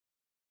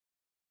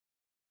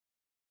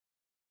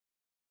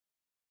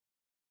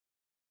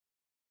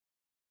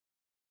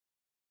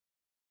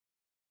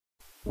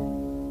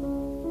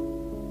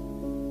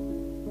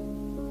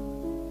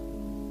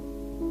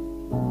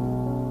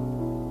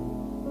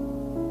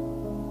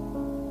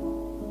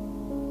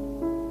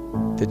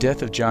The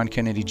death of John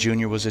Kennedy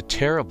Jr. was a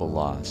terrible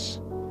loss.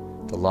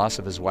 The loss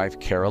of his wife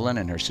Carolyn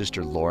and her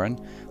sister Lauren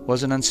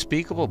was an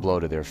unspeakable blow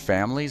to their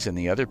families and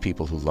the other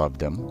people who loved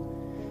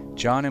them.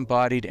 John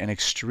embodied an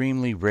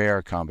extremely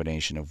rare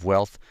combination of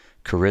wealth,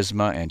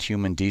 charisma, and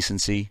human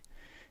decency.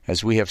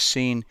 As we have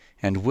seen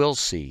and will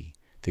see,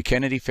 the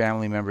Kennedy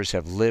family members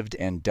have lived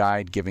and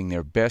died giving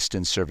their best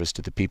in service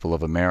to the people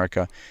of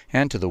America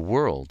and to the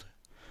world.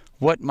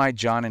 What might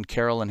John and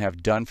Carolyn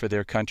have done for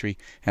their country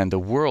and the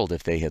world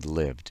if they had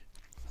lived?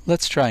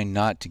 Let's try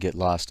not to get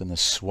lost in the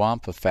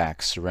swamp of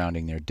facts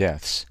surrounding their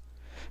deaths,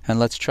 and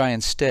let's try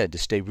instead to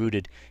stay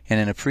rooted in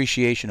an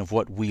appreciation of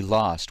what we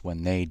lost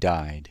when they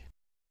died.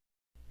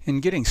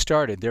 In getting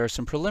started, there are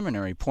some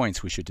preliminary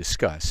points we should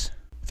discuss.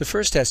 The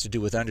first has to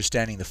do with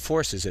understanding the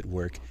forces at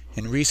work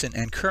in recent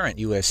and current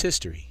U.S.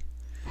 history.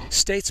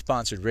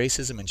 State-sponsored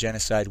racism and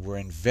genocide were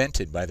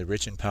invented by the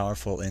rich and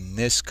powerful in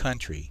this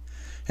country,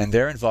 and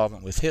their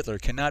involvement with Hitler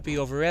cannot be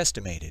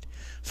overestimated.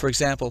 For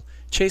example,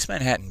 Chase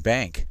Manhattan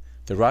Bank,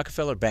 the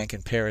Rockefeller Bank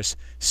in Paris,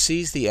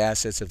 seized the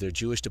assets of their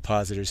Jewish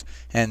depositors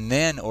and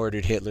then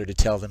ordered Hitler to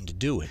tell them to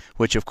do it,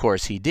 which of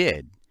course he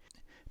did.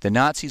 The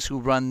Nazis who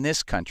run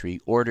this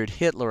country ordered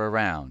Hitler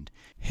around.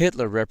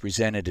 Hitler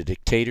represented a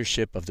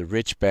dictatorship of the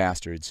rich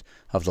bastards,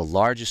 of the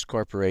largest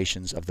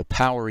corporations, of the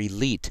power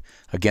elite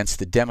against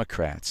the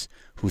Democrats,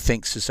 who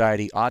think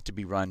society ought to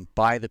be run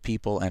by the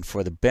people and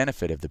for the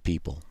benefit of the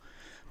people.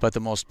 But the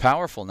most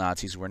powerful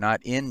Nazis were not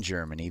in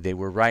Germany, they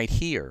were right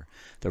here.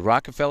 The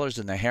Rockefellers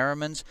and the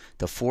Harrimans,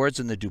 the Fords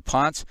and the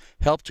DuPonts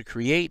helped to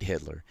create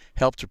Hitler,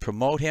 helped to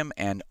promote him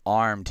and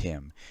armed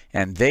him.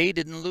 And they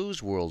didn't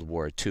lose World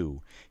War II.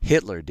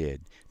 Hitler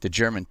did. The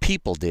German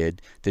people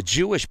did. The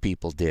Jewish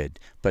people did.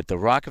 But the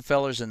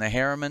Rockefellers and the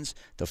Harrimans,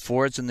 the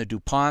Fords and the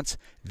DuPonts,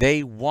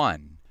 they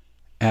won.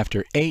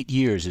 After 8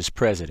 years as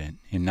president,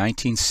 in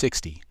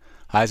 1960,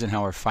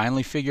 Eisenhower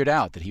finally figured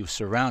out that he was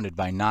surrounded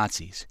by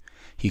Nazis.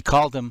 He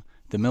called them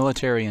the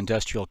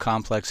military-industrial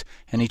complex,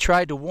 and he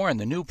tried to warn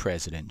the new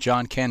president,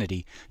 John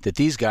Kennedy, that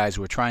these guys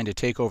were trying to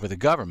take over the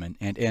government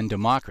and end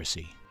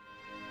democracy.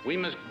 We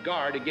must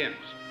guard against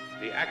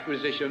the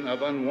acquisition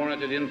of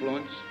unwarranted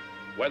influence,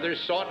 whether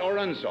sought or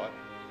unsought,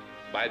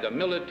 by the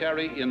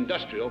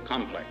military-industrial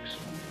complex.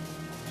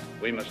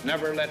 We must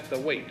never let the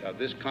weight of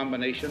this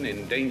combination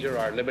endanger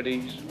our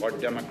liberties or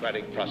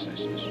democratic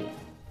processes.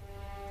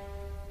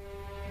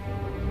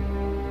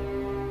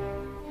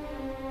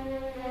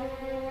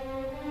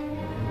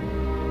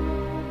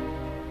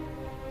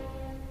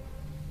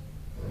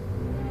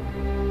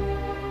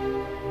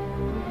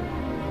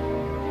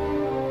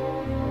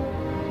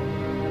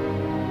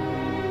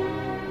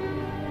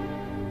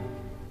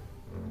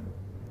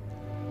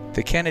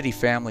 The Kennedy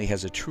family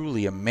has a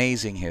truly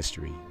amazing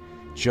history.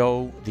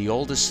 Joe, the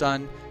oldest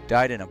son,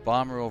 died in a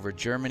bomber over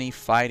Germany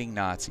fighting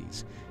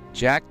Nazis.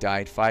 Jack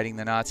died fighting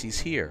the Nazis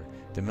here,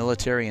 the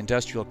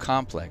military-industrial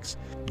complex.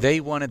 They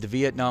wanted the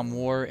Vietnam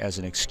War as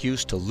an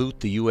excuse to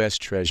loot the U.S.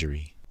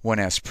 Treasury. When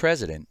as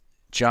president,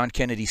 John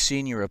Kennedy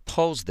Sr.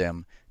 opposed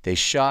them, they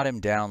shot him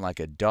down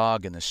like a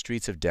dog in the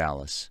streets of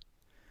Dallas.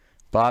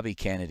 Bobby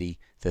Kennedy,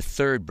 the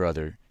third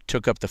brother,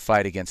 took up the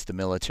fight against the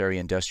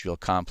military-industrial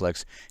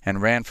complex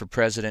and ran for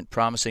president,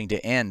 promising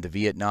to end the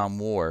Vietnam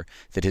War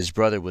that his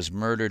brother was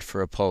murdered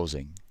for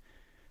opposing.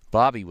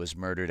 Bobby was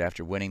murdered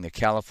after winning the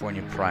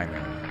California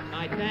primary.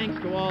 My thanks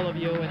to all of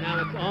you, and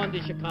now it's on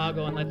to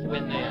Chicago, and let's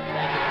win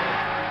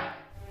there.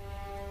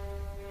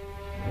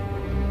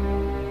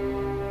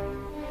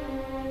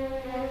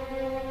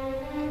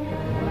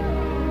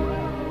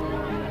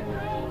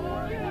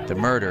 The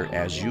murder,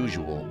 as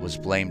usual, was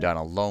blamed on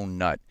a lone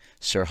nut,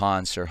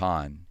 Sirhan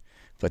Sirhan.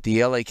 But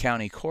the L.A.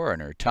 County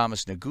coroner,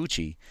 Thomas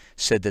Noguchi,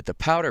 said that the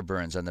powder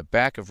burns on the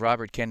back of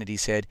Robert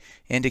Kennedy's head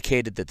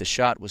indicated that the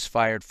shot was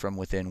fired from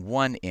within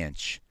 1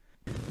 inch.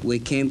 We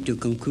came to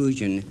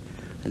conclusion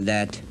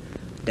that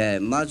the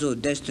muzzle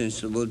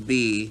distance would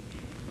be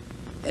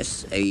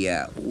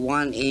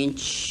 1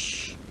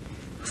 inch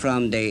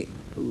from the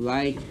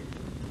right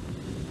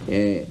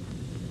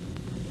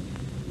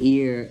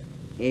ear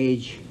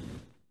edge.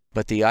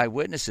 But the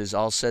eyewitnesses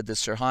all said that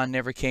Sirhan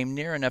never came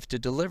near enough to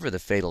deliver the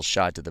fatal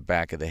shot to the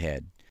back of the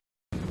head.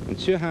 And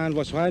Sirhan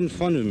was right in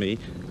front of me,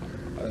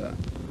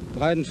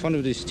 right in front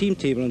of the steam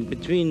table and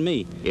between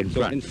me. In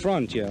front? In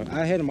front, yeah.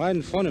 I had him right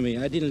in front of me.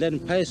 I didn't let him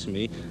pass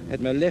me. I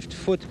had my left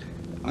foot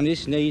on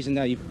his knees, and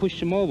I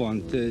pushed him over.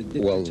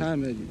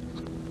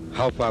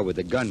 How far would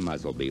the gun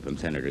muzzle be from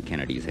Senator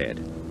Kennedy's head?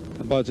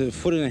 About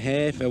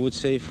 1.5 feet, I would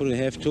say,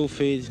 1.5 feet, 2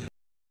 feet.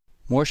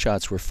 More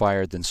shots were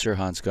fired than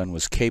Sirhan's gun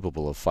was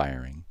capable of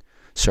firing.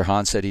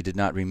 Sirhan said he did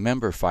not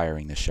remember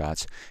firing the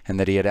shots and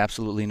that he had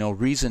absolutely no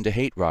reason to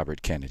hate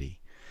Robert Kennedy.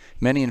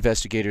 Many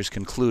investigators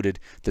concluded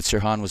that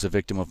Sirhan was a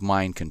victim of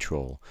mind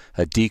control,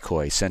 a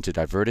decoy sent to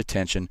divert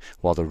attention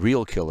while the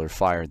real killer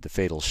fired the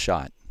fatal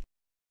shot.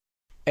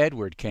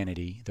 Edward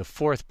Kennedy, the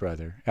fourth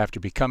brother, after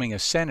becoming a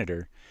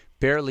senator,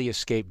 barely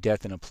escaped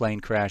death in a plane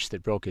crash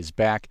that broke his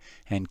back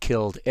and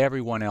killed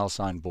everyone else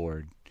on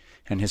board.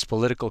 and his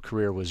political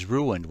career was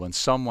ruined when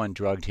someone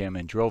drugged him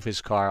and drove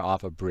his car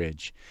off a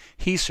bridge.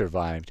 He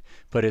survived,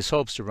 but his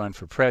hopes to run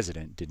for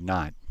president did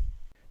not.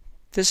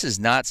 This is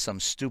not some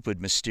stupid,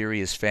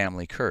 mysterious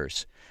family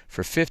curse.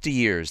 For 50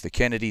 years, the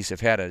Kennedys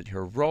have had a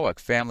heroic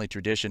family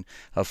tradition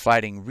of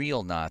fighting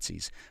real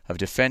Nazis, of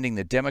defending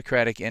the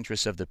democratic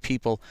interests of the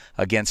people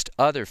against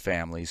other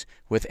families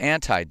with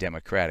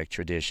anti-democratic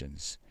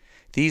traditions.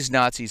 These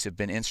Nazis have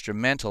been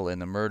instrumental in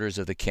the murders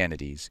of the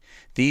Kennedys.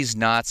 These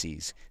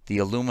Nazis, the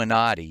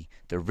Illuminati,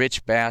 the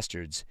rich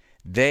bastards,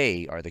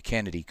 they are the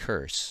Kennedy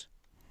curse.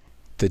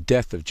 The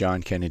death of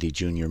John Kennedy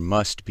Jr.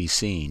 must be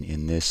seen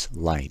in this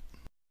light.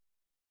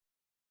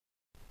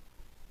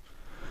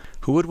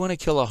 Who would want to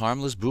kill a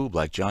harmless boob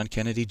like John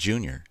Kennedy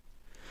Jr.?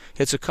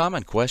 It's a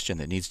common question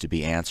that needs to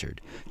be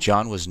answered.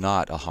 John was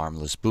not a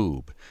harmless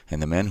boob,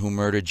 and the men who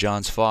murdered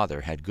John's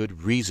father had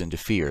good reason to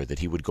fear that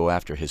he would go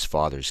after his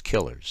father's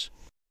killers.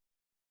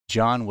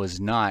 John was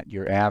not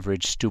your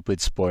average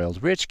stupid,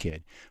 spoiled rich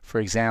kid.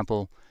 For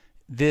example,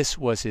 this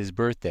was his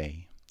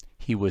birthday.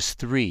 He was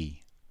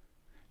 3.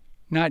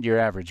 Not your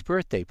average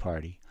birthday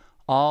party.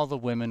 All the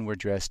women were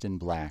dressed in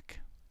black.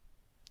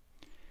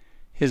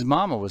 His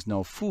mama was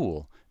no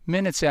fool.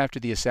 Minutes after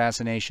the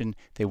assassination,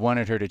 they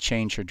wanted her to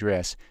change her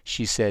dress.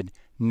 She said,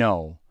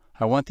 "No,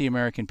 I want the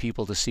American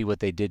people to see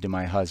what they did to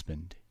my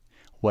husband."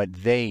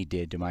 What they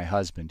did to my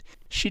husband.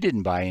 She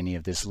didn't buy any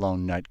of this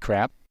lone nut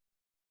crap.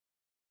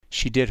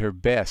 She did her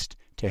best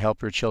to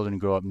help her children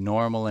grow up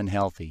normal and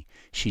healthy.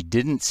 She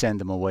didn't send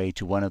them away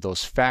to one of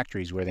those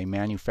factories where they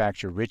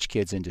manufacture rich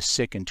kids into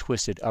sick and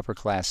twisted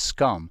upper-class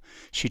scum.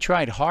 She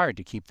tried hard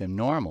to keep them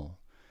normal.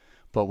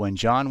 But when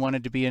John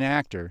wanted to be an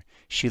actor,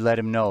 she let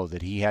him know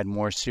that he had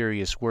more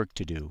serious work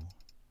to do.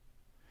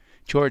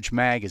 George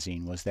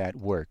Magazine was that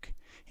work.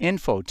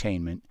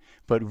 Infotainment,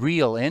 but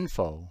real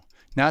info.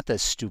 Not the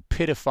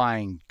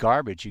stupidifying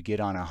garbage you get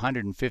on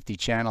 150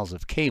 channels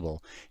of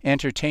cable.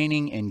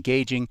 Entertaining,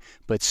 engaging,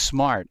 but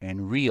smart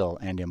and real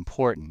and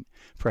important.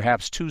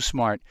 Perhaps too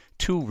smart,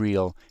 too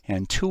real,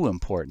 and too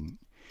important.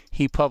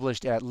 He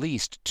published at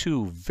least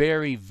 2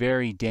 very,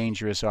 very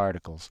dangerous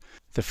articles.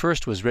 The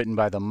first was written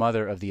by the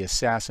mother of the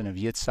assassin of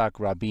Yitzhak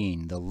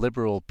Rabin, the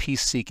liberal,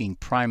 peace-seeking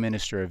Prime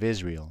Minister of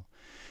Israel.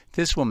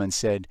 This woman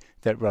said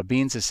that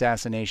Rabin's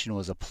assassination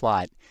was a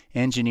plot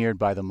engineered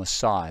by the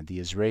Mossad, the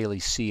Israeli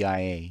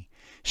CIA.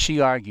 She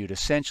argued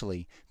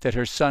essentially that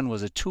her son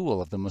was a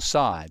tool of the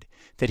Mossad,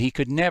 that he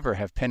could never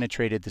have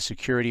penetrated the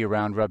security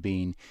around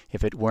Rabin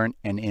if it weren't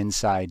an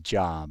inside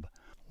job.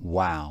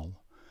 Wow.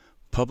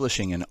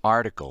 Publishing an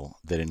article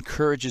that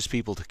encourages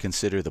people to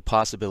consider the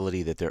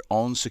possibility that their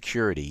own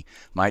security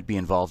might be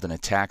involved in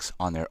attacks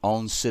on their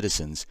own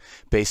citizens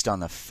based on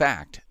the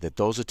fact that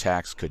those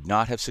attacks could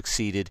not have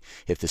succeeded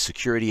if the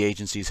security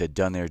agencies had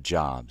done their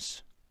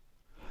jobs.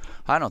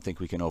 I don't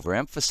think we can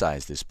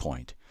overemphasize this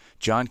point.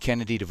 John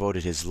Kennedy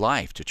devoted his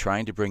life to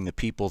trying to bring the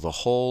people the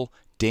whole,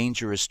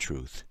 dangerous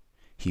truth.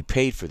 He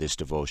paid for this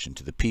devotion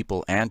to the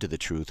people and to the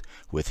truth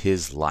with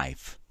his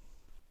life.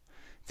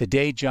 The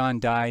day John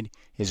died,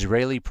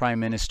 Israeli Prime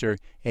Minister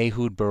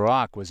Ehud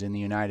Barak was in the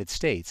United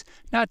States,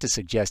 not to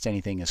suggest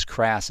anything as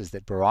crass as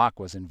that Barak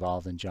was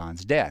involved in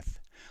John's death.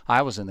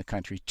 I was in the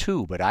country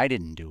too, but I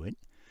didn't do it.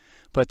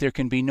 But there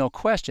can be no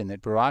question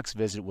that Barak's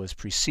visit was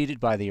preceded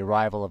by the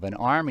arrival of an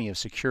army of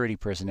security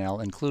personnel,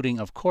 including,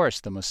 of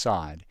course, the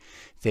Mossad.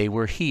 They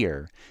were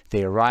here.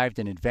 They arrived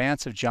in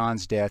advance of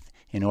John's death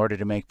in order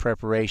to make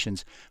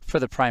preparations for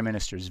the Prime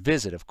Minister's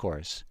visit, of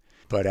course.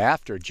 But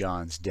after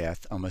John's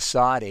death, a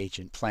Mossad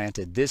agent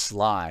planted this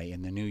lie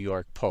in the New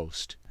York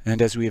Post.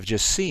 And as we have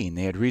just seen,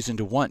 they had reason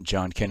to want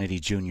John Kennedy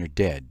Jr.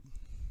 dead.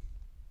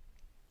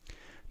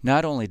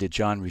 Not only did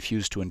John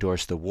refuse to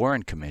endorse the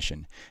Warren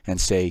Commission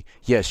and say,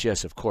 yes,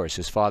 yes, of course,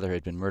 his father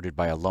had been murdered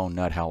by a lone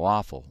nut, how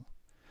awful.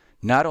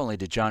 Not only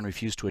did John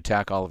refuse to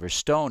attack Oliver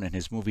Stone in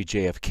his movie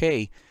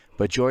JFK,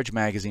 but George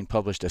Magazine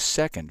published a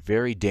second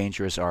very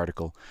dangerous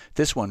article,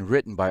 this one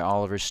written by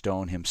Oliver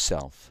Stone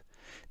himself.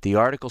 The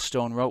article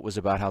Stone wrote was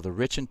about how the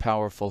rich and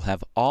powerful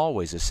have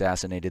always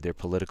assassinated their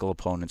political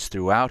opponents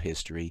throughout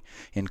history,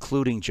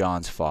 including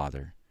John's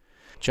father.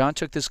 John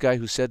took this guy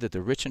who said that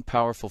the rich and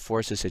powerful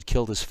forces had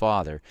killed his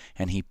father,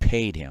 and he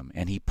paid him,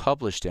 and he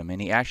published him, and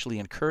he actually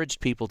encouraged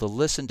people to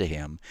listen to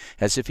him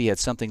as if he had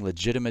something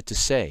legitimate to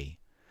say.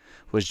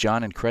 Was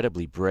John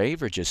incredibly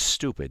brave or just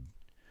stupid?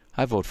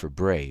 I vote for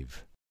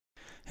brave.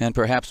 And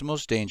perhaps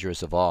most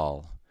dangerous of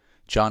all,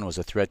 John was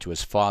a threat to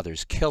his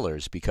father's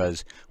killers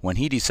because when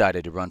he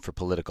decided to run for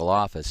political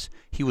office,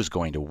 he was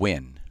going to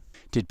win.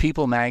 Did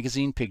People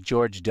magazine pick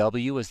George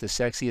W. as the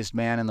sexiest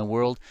man in the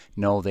world?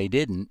 No, they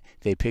didn't.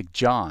 They picked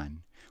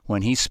John.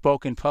 When he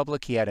spoke in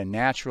public, he had a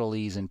natural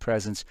ease and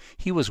presence.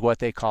 He was what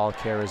they call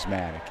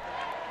charismatic.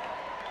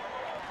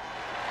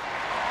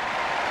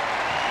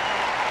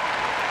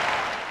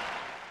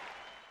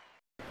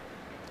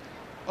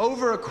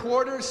 Over a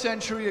quarter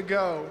century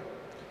ago,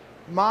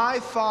 my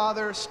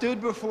father stood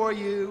before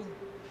you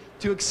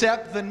to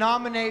accept the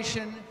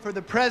nomination for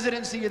the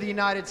presidency of the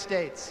United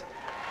States.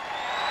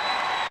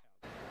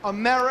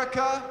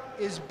 America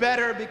is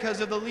better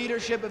because of the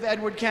leadership of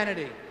Edward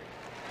Kennedy.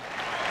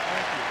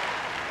 Thank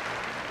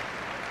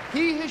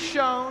you. He has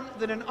shown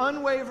that an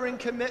unwavering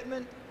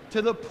commitment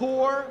to the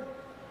poor,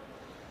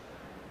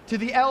 to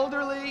the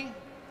elderly,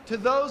 to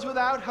those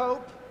without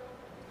hope,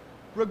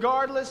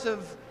 regardless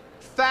of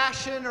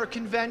fashion or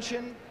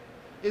convention,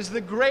 is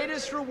the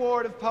greatest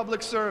reward of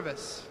public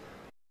service.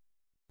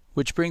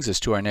 Which brings us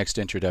to our next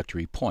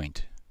introductory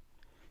point.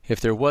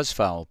 If there was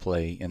foul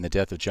play in the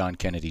death of John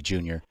Kennedy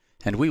Jr.,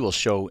 and we will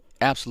show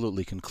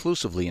absolutely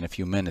conclusively in a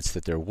few minutes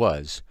that there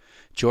was,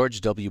 George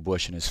W.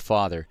 Bush and his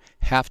father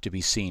have to be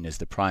seen as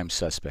the prime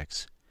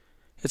suspects.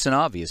 It's an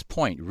obvious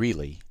point,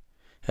 really.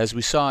 As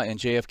we saw in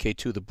JFK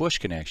Jr, the Bush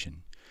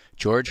connection,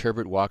 George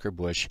Herbert Walker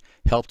Bush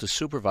helped to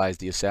supervise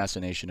the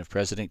assassination of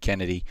President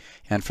Kennedy,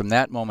 and from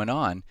that moment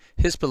on,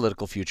 his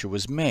political future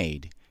was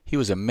made. He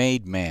was a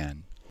made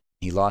man.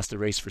 He lost the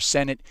race for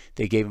Senate.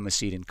 They gave him a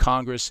seat in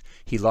Congress.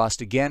 He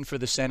lost again for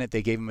the Senate.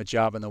 They gave him a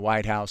job in the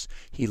White House.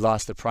 He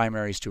lost the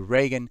primaries to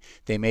Reagan.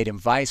 They made him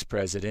vice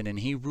president,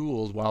 and he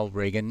ruled while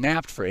Reagan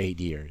napped for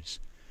 8 years.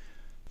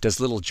 Does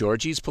little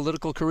Georgie's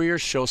political career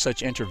show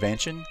such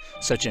intervention,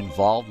 such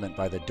involvement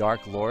by the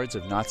dark lords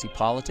of Nazi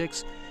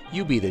politics?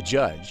 You be the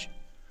judge.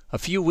 A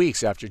few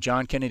weeks after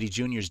John Kennedy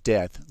Jr.'s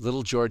death,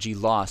 little Georgie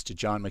lost to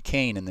John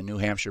McCain in the New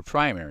Hampshire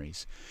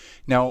primaries.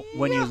 Now,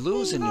 when you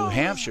lose in New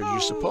Hampshire, you're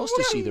supposed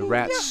to see the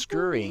rats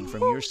scurrying from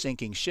your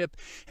sinking ship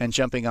and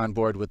jumping on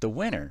board with the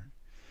winner.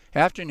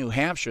 After New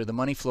Hampshire, the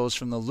money flows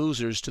from the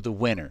losers to the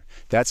winner.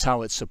 That's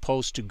how it's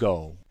supposed to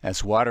go,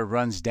 as water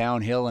runs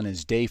downhill and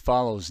as day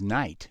follows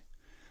night.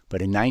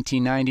 But in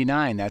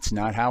 1999, that's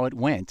not how it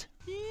went.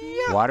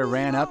 Water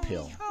ran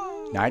uphill.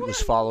 Night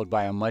was followed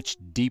by a much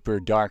deeper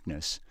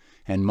darkness,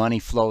 and money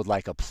flowed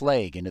like a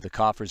plague into the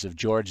coffers of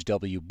George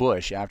W.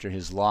 Bush after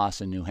his loss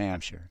in New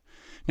Hampshire.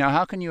 Now,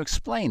 how can you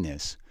explain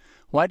this?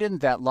 Why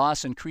didn't that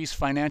loss increase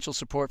financial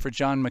support for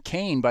John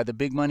McCain by the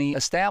big money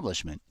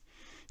establishment?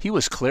 He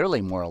was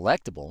clearly more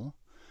electable.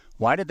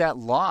 Why did that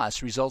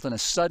loss result in a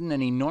sudden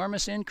and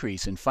enormous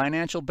increase in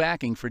financial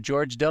backing for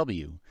George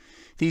W.?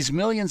 These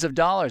millions of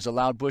dollars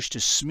allowed Bush to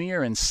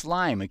smear and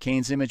slime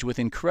McCain's image with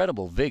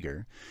incredible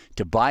vigor,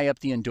 to buy up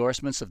the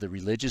endorsements of the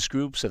religious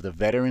groups, of the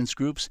veterans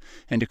groups,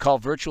 and to call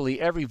virtually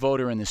every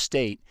voter in the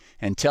state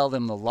and tell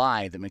them the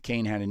lie that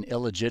McCain had an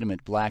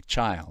illegitimate black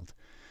child.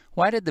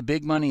 Why did the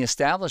big money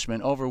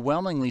establishment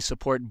overwhelmingly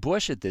support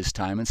Bush at this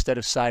time instead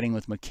of siding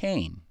with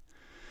McCain?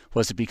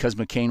 Was it because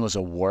McCain was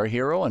a war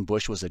hero and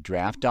Bush was a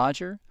draft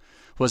dodger?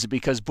 Was it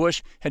because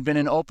Bush had been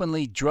an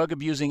openly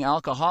drug-abusing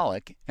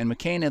alcoholic and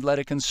McCain had led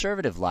a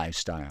conservative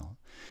lifestyle?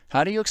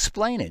 How do you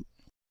explain it?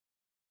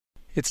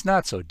 It's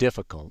not so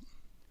difficult.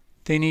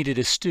 They needed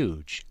a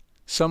stooge,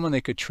 someone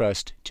they could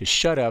trust to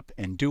shut up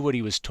and do what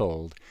he was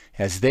told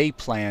as they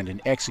planned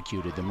and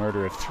executed the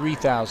murder of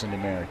 3,000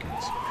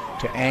 Americans,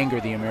 to anger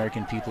the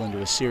American people into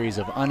a series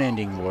of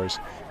unending wars,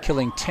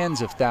 killing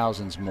tens of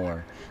thousands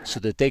more, so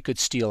that they could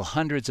steal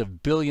hundreds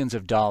of billions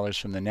of dollars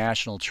from the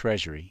national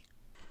treasury.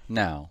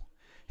 Now,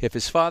 if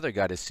his father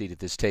got his seat at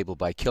this table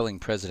by killing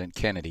President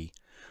Kennedy,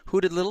 who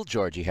did little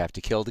Georgie have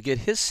to kill to get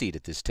his seat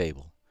at this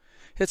table?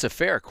 It's a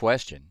fair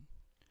question.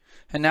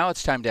 And now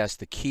it's time to ask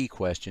the key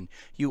question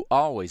you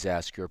always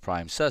ask your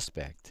prime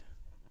suspect.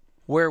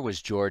 Where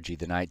was Georgie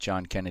the night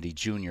John Kennedy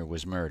Jr.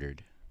 was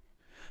murdered?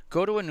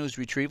 Go to a news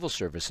retrieval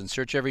service and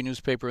search every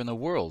newspaper in the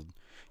world.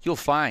 You'll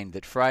find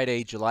that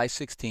Friday, July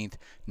 16,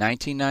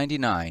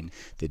 1999,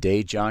 the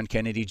day John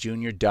Kennedy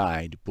Jr.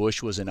 died,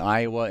 Bush was in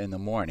Iowa in the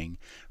morning,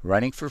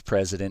 running for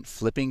president,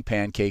 flipping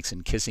pancakes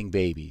and kissing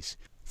babies.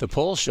 The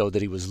polls showed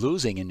that he was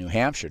losing in New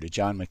Hampshire to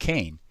John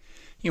McCain.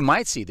 You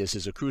might see this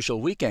as a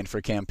crucial weekend for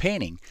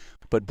campaigning,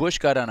 but Bush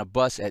got on a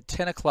bus at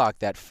 10 o'clock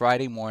that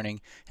Friday morning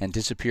and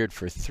disappeared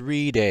for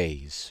 3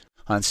 days.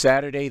 On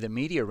Saturday, the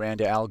media ran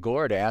to Al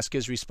Gore to ask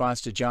his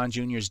response to John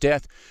Jr.'s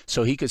death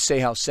so he could say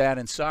how sad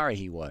and sorry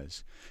he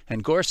was.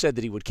 And Gore said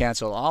that he would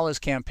cancel all his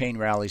campaign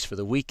rallies for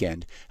the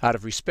weekend out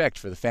of respect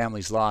for the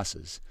family's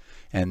losses.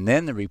 And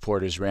then the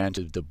reporters ran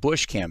to the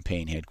Bush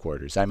campaign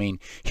headquarters. I mean,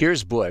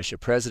 here's Bush, a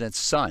president's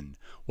son.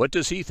 What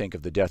does he think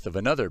of the death of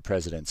another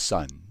president's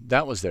son?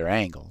 That was their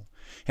angle.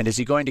 And is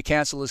he going to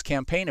cancel his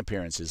campaign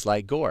appearances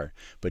like Gore?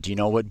 But do you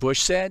know what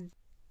Bush said?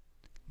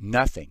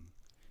 Nothing.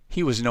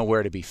 He was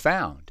nowhere to be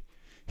found.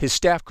 His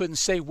staff couldn't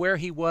say where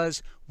he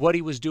was, what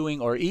he was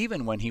doing, or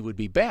even when he would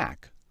be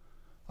back.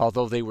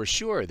 Although they were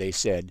sure, they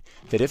said,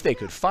 that if they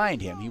could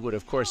find him, he would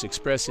of course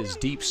express his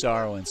deep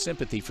sorrow and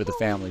sympathy for the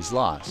family's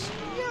loss.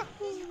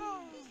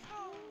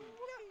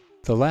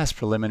 The last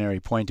preliminary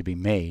point to be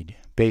made,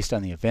 based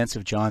on the events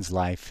of John's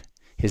life,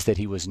 is that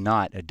he was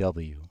not a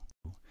W.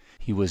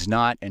 He was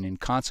not an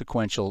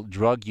inconsequential,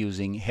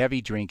 drug-using,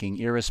 heavy-drinking,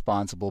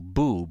 irresponsible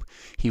boob.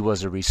 He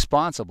was a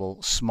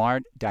responsible,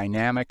 smart,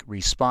 dynamic,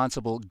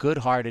 responsible,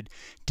 good-hearted,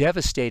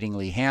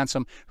 devastatingly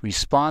handsome,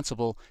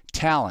 responsible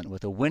talent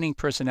with a winning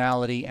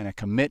personality and a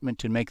commitment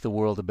to make the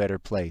world a better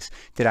place.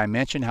 Did I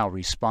mention how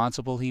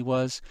responsible he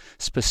was?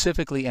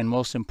 Specifically, and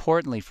most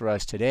importantly for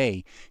us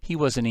today, he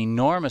was an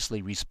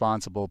enormously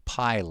responsible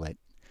pilot.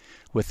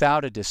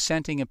 Without a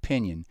dissenting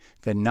opinion,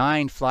 the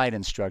 9 flight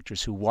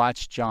instructors who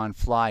watched John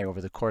fly over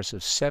the course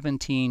of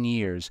 17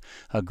 years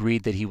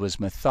agreed that he was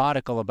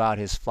methodical about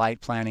his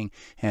flight planning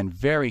and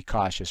very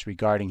cautious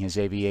regarding his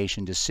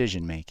aviation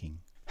decision-making.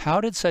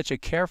 How did such a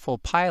careful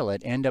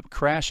pilot end up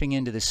crashing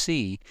into the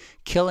sea,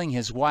 killing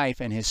his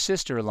wife and his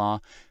sister-in-law,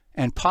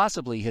 and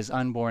possibly his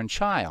unborn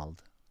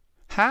child?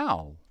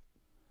 How?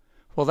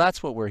 Well,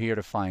 that's what we're here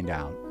to find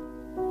out.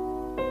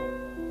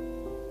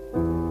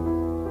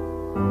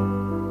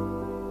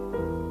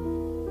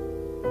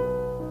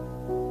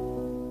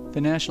 The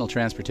National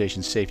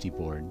Transportation Safety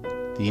Board,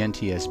 the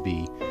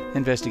NTSB,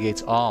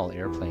 investigates all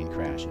airplane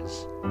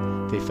crashes.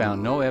 They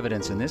found no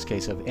evidence in this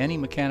case of any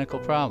mechanical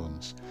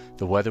problems.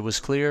 The weather was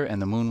clear and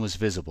the moon was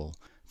visible.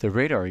 The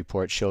radar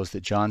report shows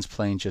that John's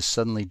plane just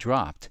suddenly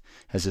dropped,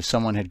 as if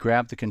someone had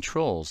grabbed the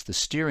controls, the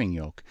steering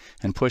yoke,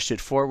 and pushed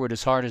it forward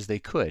as hard as they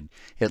could.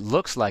 It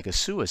looks like a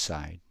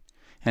suicide.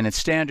 And it's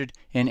standard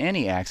in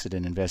any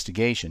accident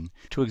investigation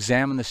to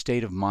examine the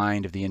state of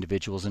mind of the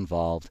individuals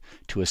involved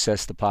to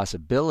assess the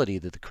possibility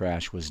that the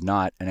crash was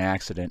not an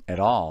accident at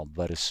all,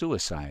 but a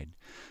suicide.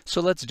 So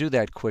let's do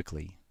that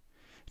quickly.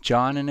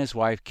 John and his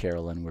wife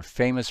Carolyn were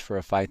famous for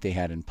a fight they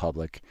had in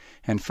public,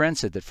 and friends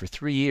said that for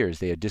 3 years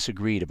they had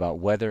disagreed about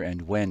whether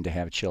and when to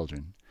have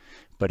children.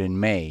 But in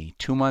May,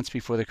 2 months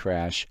before the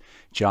crash,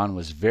 John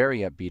was very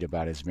upbeat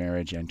about his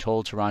marriage and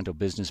told Toronto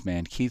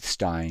businessman Keith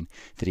Stein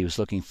that he was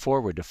looking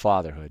forward to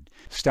fatherhood.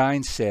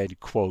 Stein said,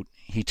 quote,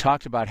 "He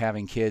talked about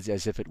having kids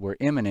as if it were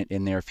imminent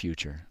in their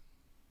future."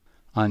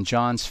 On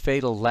John's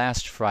fatal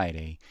last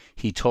Friday,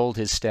 he told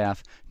his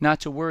staff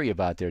not to worry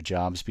about their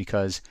jobs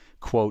because,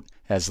 quote,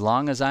 "As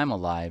long as I'm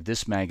alive,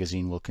 this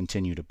magazine will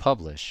continue to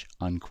publish,"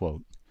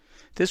 unquote.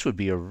 This would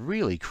be a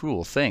really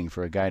cruel thing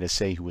for a guy to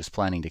say who was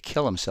planning to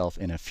kill himself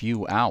in a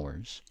few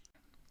hours.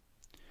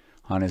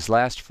 On his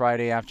last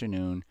Friday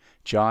afternoon,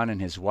 John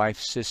and his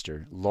wife's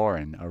sister,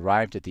 Lauren,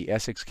 arrived at the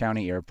Essex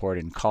County Airport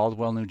in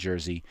Caldwell, New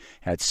Jersey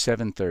at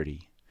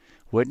 7:30.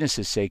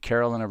 Witnesses say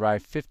Carolyn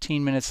arrived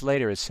 15 minutes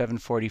later at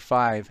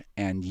 7:45,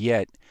 and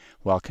yet,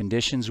 while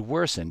conditions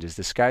worsened as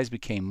the skies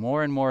became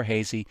more and more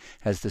hazy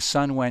as the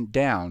sun went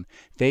down,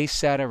 they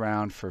sat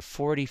around for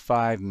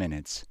 45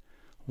 minutes.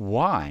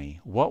 Why?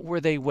 What were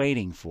they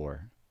waiting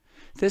for?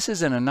 This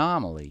is an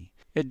anomaly.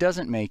 It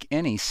doesn't make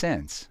any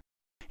sense.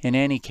 In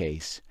any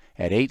case,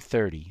 at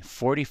 8:30,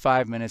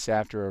 45 minutes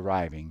after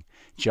arriving,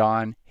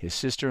 John, his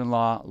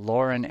sister-in-law,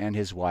 Lauren, and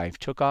his wife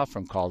took off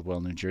from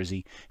Caldwell, New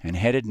Jersey, and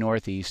headed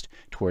northeast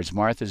towards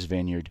Martha's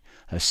Vineyard,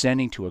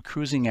 ascending to a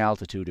cruising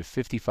altitude of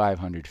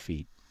 5,500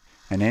 feet.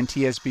 An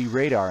NTSB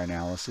radar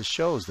analysis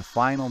shows the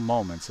final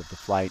moments of the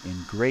flight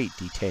in great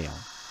detail.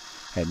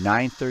 At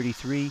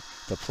 9:33,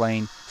 the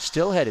plane,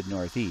 still headed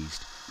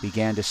northeast,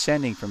 began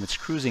descending from its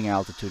cruising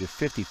altitude of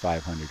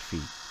 5,500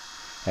 feet.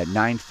 At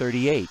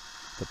 9:38,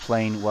 the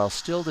plane, while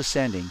still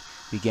descending,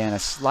 began a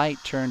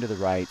slight turn to the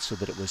right so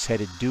that it was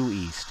headed due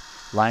east,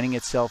 lining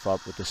itself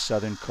up with the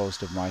southern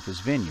coast of Martha's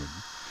Vineyard.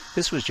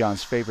 This was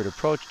John's favorite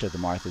approach to the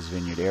Martha's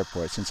Vineyard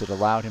Airport, since it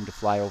allowed him to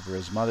fly over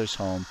his mother's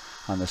home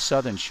on the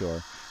southern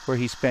shore, where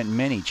he spent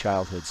many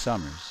childhood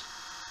summers.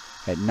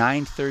 At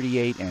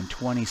 9:38 and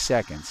 20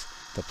 seconds,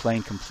 the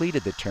plane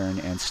completed the turn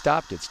and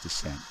stopped its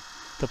descent.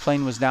 The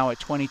plane was now at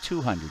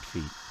 2,200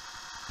 feet.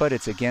 But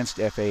it's against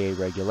FAA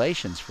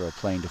regulations for a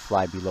plane to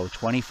fly below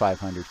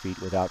 2,500 feet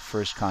without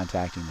first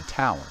contacting the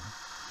tower.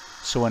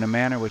 So in a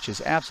manner which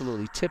is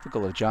absolutely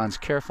typical of John's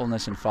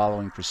carefulness in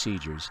following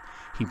procedures,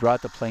 he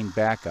brought the plane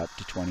back up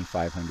to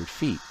 2,500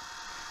 feet.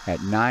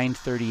 At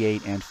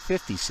 9:38 and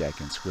 50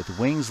 seconds, with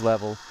wings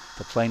level,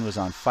 the plane was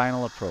on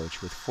final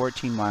approach with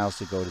 14 miles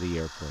to go to the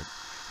airport.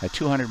 At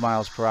 200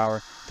 miles per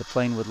hour, the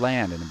plane would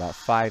land in about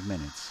 5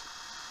 minutes.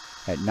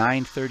 At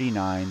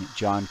 9:39,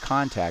 John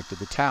contacted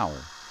the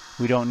tower.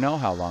 We don't know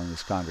how long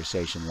this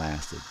conversation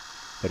lasted,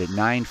 but at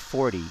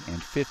 9:40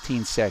 and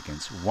 15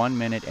 seconds, 1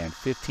 minute and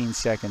 15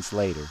 seconds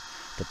later,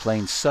 the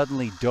plane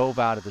suddenly dove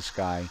out of the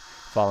sky,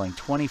 falling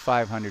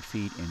 2,500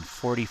 feet in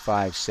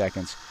 45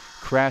 seconds,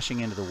 crashing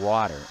into the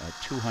water at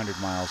 200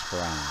 miles per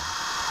hour.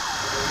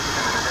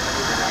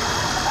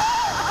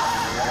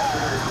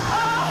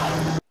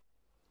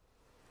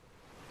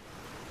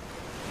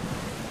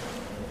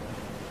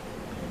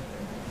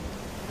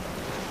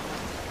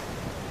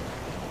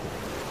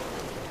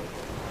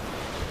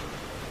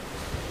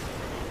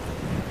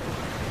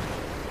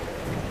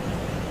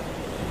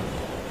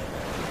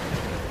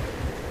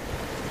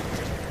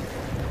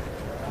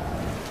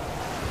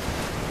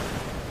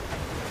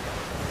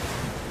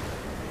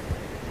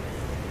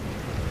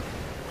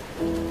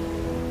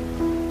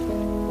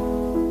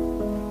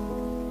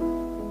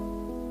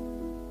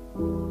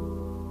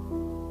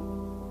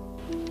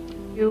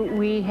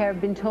 We have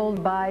been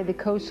told by the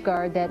Coast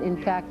Guard that,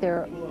 in fact,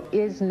 there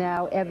is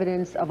now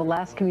evidence of a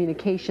last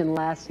communication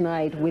last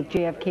night with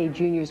JFK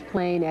Jr.'s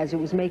plane as it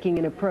was making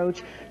an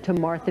approach to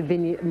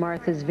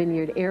Martha's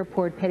Vineyard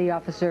Airport. Petty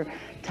Officer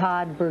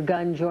Todd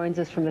Burgun joins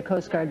us from the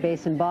Coast Guard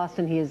base in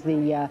Boston. He is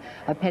the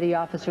a petty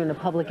officer and a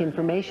public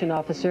information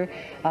officer.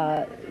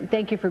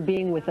 Thank you for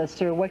being with us,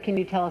 sir. What can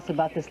you tell us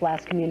about this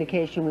last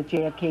communication with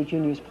JFK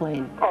Jr.'s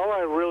plane? All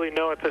I really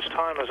know at this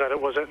time is that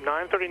it was at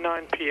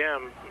 9:39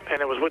 p.m.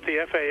 and it was with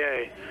the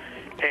FAA.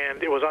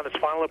 And it was on its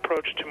final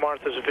approach to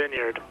Martha's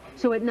Vineyard.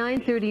 So at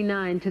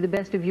 9:39, to the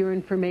best of your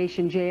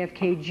information,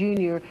 JFK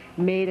Jr.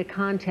 made a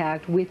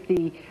contact with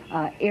the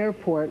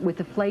airport, with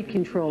the flight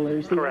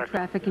controllers, the air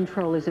traffic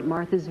controllers at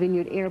Martha's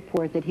Vineyard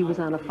Airport, that he was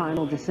on a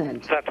final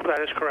descent. That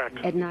is correct.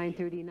 At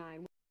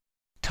 9:39.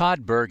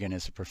 Todd Burgun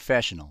is a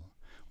professional.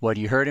 What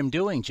you heard him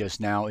doing just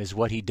now is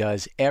what he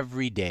does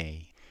every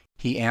day.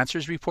 He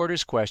answers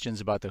reporters'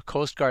 questions about the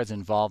Coast Guard's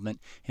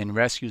involvement in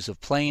rescues of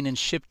plane and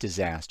ship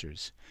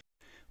disasters.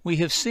 We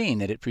have seen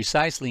that at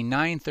precisely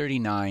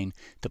 9:39,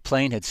 the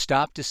plane had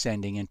stopped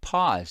descending and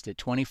paused at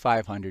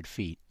 2,500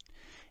 feet.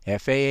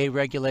 FAA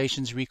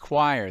regulations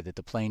require that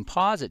the plane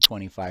pause at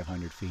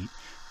 2,500 feet,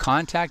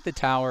 contact the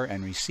tower,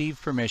 and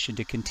receive permission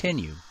to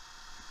continue.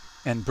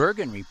 And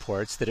Burgun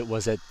reports that it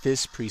was at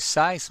this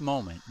precise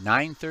moment,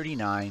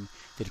 9:39,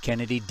 that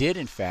Kennedy did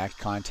in fact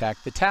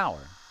contact the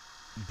tower.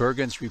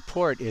 Burgun's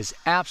report is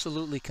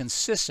absolutely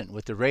consistent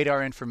with the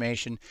radar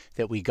information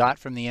that we got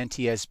from the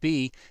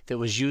NTSB that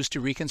was used to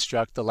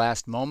reconstruct the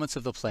last moments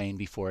of the plane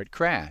before it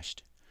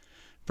crashed.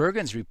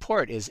 Burgun's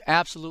report is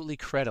absolutely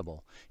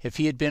credible. If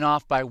he had been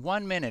off by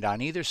 1 minute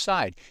on either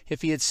side,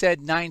 if he had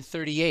said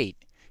 9:38,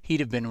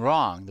 he'd have been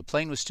wrong. The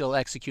plane was still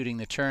executing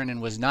the turn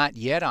and was not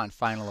yet on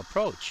final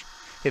approach.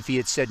 If he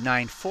had said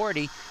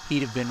 9:40,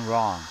 he'd have been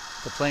wrong.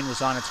 The plane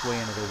was on its way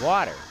into the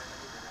water.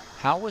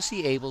 How was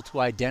he able to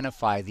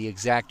identify the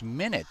exact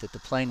minute that the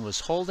plane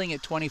was holding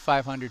at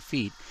 2,500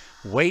 feet,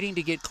 waiting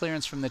to get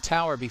clearance from the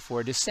tower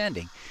before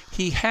descending?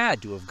 He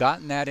had to have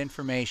gotten that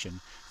information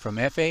from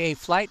FAA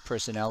flight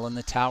personnel in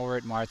the tower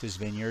at Martha's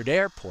Vineyard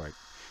Airport,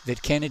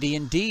 that Kennedy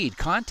indeed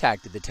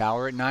contacted the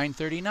tower at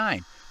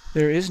 9:39.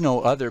 There is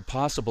no other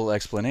possible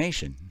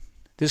explanation.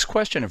 This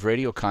question of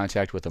radio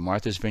contact with the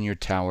Martha's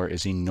Vineyard Tower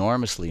is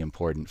enormously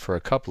important for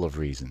a couple of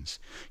reasons.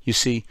 You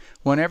see,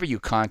 whenever you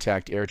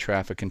contact air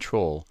traffic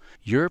control,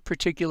 your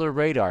particular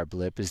radar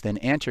blip is then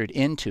entered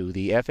into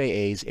the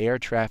FAA's air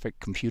traffic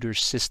computer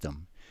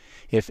system.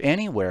 If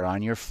anywhere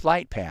on your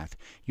flight path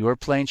your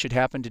plane should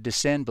happen to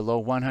descend below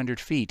 100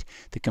 feet,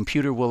 the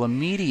computer will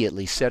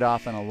immediately set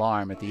off an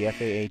alarm at the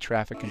FAA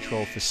traffic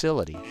control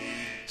facility.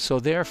 So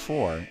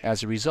therefore,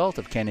 as a result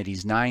of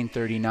Kennedy's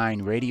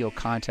 9:39 radio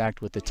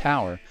contact with the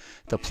tower,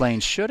 the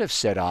plane should have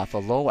set off a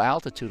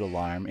low-altitude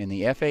alarm in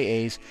the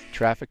FAA's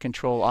traffic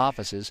control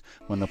offices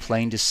when the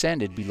plane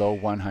descended below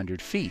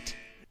 100 feet.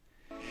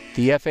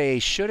 The FAA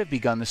should have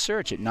begun the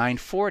search at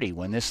 9:40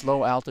 when this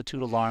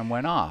low-altitude alarm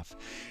went off.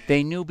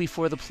 They knew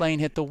before the plane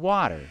hit the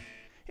water.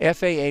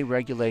 FAA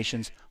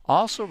regulations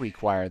also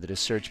require that a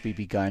search be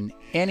begun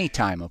any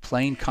time a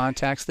plane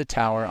contacts the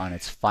tower on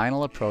its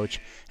final approach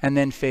and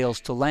then fails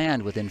to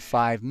land within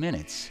 5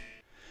 minutes.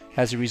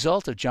 As a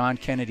result of John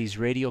Kennedy's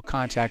radio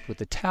contact with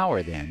the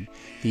tower then,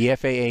 the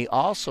FAA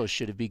also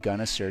should have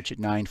begun a search at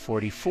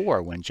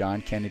 9:44 when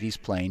John Kennedy's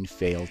plane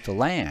failed to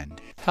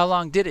land. How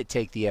long did it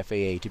take the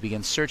FAA to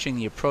begin searching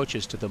the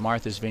approaches to the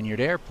Martha's Vineyard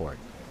Airport?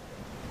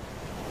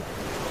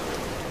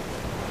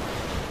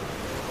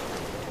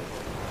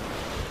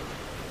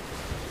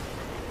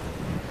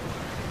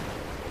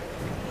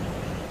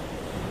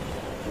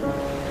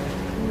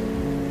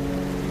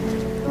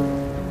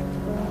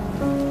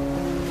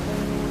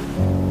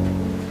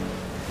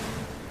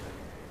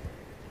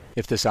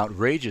 If this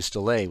outrageous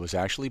delay was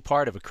actually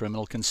part of a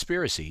criminal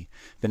conspiracy,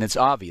 then it's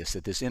obvious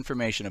that this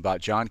information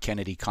about John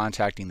Kennedy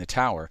contacting the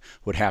tower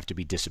would have to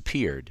be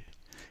disappeared.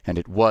 And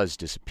it was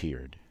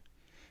disappeared.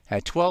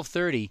 At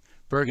 12:30,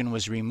 Burgun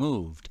was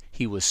removed.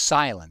 He was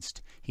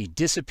silenced. He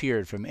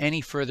disappeared from any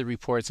further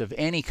reports of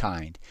any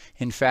kind.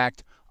 In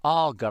fact,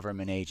 all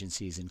government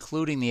agencies,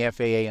 including the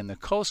FAA and the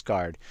Coast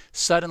Guard,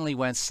 suddenly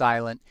went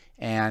silent,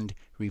 and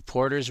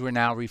reporters were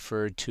now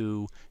referred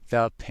to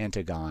the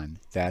Pentagon.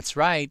 That's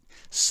right.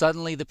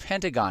 Suddenly the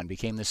Pentagon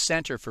became the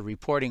center for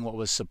reporting what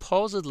was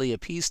supposedly a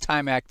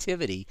peacetime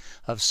activity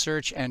of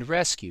search and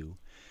rescue,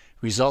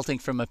 resulting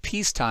from a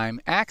peacetime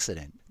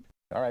accident.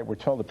 All right, we're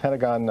told the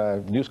Pentagon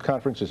news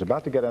conference is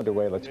about to get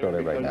underway. Let's go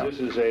there right now. This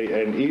is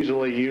an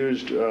easily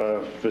used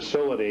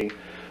facility.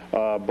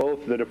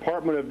 Both the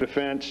Department of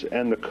Defense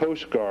and the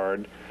Coast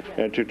Guard,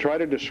 and to try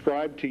to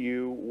describe to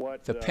you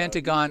what... The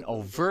Pentagon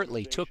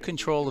overtly took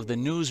control of the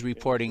news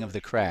reporting of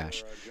the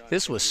crash.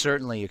 This was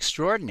certainly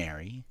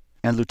extraordinary.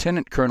 And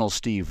Lieutenant Colonel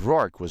Steve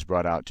Rourke was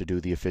brought out to do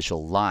the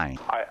official line.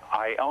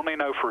 I only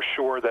know for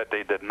sure that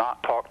they did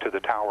not talk to the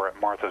tower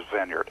at Martha's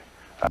Vineyard.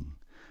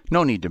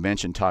 No need to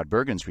mention Todd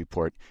Burgun's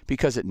report,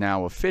 because it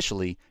now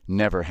officially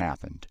never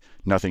happened.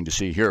 Nothing to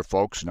see here,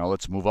 folks. Now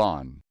let's move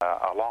on.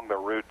 Along the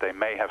route, they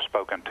may have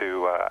spoken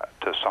to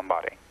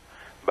somebody,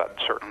 but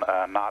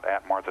not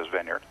at Martha's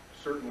Vineyard.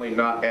 Certainly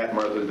not at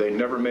Martha's. They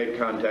never made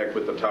contact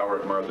with the tower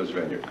at Martha's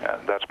Vineyard.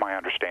 That's my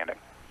understanding.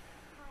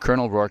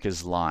 Colonel Rourke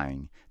is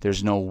lying.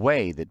 There's no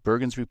way that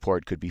Bergen's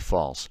report could be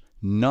false.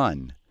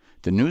 None.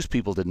 The news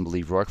people didn't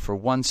believe Rourke for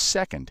 1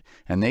 second,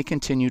 and they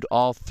continued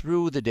all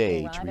through the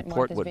day to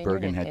report what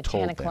Bergen had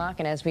told them. At 10 o'clock,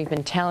 and as we've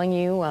been telling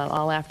you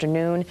all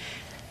afternoon,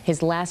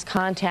 his last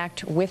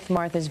contact with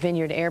Martha's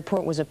Vineyard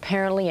Airport was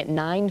apparently at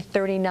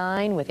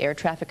 9:39 with air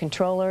traffic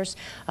controllers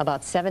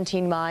about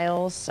 17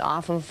 miles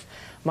off of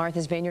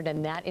Martha's Vineyard,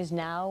 and that is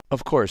now...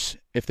 Of course,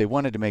 if they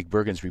wanted to make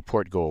Bergen's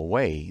report go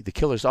away, the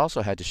killers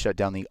also had to shut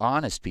down the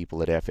honest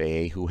people at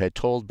FAA who had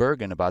told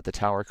Bergen about the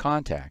tower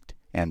contact,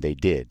 and they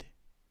did.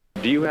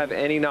 Do you have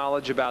any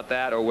knowledge about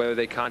that, or whether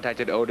they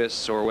contacted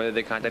Otis, or whether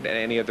they contacted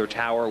any other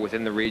tower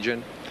within the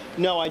region?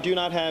 No, I do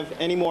not have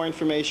any more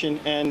information,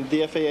 and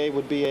the FAA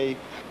would be a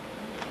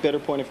better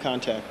point of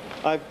contact.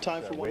 I have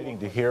time for one waiting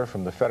to hear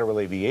from the Federal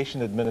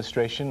Aviation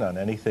Administration on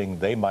anything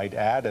they might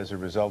add as a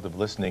result of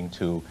listening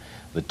to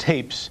the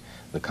tapes,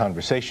 the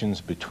conversations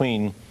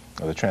between,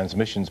 the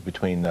transmissions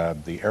between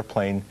the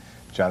airplane,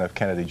 John F.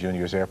 Kennedy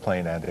Jr.'s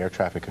airplane, and air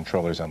traffic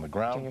controllers on the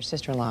ground. Your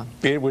sister-in-law.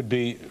 It would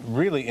be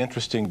really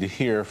interesting to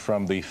hear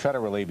from the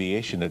Federal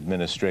Aviation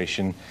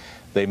Administration.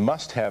 They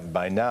must have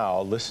by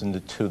now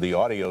listened to the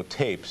audio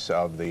tapes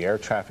of the air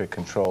traffic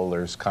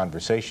controllers'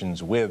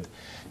 conversations with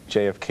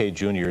JFK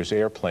Jr.'s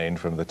airplane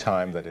from the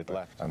time that it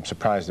left. I'm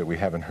surprised that we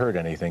haven't heard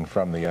anything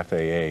from the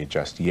FAA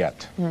just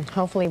yet.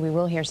 Hopefully we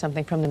will hear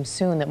something from them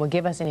soon that will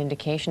give us an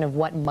indication of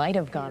what might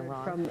have gone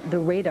wrong. From the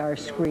radar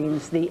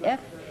screens, the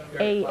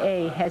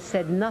FAA has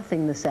said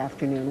nothing this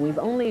afternoon. We've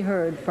only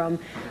heard from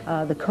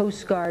the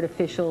Coast Guard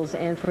officials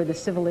and for the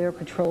Civil Air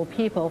Patrol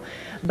people,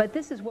 but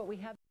this is what we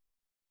have.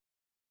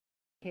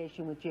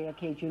 With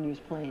JFK Jr.'s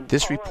plane.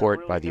 This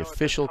report by the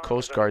official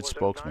Coast Guard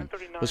spokesman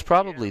was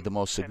probably the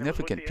most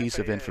significant piece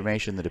of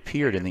information that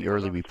appeared in the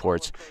early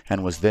reports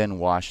and was then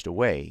washed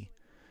away.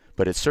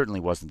 But it certainly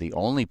wasn't the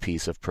only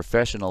piece of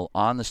professional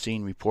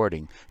on-the-scene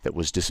reporting that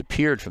was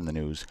disappeared from the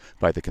news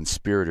by the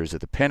conspirators at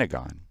the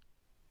Pentagon.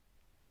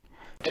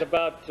 At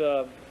about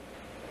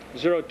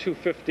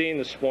 02:15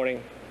 this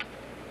morning,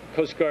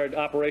 Coast Guard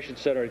Operations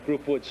Center at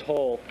Group Woods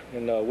Hole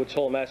in Woods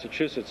Hole,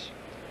 Massachusetts,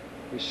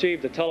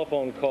 received a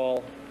telephone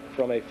call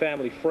from a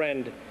family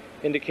friend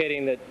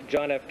indicating that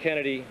John F.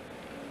 Kennedy,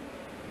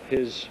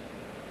 his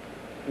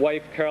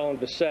wife Carolyn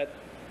Bessette,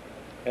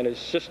 and his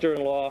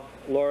sister-in-law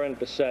Lauren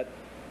Bessette,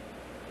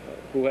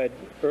 who had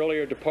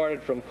earlier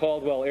departed from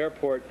Caldwell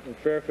Airport in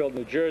Fairfield,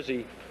 New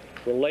Jersey,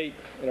 were late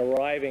in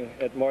arriving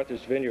at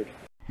Martha's Vineyard.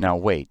 Now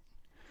wait.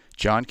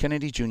 John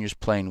Kennedy Jr.'s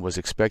plane was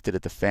expected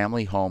at the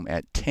family home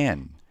at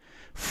 10.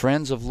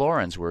 Friends of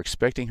Lauren's were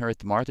expecting her at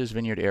the Martha's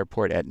Vineyard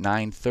Airport at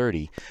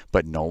 9:30,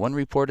 but no one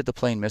reported the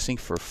plane missing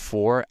for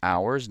 4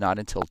 hours, not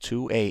until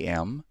 2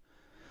 a.m.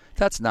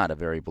 That's not a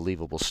very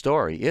believable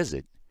story, is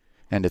it?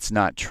 And it's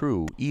not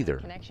true either.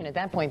 Connection at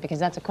that point, because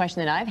that's a question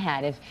that I've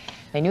had. If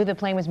they knew the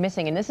plane was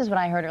missing, and this is what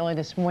I heard earlier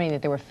this morning,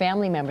 that there were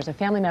family members, a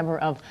family member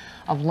of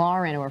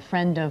Lauren, or a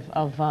friend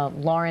of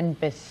Lauren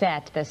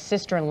Bessette, the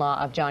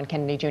sister-in-law of John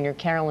Kennedy Jr.,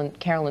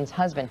 Carolyn's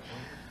husband.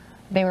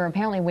 They were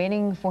apparently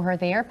waiting for her at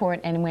the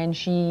airport, and when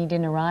she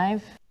didn't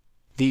arrive...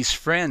 These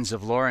friends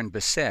of Lauren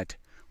Bessette,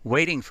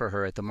 waiting for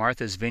her at the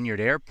Martha's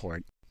Vineyard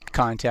Airport,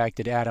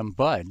 contacted Adam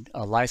Budd,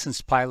 a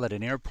licensed pilot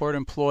and airport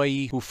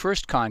employee who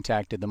first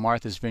contacted the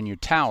Martha's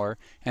Vineyard Tower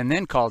and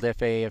then called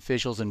FAA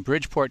officials in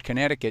Bridgeport,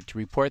 Connecticut to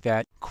report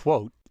that,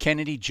 quote,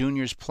 Kennedy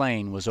Jr.'s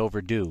plane was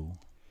overdue.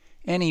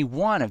 Any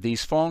one of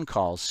these phone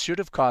calls should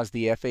have caused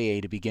the FAA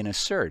to begin a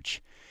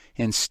search.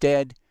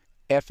 Instead,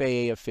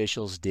 FAA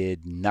officials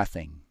did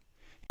nothing.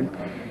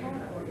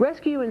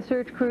 Rescue and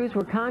search crews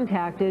were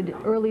contacted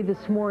early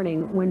this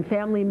morning when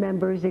family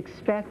members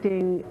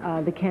expecting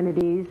the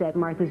Kennedys at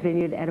Martha's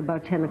Vineyard at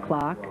about 10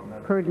 o'clock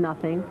heard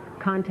nothing,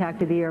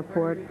 contacted the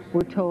airport,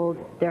 were told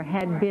there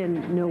had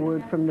been no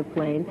word from the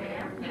plane.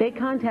 They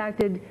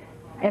contacted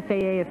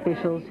FAA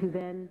officials who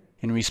then...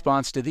 In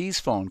response to these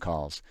phone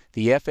calls,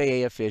 the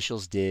FAA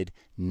officials did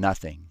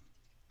nothing.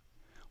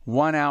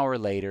 1 hour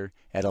later,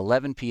 at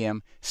 11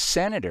 p.m.,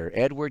 Senator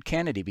Edward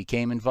Kennedy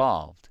became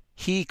involved.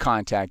 He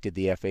contacted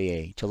the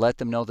FAA to let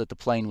them know that the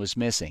plane was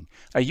missing.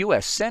 A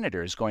U.S.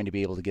 senator is going to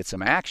be able to get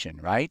some action,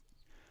 right?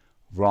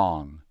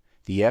 Wrong.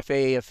 The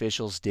FAA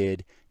officials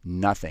did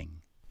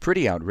nothing.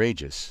 Pretty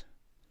outrageous.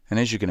 And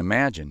as you can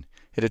imagine,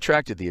 it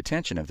attracted the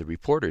attention of the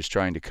reporters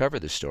trying to cover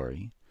the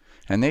story,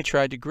 and they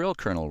tried to grill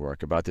Colonel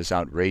Rourke about this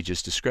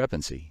outrageous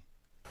discrepancy.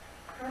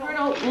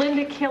 Colonel,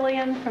 Linda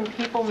Killian from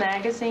People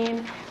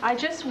magazine. I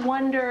just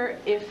wonder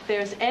if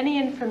there's any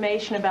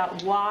information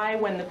about why,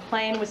 when the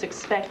plane was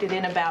expected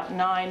in about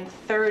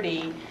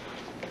 9:30,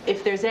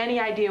 if there's any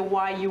idea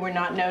why you were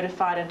not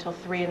notified until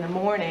 3 in the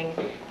morning,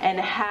 and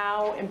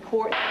how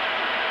important...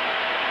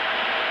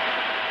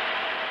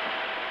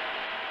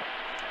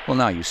 Well,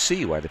 now you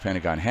see why the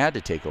Pentagon had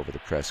to take over the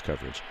press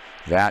coverage.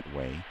 That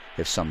way,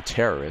 if some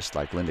terrorist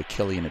like Linda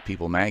Killian at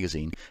People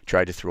magazine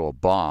tried to throw a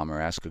bomb or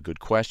ask a good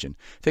question,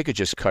 they could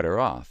just cut her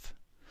off.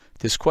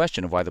 This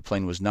question of why the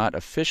plane was not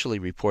officially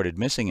reported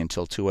missing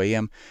until 2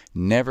 a.m.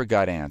 never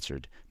got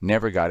answered,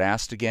 never got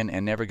asked again,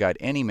 and never got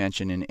any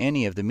mention in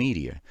any of the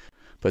media.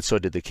 But so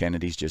did the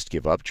Kennedys just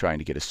give up trying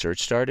to get a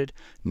search started?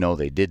 No,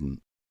 they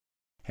didn't.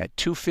 At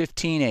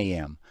 2:15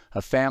 a.m.,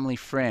 a family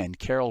friend,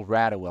 Carol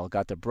Radowell,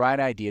 got the bright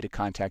idea to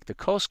contact the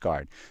Coast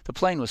Guard. The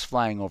plane was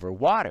flying over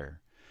water.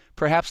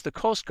 Perhaps the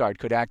Coast Guard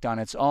could act on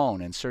its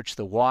own and search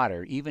the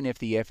water, even if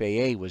the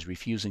FAA was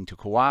refusing to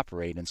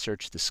cooperate and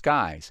search the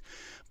skies.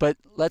 But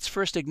let's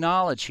first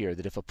acknowledge here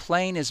that if a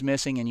plane is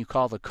missing and you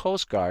call the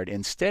Coast Guard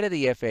instead of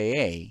the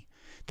FAA,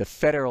 the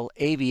Federal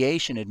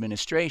Aviation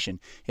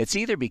Administration, it's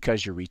either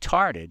because you're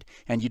retarded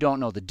and you don't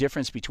know the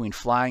difference between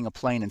flying a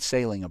plane and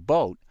sailing a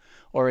boat,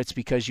 or it's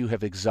because you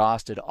have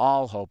exhausted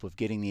all hope of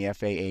getting the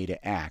FAA to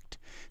act.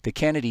 The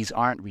Kennedys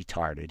aren't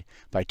retarded.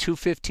 By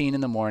 2:15 in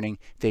the morning,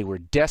 they were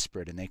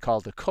desperate and they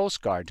called the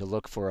Coast Guard to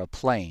look for a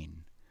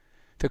plane.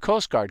 The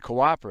Coast Guard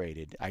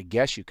cooperated. I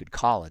guess you could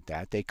call it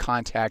that. They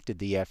contacted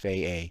the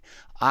FAA.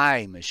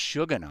 Ay,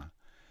 Meshuggah.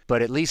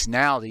 But at least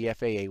now the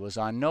FAA was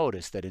on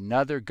notice that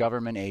another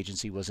government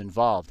agency was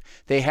involved.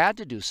 They had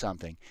to do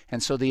something,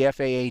 and so the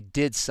FAA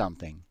did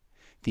something.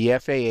 The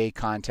FAA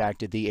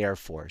contacted the Air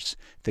Force,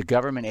 the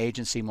government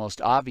agency most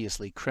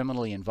obviously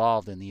criminally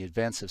involved in the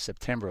events of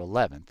September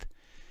 11th.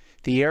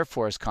 The Air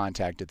Force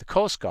contacted the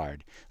Coast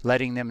Guard,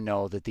 letting them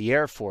know that the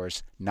Air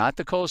Force, not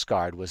the Coast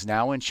Guard, was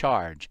now in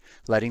charge,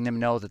 letting them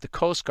know that the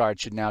Coast Guard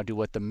should now do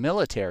what the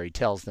military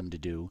tells them to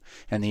do,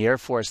 and the Air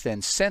Force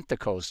then sent the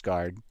Coast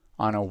Guard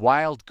on a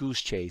wild goose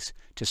chase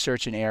to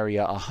search an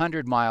area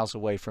 100 miles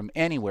away from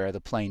anywhere the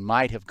plane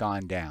might have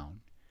gone down.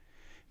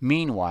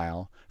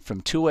 Meanwhile,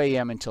 from 2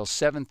 a.m. until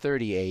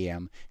 7:30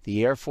 a.m.,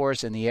 the Air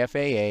Force and the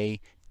FAA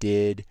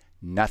did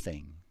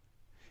nothing.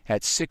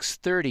 At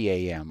 6:30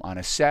 a.m. on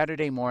a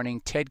Saturday morning,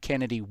 Ted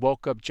Kennedy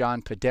woke up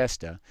John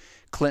Podesta,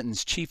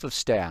 Clinton's chief of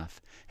staff.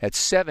 At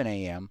 7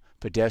 a.m.,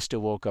 Podesta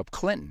woke up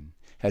Clinton.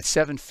 At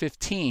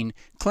 7:15,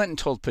 Clinton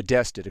told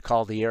Podesta to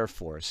call the Air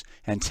Force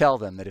and tell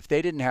them that if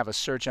they didn't have a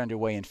search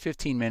underway in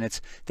 15 minutes,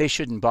 they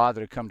shouldn't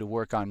bother to come to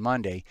work on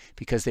Monday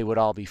because they would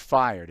all be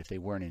fired if they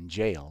weren't in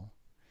jail.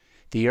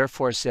 The Air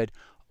Force said,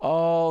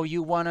 "Oh,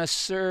 you want a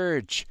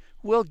search?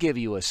 We'll give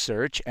you a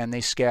search," and they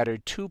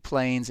scattered 2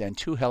 planes and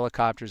 2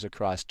 helicopters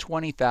across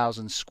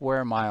 20,000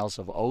 square miles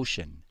of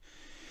ocean.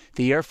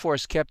 The Air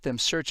Force kept them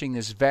searching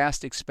this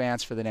vast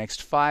expanse for the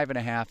next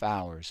 5.5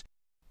 hours.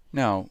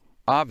 Now,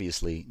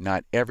 obviously,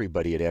 not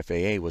everybody at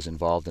FAA was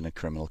involved in a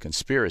criminal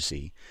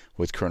conspiracy,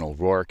 with Colonel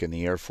Rourke and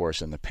the Air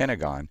Force and the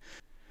Pentagon.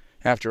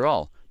 After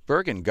all,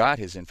 Bergen got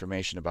his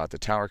information about the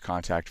tower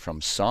contact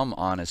from some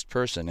honest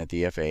person at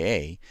the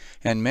FAA,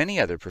 and many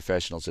other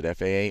professionals at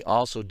FAA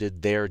also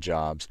did their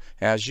jobs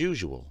as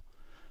usual.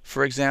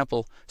 For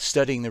example,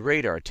 studying the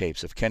radar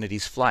tapes of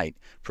Kennedy's flight,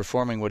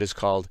 performing what is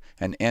called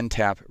an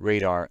NTAP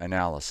radar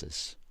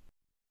analysis.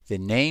 The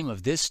name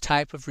of this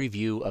type of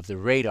review of the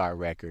radar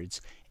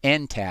records,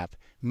 NTAP,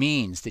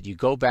 means that you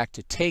go back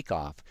to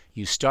takeoff.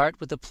 You start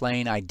with the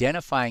plane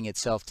identifying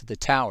itself to the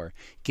tower,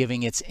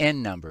 giving its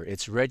N number,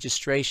 its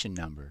registration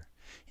number.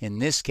 In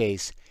this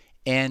case,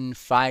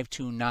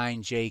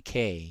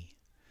 N529JK.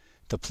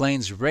 The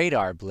plane's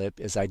radar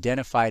blip is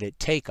identified at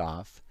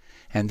takeoff,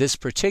 and this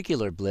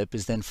particular blip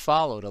is then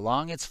followed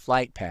along its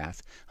flight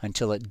path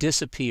until it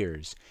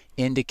disappears,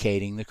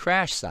 indicating the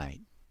crash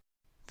site.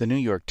 The New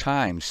York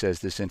Times says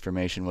this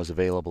information was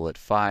available at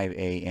 5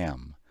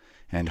 a.m.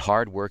 and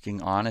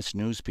hard-working, honest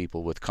news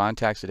people with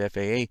contacts at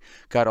FAA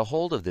got a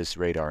hold of this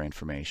radar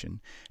information,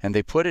 and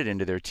they put it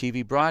into their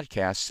TV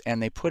broadcasts,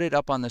 and they put it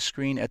up on the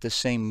screen at the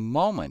same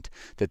moment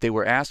that they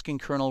were asking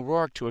Colonel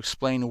Rourke to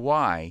explain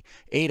why,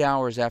 8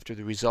 hours after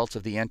the results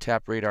of the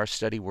NTAP radar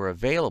study were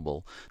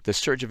available, the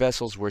search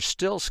vessels were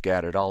still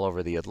scattered all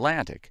over the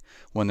Atlantic,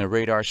 when the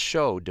radar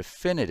showed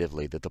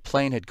definitively that the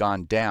plane had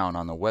gone down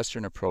on the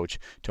western approach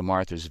to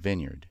Martha's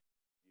Vineyard.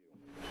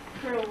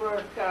 Colonel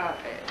Rourke,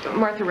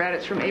 Martha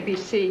Raddatz from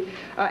ABC.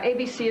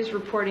 ABC is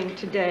reporting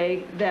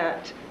today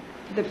that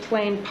the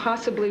plane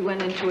possibly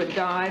went into a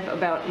dive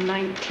about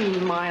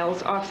 19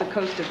 miles off the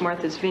coast of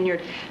Martha's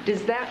Vineyard.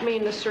 Does that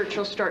mean the search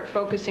will start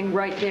focusing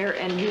right there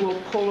and you will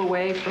pull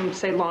away from,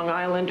 say, Long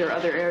Island or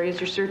other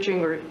areas you're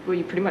searching, or will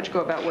you pretty much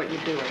go about what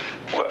you're doing?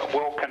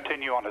 We'll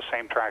continue on the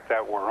same track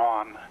that we're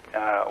on,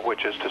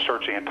 which is to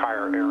search the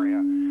entire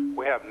area.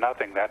 We have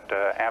nothing that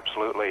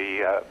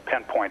absolutely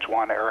pinpoints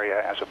one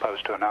area as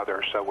opposed to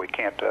another, so we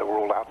can't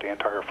rule out the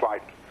entire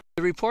flight.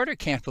 The reporter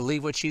can't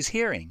believe what she's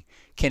hearing.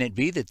 Can it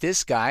be that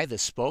this guy, the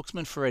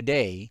spokesman for a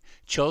day,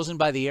 chosen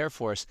by the Air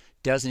Force,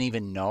 doesn't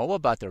even know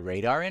about the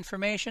radar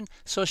information?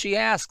 So she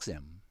asks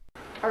him.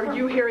 Are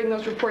you hearing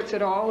those reports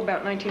at all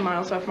about 19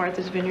 miles off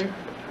Martha's Vineyard?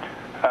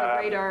 The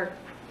radar...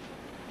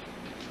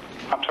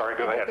 I'm sorry,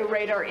 go ahead. The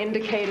radar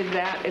indicated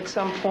that at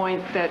some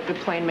point that the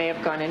plane may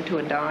have gone into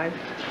a dive?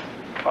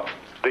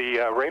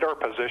 The radar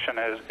position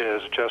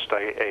is just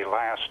a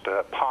last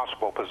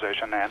possible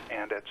position,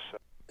 and it's...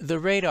 The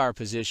radar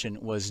position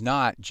was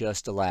not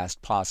just a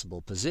last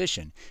possible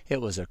position. It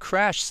was a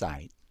crash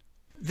site.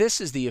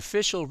 This is the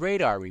official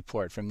radar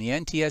report from the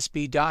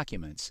NTSB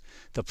documents.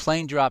 The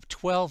plane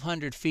dropped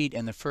 1,200 feet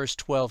in the first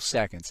 12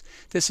 seconds.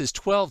 This is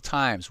 12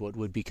 times what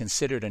would be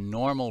considered a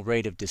normal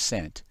rate of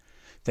descent.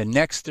 The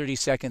next 30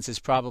 seconds is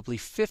probably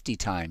 50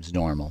 times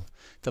normal.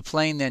 The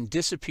plane then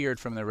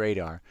disappeared from the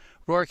radar.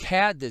 Rourke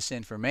had this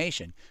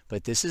information,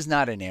 but this is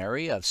not an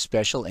area of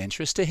special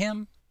interest to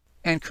him.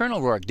 And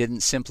Colonel Rourke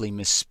didn't simply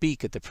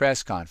misspeak at the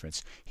press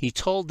conference. He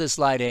told this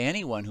lie to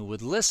anyone who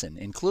would listen,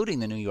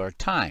 including the New York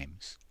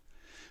Times.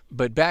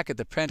 But back at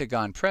the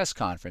Pentagon press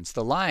conference,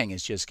 the lying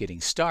is just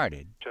getting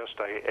started. Just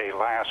a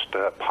last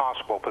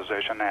possible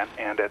position,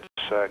 and it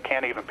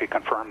can't even be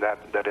confirmed that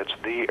it's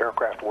the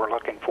aircraft we're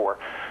looking for.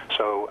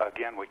 So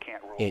again, we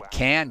can't rule It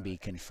can be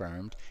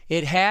confirmed.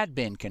 It had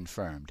been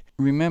confirmed.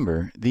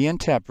 Remember, the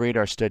NTAP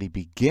radar study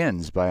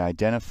begins by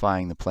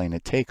identifying the plane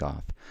at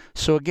takeoff.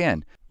 So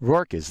again,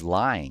 Rourke is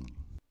lying.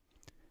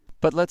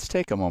 But let's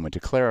take a moment to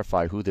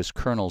clarify who this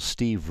Colonel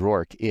Steve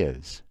Rourke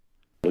is.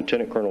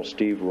 Lieutenant Colonel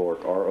Steve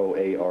Rourke,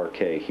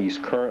 R-O-A-R-K. He's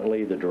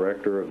currently the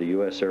director of the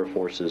U.S. Air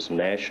Force's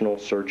National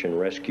Search and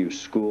Rescue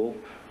School,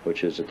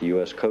 which is at the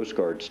U.S. Coast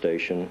Guard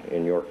Station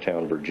in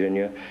Yorktown,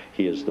 Virginia.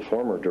 He is the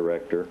former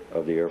director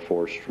of the Air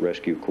Force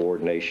Rescue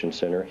Coordination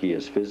Center. He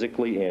is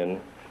physically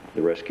in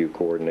the Rescue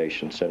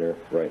Coordination Center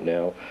right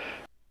now.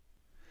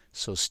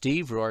 So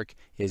Steve Rourke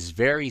is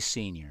very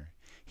senior.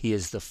 He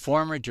is the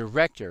former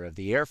director of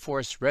the Air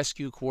Force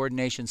Rescue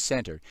Coordination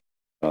Center.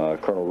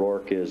 Colonel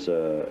Rourke is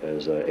a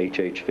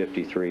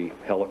HH-53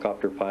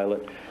 helicopter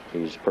pilot.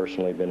 He's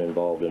personally been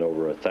involved in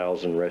over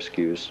 1,000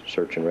 rescues,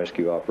 search and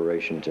rescue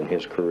operations in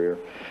his career.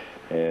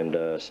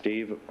 And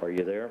Steve, are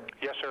you there?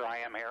 Yes, sir, I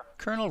am here.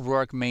 Colonel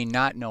Rourke may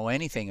not know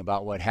anything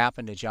about what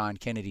happened to John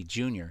Kennedy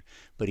Jr.,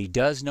 but he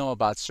does know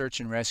about search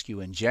and rescue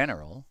in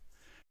general.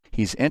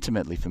 He's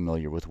intimately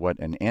familiar with what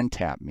an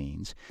NTAP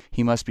means.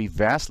 He must be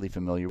vastly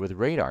familiar with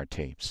radar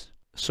tapes.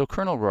 So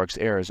Colonel Rourke's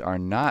errors are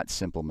not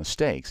simple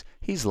mistakes.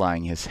 He's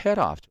lying his head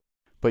off.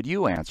 But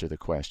you answer the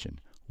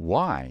question,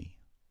 why?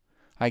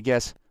 I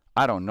guess,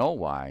 I don't know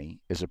why,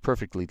 is a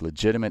perfectly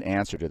legitimate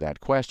answer to that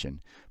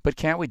question. But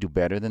can't we do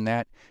better than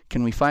that?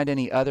 Can we find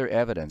any other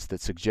evidence that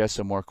suggests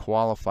a more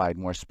qualified,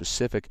 more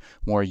specific,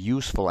 more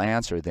useful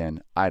answer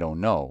than, I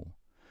don't know?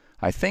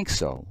 I think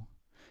so.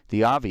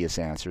 The obvious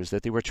answer is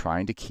that they were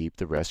trying to keep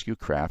the rescue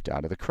craft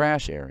out of the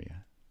crash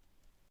area.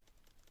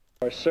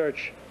 Our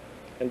search.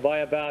 And by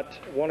about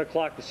 1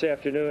 o'clock this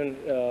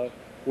afternoon,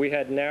 we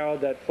had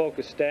narrowed that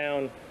focus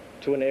down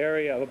to an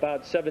area of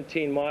about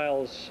 17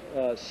 miles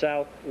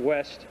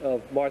southwest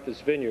of Martha's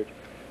Vineyard,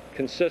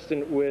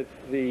 consistent with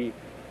the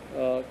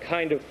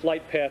kind of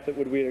flight path that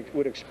we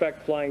would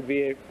expect flying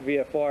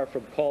VFR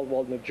from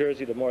Caldwell, New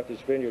Jersey to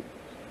Martha's Vineyard.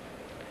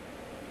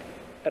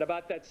 At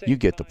about that same You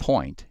get the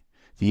point.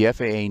 The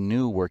FAA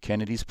knew where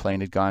Kennedy's plane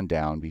had gone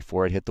down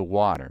before it hit the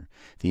water.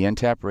 The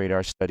NTAP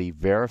radar study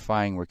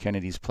verifying where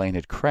Kennedy's plane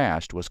had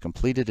crashed was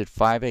completed at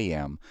 5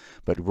 a.m.,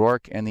 but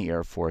Rourke and the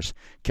Air Force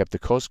kept the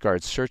Coast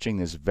Guard searching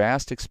this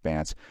vast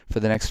expanse for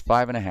the next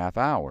 5.5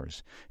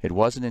 hours. It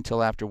wasn't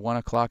until after 1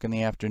 o'clock in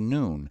the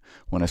afternoon,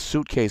 when a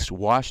suitcase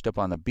washed up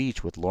on the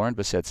beach with Lauren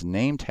Bessette's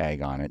name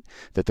tag on it,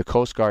 that the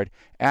Coast Guard,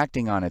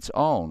 acting on its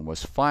own,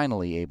 was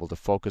finally able to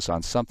focus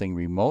on something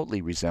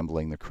remotely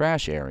resembling the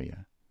crash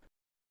area.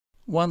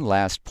 One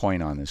last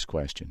point on this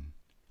question.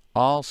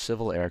 All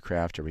civil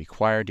aircraft are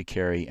required to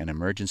carry an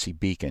emergency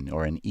beacon,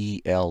 or an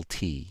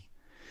ELT.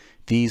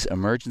 These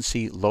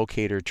emergency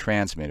locator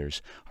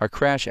transmitters are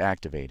crash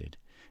activated.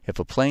 If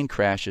a plane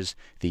crashes,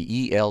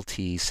 the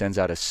ELT sends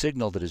out a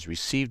signal that is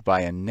received by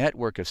a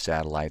network of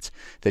satellites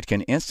that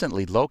can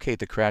instantly locate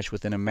the crash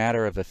within a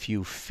matter of a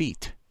few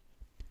feet.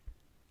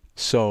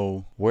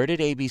 So, where did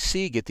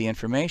ABC get the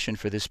information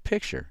for this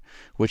picture,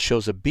 which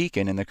shows a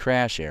beacon in the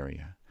crash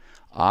area?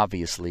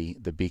 Obviously,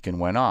 the beacon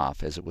went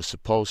off as it was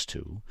supposed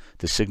to.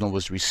 The signal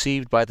was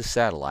received by the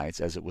satellites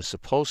as it was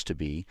supposed to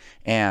be,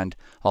 and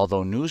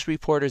although news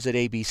reporters at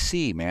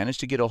ABC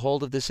managed to get a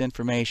hold of this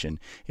information,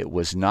 it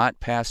was not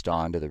passed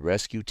on to the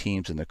rescue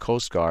teams in the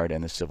Coast Guard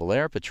and the Civil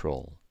Air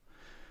Patrol.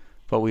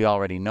 But we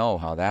already know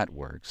how that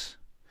works.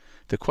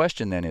 The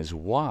question then is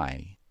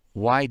why?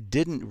 Why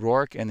didn't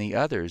Rourke and the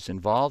others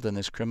involved in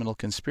this criminal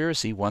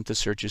conspiracy want the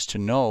searchers to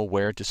know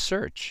where to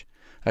search?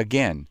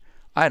 Again,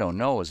 I don't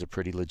know is a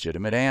pretty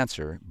legitimate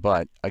answer,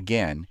 but,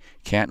 again,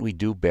 can't we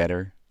do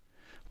better?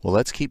 Well,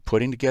 let's keep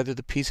putting together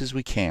the pieces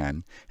we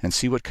can and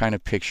see what kind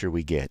of picture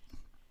we get.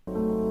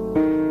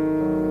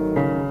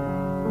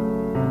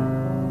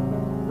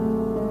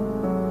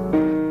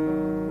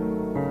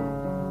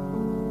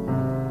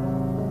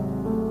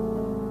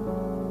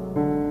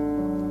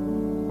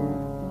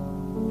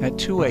 At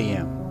 2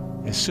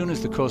 a.m., as soon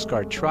as the Coast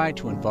Guard tried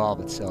to involve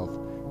itself,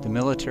 the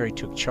military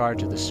took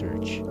charge of the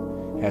search.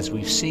 As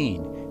we've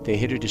seen, they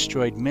hit or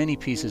destroyed many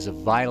pieces of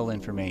vital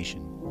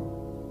information.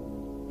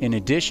 In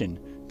addition,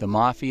 the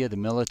Mafia, the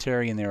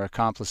military, and their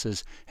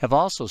accomplices have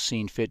also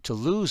seen fit to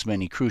lose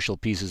many crucial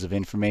pieces of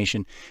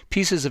information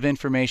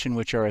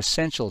which are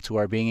essential to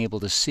our being able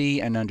to see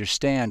and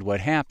understand what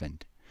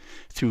happened.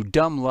 Through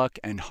dumb luck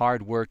and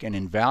hard work and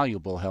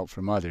invaluable help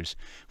from others,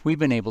 we've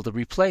been able to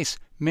replace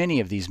many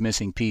of these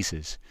missing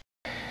pieces.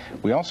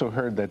 We also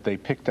heard that they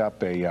picked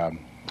up a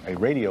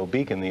radio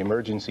beacon, the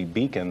emergency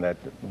beacon that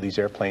these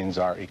airplanes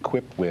are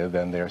equipped with,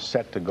 and they're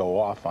set to go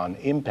off on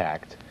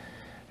impact.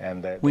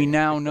 And that we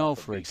now know,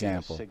 for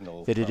example,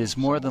 that it is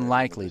more than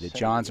likely that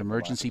John's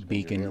emergency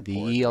beacon,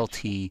 the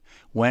ELT,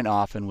 went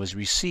off and was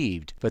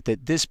received, but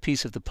that this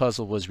piece of the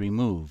puzzle was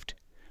removed.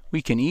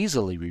 We can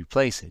easily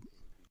replace it.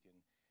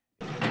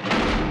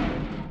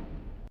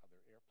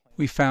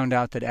 We found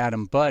out that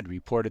Adam Budd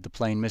reported the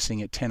plane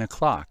missing at 10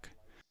 o'clock.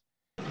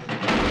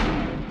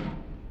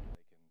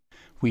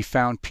 We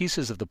found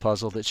pieces of the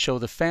puzzle that show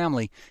the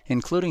family,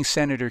 including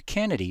Senator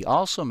Kennedy,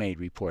 also made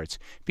reports,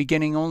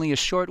 beginning only a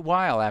short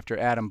while after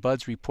Adam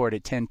Budd's report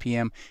at 10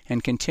 p.m.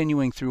 and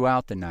continuing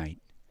throughout the night.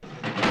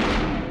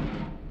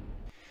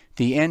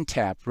 The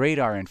NTAP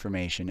radar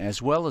information,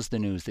 as well as the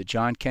news that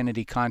John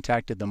Kennedy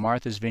contacted the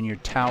Martha's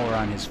Vineyard Tower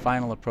on his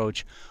final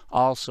approach,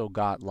 also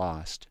got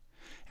lost.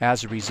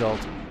 As a result,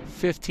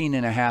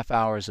 15.5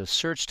 hours of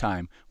search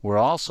time were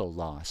also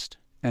lost.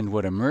 And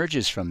what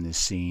emerges from this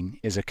scene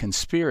is a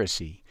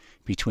conspiracy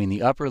between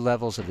the upper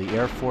levels of the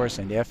Air Force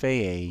and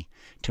FAA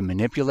to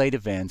manipulate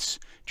events,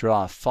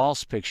 draw a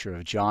false picture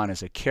of John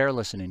as a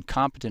careless and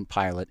incompetent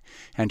pilot,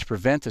 and to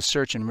prevent the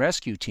search and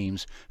rescue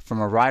teams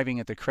from arriving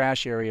at the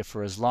crash area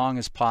for as long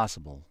as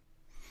possible.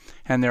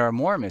 And there are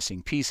more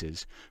missing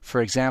pieces.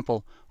 For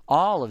example,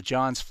 all of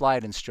John's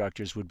flight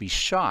instructors would be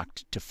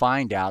shocked to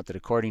find out that,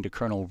 according to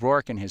Colonel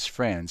Rourke and his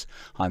friends,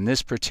 on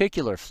this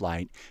particular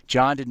flight,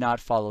 John did not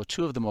follow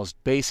two of the most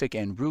basic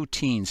and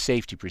routine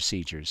safety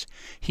procedures.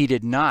 He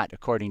did not,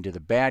 according to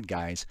the bad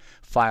guys,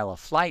 file a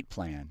flight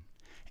plan.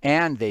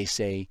 And they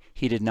say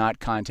he did not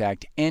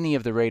contact any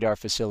of the radar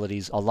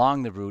facilities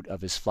along the route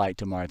of his flight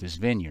to Martha's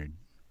Vineyard.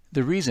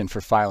 The reason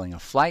for filing a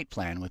flight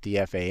plan with the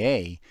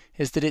FAA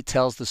is that it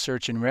tells the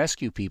search and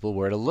rescue people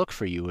where to look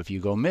for you if you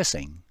go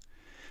missing.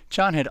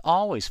 John had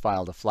always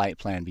filed a flight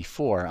plan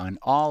before on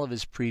all of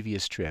his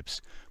previous trips,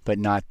 but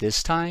not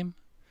this time.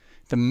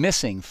 The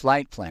missing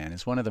flight plan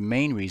is one of the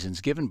main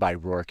reasons given by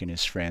Rourke and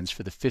his friends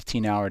for the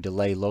 15-hour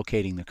delay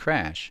locating the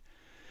crash.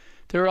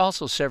 There are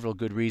also several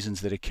good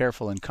reasons that a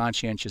careful and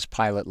conscientious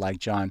pilot like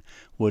John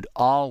would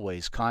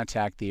always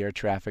contact the air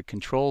traffic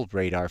control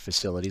radar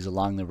facilities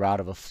along the route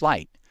of a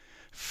flight.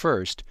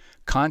 First,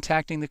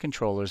 contacting the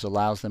controllers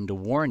allows them to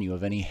warn you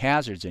of any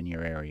hazards in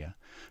your area.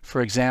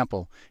 For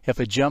example, if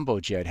a jumbo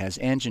jet has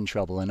engine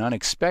trouble and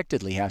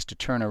unexpectedly has to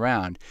turn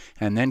around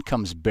and then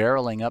comes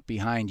barreling up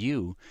behind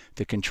you,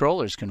 the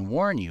controllers can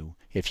warn you,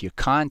 if you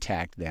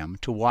contact them,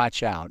 to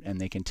watch out, and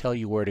they can tell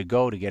you where to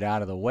go to get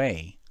out of the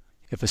way.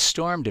 If a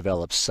storm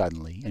develops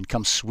suddenly and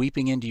comes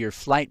sweeping into your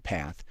flight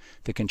path,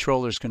 the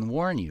controllers can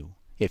warn you,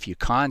 if you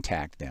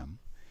contact them.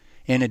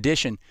 In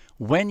addition,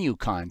 when you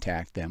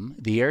contact them,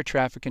 the air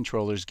traffic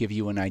controllers give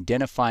you an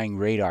identifying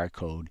radar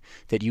code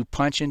that you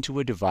punch into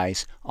a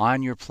device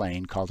on your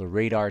plane called a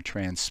radar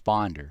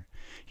transponder.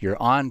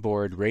 Your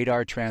onboard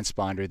radar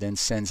transponder then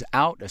sends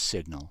out a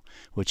signal,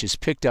 which is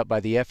picked up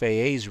by the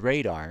FAA's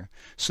radar,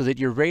 so that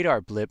your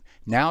radar blip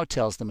now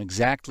tells them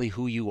exactly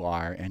who you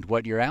are and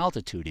what your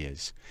altitude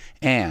is.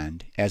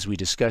 And, as we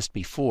discussed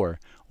before,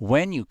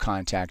 when you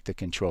contact the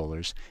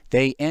controllers,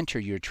 they enter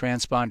your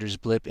transponder's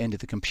blip into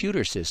the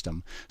computer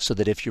system, so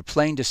that if your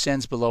plane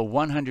descends below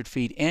 100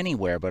 feet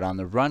anywhere but on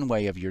the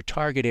runway of your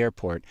target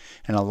airport,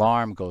 an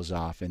alarm goes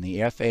off in the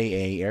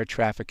FAA air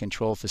traffic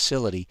control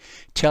facility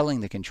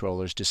telling the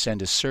controllers to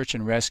send a search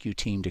and rescue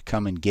team to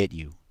come and get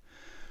you.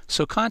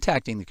 So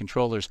contacting the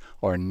controllers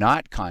or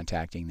not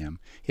contacting them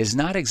is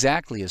not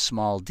exactly a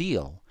small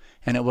deal,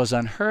 and it was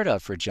unheard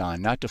of for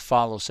John not to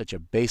follow such a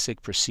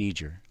basic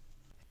procedure.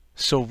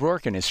 So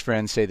Rourke and his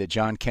friends say that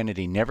John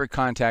Kennedy never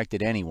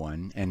contacted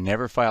anyone and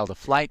never filed a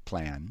flight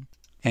plan,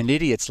 and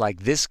idiots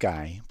like this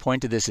guy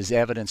point to this as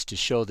evidence to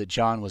show that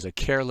John was a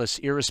careless,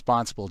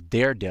 irresponsible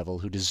daredevil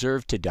who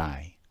deserved to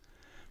die.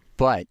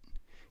 But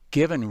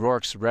given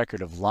Rourke's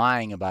record of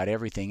lying about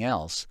everything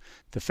else,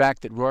 the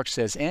fact that Rourke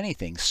says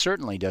anything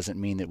certainly doesn't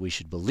mean that we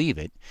should believe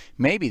it,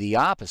 maybe the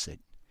opposite.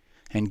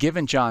 And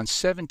given John's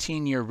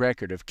 17-year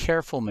record of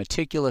careful,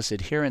 meticulous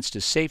adherence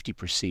to safety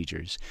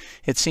procedures,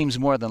 it seems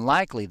more than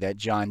likely that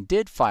John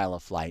did file a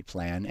flight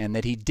plan and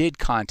that he did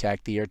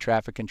contact the air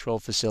traffic control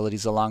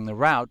facilities along the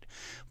route,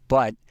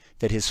 but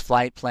that his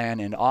flight plan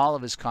and all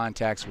of his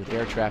contacts with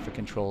air traffic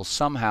control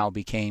somehow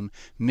became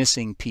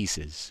missing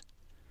pieces.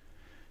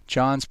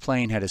 John's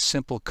plane had a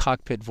simple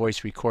cockpit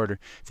voice recorder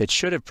that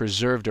should have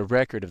preserved a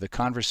record of the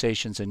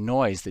conversations and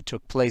noise that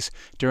took place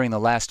during the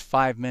last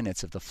 5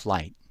 minutes of the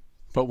flight.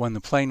 But when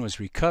the plane was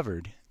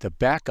recovered, the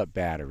backup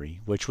battery,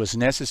 which was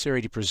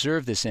necessary to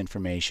preserve this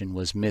information,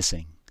 was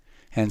missing.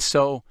 And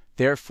so,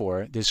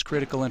 therefore, this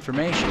critical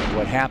information of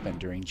what happened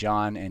during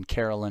John and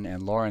Carolyn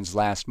and Lauren's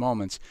last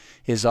moments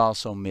is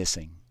also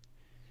missing.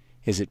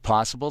 Is it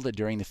possible that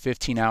during the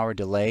 15-hour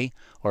delay,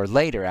 or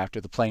later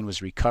after the plane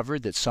was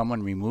recovered, that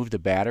someone removed the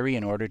battery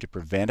in order to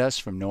prevent us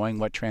from knowing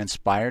what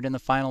transpired in the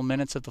final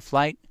minutes of the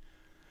flight?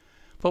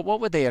 But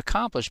what would they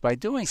accomplish by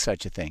doing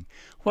such a thing?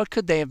 What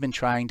could they have been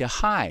trying to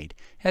hide?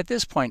 At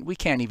this point, we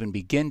can't even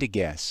begin to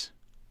guess.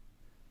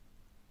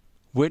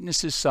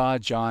 Witnesses saw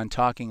John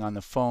talking on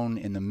the phone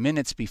in the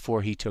minutes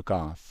before he took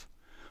off.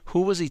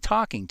 Who was he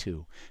talking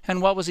to?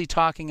 And what was he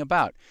talking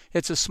about?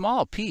 It's a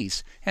small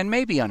piece and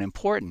maybe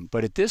unimportant,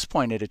 but at this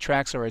point it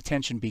attracts our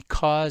attention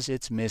because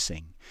it's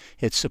missing.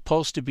 It's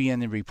supposed to be in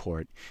the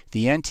report.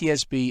 The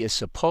NTSB is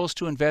supposed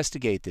to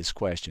investigate this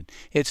question.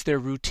 It's their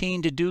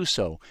routine to do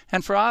so,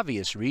 and for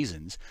obvious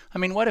reasons. I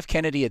mean, what if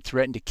Kennedy had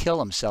threatened to kill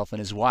himself and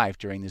his wife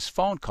during this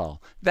phone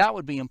call? That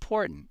would be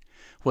important.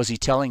 Was he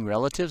telling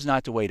relatives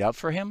not to wait up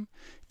for him?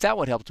 That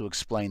would help to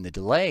explain the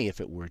delay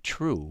if it were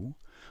true.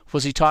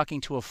 Was he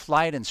talking to a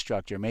flight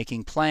instructor,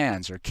 making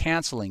plans or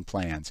canceling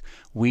plans?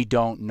 We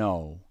don't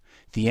know.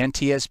 The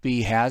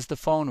NTSB has the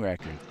phone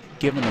record,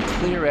 given the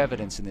clear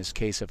evidence in this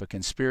case of a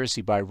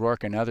conspiracy by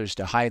Rourke and others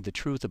to hide the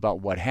truth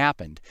about what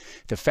happened.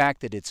 The fact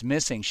that it's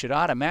missing should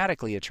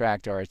automatically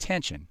attract our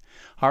attention.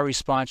 Our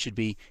response should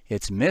be,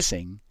 it's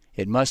missing,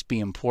 it must be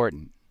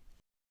important.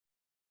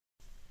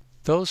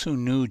 Those who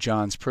knew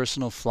John's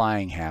personal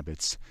flying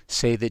habits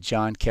say that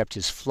John kept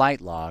his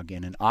flight log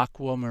in an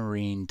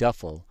aquamarine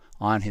duffel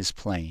on his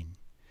plane.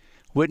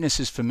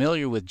 Witnesses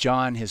familiar with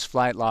John, his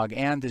flight log,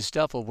 and this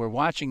duffel were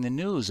watching the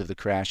news of the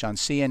crash on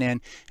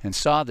CNN and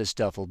saw this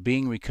duffel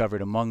being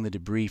recovered among the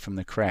debris from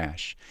the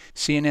crash.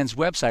 CNN's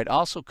website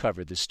also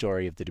covered the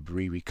story of the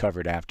debris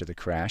recovered after the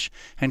crash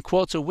and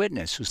quotes a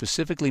witness who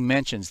specifically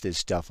mentions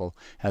this duffel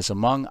as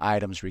among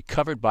items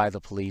recovered by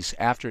the police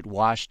after it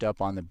washed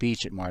up on the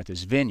beach at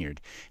Martha's Vineyard,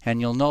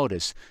 and you'll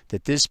notice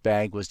that this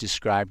bag was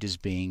described as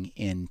being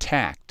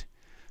intact.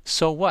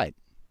 So what?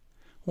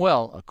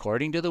 Well,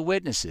 according to the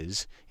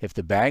witnesses, if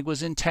the bag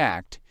was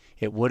intact,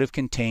 it would have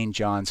contained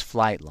John's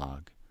flight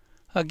log.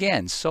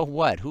 Again, so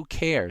what? Who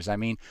cares? I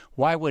mean,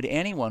 why would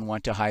anyone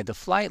want to hide the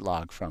flight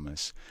log from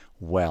us?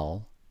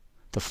 Well,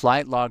 the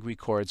flight log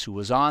records who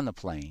was on the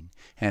plane,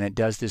 and it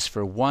does this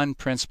for one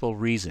principal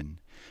reason,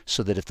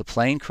 so that if the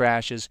plane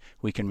crashes,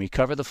 we can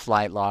recover the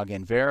flight log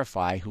and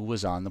verify who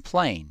was on the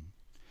plane.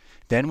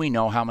 Then we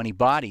know how many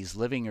bodies,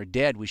 living or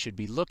dead, we should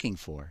be looking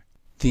for.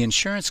 The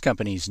insurance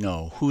companies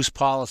know whose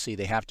policy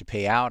they have to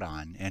pay out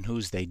on and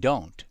whose they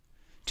don't.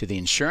 To the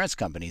insurance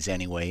companies,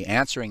 anyway,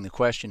 answering the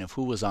question of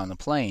who was on the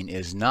plane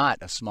is not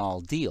a small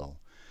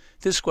deal.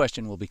 This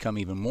question will become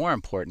even more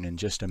important in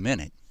just a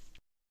minute.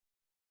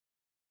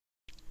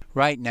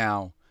 Right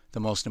now, the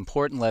most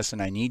important lesson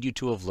I need you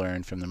to have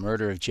learned from the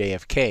murder of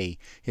JFK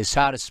is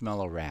how to smell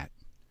a rat.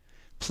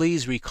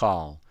 Please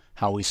recall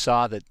how we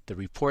saw that the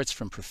reports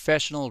from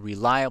professional,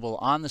 reliable,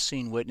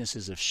 on-the-scene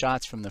witnesses of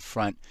shots from the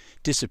front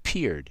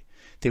disappeared.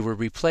 They were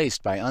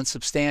replaced by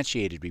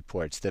unsubstantiated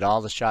reports that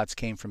all the shots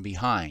came from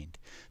behind.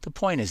 The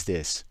point is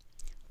this: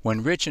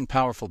 when rich and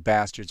powerful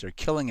bastards are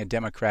killing a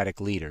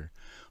Democratic leader,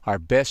 our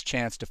best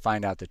chance to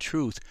find out the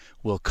truth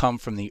will come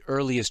from the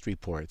earliest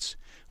reports.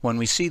 When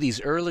we see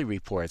these early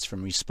reports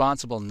from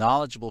responsible,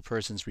 knowledgeable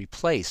persons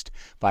replaced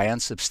by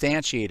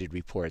unsubstantiated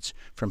reports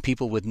from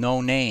people with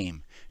no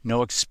name,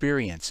 no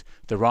experience,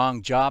 the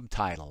wrong job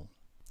title,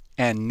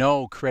 and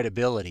no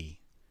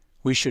credibility,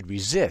 we should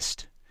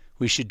resist.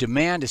 We should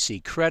demand to see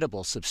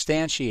credible,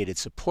 substantiated,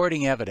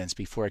 supporting evidence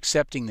before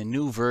accepting the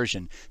new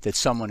version that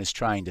someone is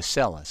trying to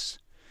sell us.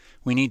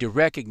 We need to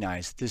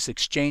recognize that this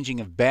exchanging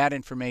of bad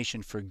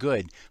information for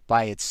good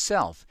by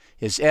itself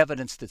is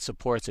evidence that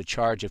supports a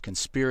charge of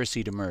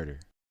conspiracy to murder.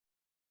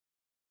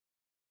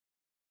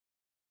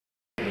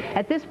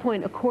 At this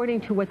point, according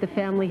to what the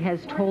family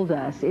has told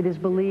us, it is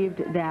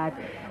believed that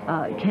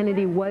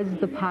Kennedy was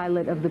the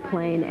pilot of the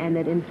plane and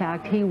that, in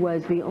fact, he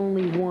was the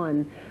only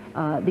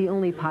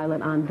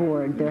pilot on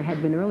board. There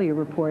had been earlier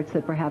reports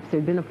that perhaps there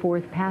had been a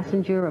fourth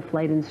passenger, a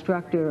flight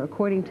instructor.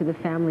 According to the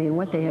family and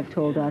what they have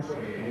told us,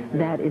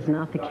 that is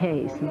not the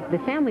case.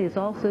 The family is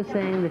also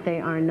saying that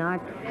they are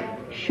not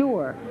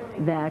sure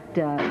that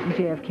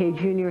JFK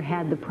Jr.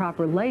 had the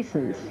proper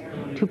license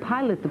to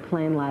pilot the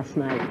plane last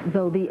night,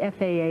 though the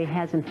FAA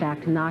has in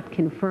fact not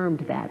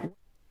confirmed that.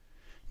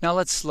 Now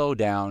let's slow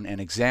down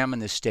and examine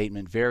this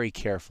statement very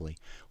carefully.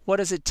 What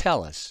does it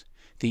tell us?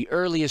 The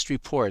earliest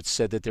reports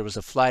said that there was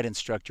a flight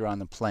instructor on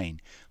the plane.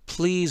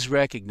 Please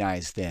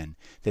recognize then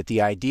that the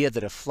idea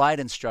that a flight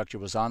instructor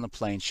was on the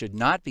plane should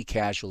not be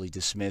casually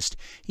dismissed,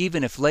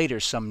 even if later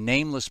some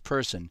nameless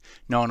person,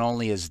 known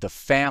only as the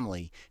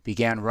family,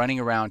 began running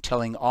around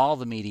telling all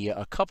the media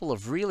a couple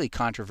of really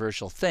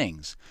controversial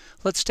things.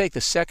 Let's take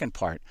the second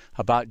part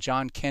about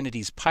John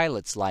Kennedy's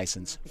pilot's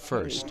license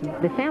first.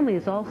 The family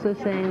is also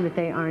saying that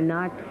they are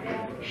not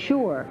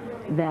sure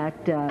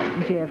that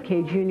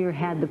JFK Jr.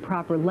 had the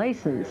proper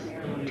license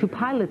to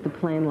pilot the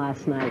plane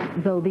last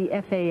night, though the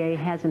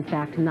FAA has in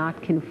fact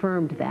not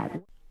confirmed that.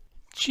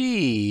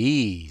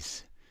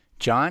 Jeez,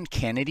 John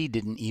Kennedy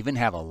didn't even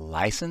have a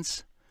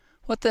license?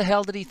 What the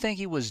hell did he think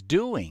he was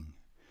doing?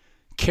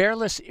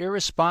 Careless,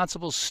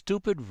 irresponsible,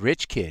 stupid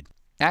rich kid,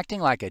 acting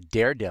like a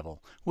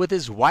daredevil with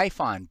his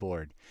wife on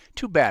board.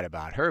 Too bad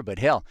about her, but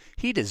hell,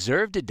 he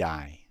deserved to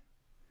die.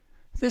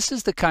 This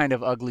is the kind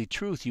of ugly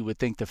truth you would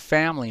think the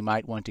family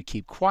might want to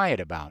keep quiet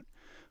about.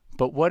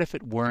 But what if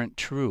it weren't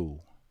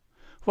true?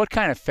 What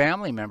kind of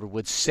family member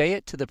would say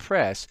it to the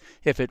press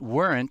if it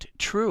weren't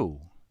true?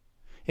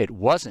 It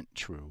wasn't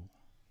true.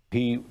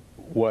 He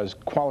was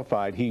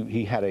qualified.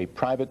 He had a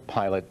private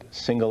pilot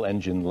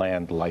single-engine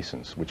land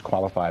license, which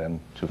qualified him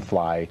to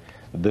fly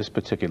this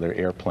particular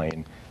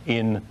airplane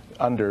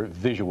under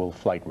visual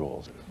flight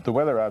rules. The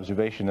weather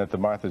observation at the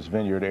Martha's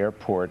Vineyard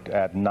Airport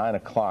at 9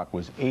 o'clock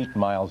was 8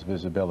 miles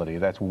visibility.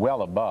 That's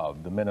well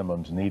above the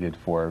minimums needed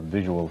for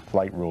visual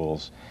flight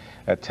rules.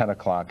 At 10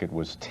 o'clock, it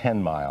was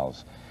 10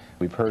 miles.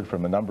 We've heard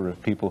from a number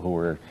of people who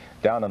were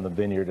down on the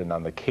Vineyard and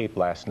on the Cape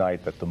last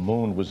night that the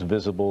moon was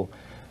visible.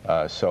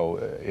 So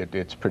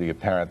it's pretty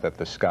apparent that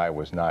the sky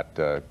was not,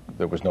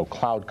 there was no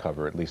cloud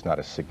cover, at least not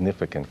a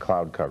significant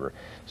cloud cover.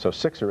 So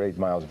 6 or 8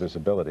 miles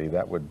visibility,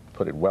 that would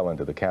put it well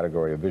into the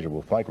category of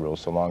visual flight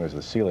rules, so long as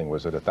the ceiling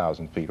was at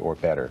 1,000 feet or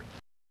better.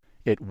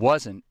 It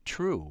wasn't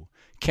true.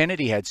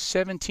 Kennedy had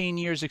 17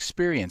 years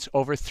experience,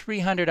 over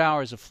 300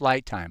 hours of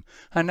flight time,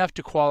 enough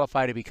to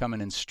qualify to become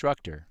an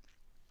instructor.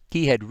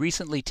 He had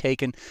recently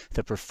taken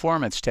the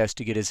performance test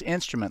to get his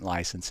instrument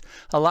license,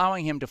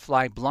 allowing him to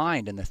fly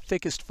blind in the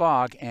thickest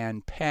fog,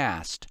 and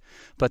passed.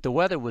 But the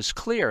weather was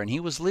clear, and he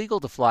was legal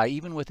to fly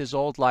even with his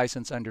old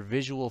license under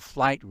visual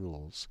flight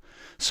rules.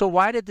 So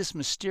why did this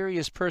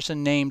mysterious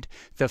person named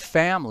the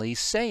family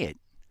say it?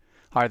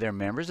 Are there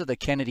members of the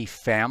Kennedy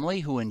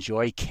family who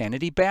enjoy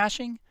Kennedy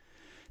bashing?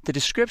 The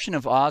description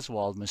of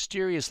Oswald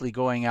mysteriously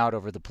going out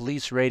over the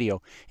police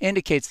radio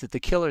indicates that the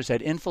killers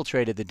had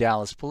infiltrated the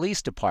Dallas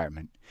Police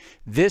Department.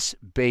 This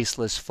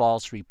baseless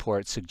false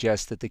report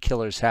suggests that the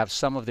killers have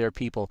some of their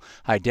people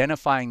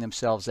identifying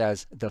themselves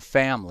as the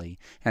family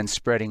and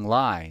spreading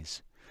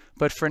lies.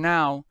 But for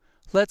now,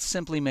 let's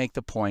simply make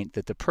the point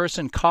that the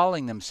person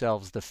calling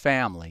themselves the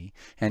family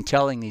and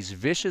telling these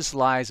vicious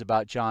lies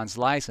about John's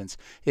license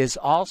is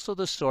also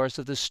the source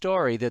of the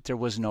story that there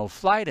was no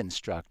flight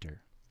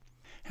instructor.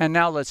 And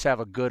now let's have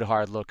a good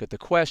hard look at the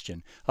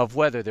question of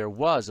whether there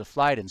was a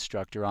flight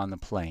instructor on the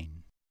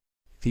plane.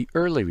 The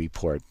early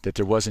report that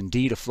there was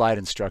indeed a flight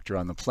instructor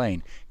on the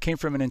plane came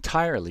from an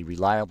entirely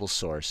reliable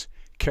source,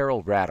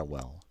 Carol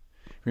Radowell.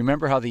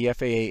 Remember how the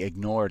FAA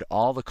ignored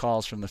all the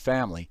calls from the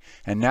family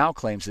and now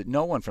claims that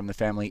no one from the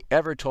family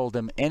ever told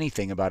them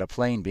anything about a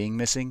plane being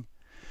missing?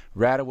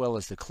 Radowell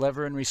is the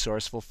clever and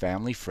resourceful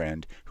family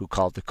friend who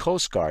called the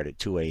Coast Guard at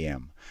 2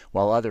 a.m.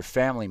 while other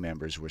family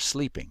members were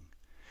sleeping.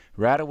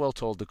 Radowell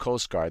told the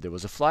Coast Guard there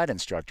was a flight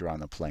instructor on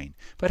the plane,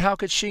 but how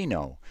could she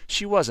know?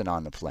 She wasn't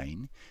on the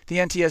plane. The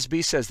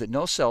NTSB says that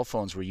no cell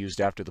phones were used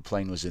after the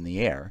plane was in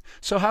the air,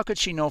 so how could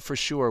she know for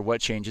sure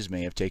what changes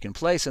may have taken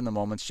place in the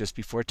moments just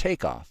before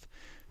takeoff?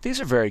 These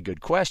are very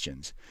good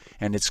questions,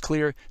 and it's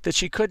clear that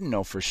she couldn't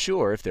know for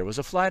sure if there was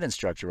a flight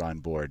instructor on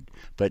board,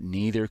 but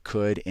neither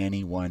could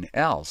anyone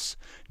else.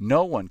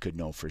 No one could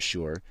know for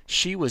sure.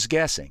 She was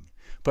guessing.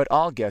 But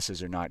all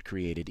guesses are not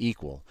created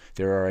equal.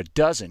 There are a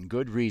dozen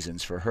good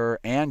reasons for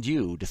her and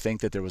you to think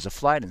that there was a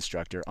flight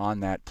instructor on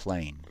that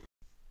plane.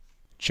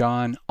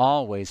 John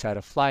always had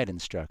a flight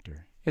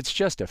instructor. It's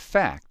just a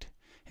fact.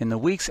 In the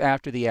weeks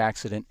after the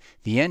accident,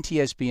 the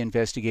NTSB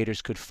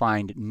investigators could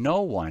find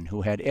no one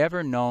who had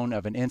ever known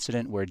of an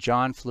incident where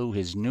John flew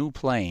his new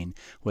plane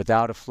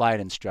without a flight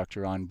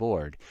instructor on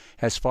board.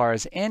 As far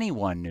as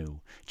anyone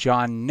knew,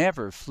 John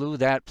never flew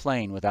that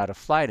plane without a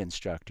flight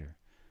instructor.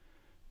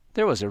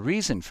 There was a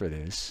reason for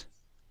this.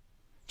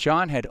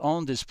 John had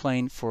owned this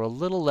plane for a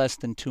little less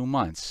than 2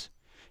 months.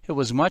 It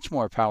was much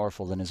more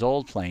powerful than his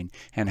old plane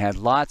and had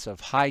lots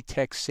of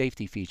high-tech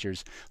safety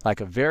features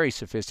like a very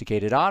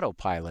sophisticated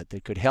autopilot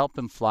that could help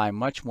him fly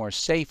much more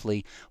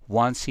safely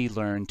once he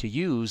learned to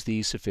use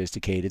these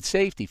sophisticated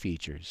safety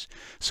features.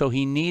 So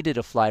he needed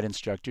a flight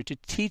instructor to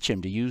teach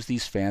him to use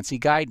these fancy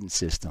guidance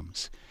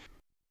systems.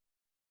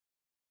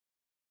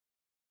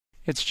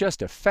 It's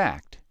just a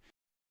fact.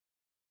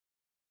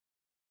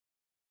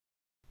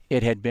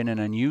 It had been an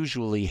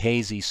unusually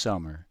hazy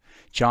summer.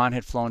 John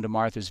had flown to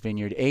Martha's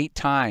Vineyard 8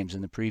 times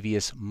in the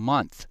previous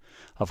month.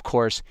 Of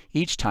course,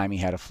 each time he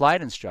had a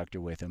flight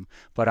instructor with him,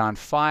 but on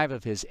 5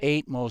 of his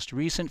 8 most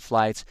recent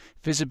flights,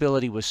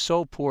 visibility was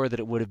so poor that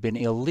it would have been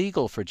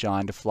illegal for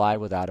John to fly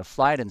without a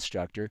flight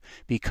instructor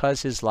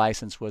because his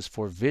license was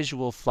for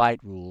visual flight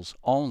rules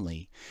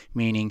only,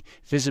 meaning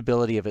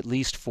visibility of at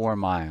least 4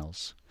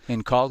 miles.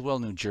 In Caldwell,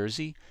 New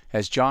Jersey,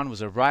 as John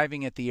was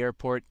arriving at the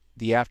airport,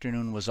 the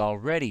afternoon was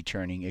already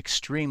turning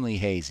extremely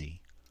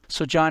hazy.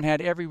 So John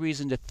had every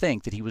reason to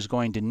think that he was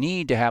going to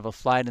need to have a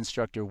flight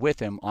instructor with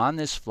him on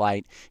this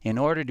flight in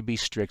order to be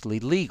strictly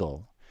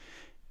legal.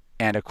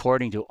 And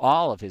according to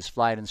all of his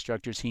flight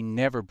instructors, he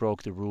never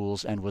broke the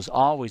rules and was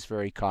always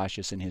very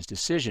cautious in his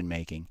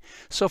decision-making.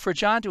 So for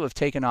John to have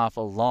taken off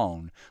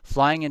alone,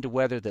 flying into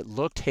weather that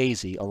looked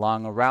hazy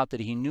along a route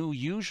that he knew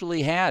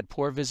usually had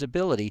poor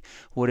visibility,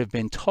 would have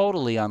been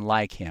totally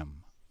unlike him.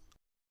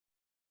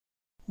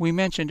 We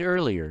mentioned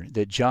earlier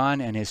that John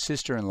and his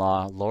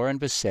sister-in-law, Lauren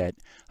Bissett,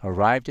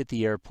 arrived at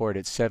the airport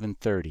at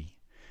 7:30.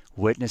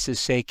 Witnesses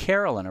say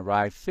Carolyn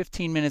arrived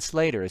 15 minutes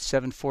later at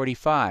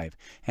 7:45,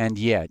 and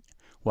yet,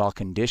 while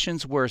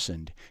conditions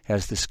worsened,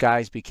 as the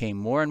skies became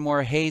more and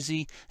more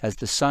hazy as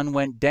the sun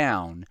went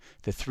down,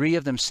 the three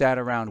of them sat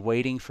around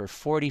waiting for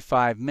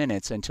 45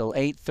 minutes until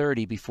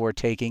 8:30 before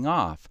taking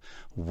off.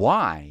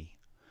 Why?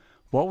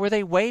 What were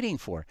they waiting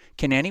for?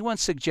 Can anyone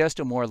suggest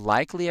a more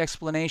likely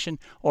explanation,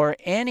 or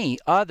any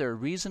other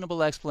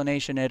reasonable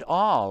explanation at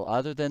all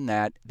other than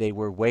that they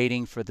were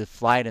waiting for the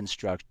flight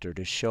instructor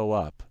to show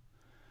up?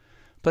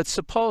 But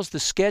suppose the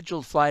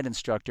scheduled flight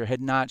instructor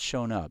had not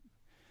shown up.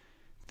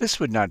 This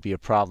would not be a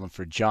problem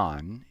for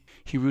John.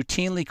 He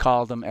routinely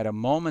called them at a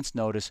moment's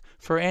notice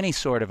for any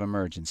sort of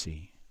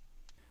emergency.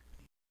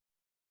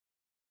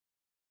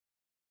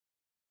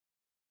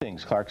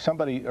 Clark,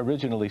 somebody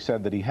originally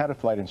said that he had a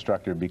flight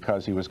instructor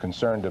because he was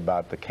concerned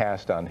about the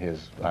cast on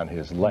his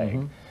leg.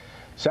 Mm-hmm.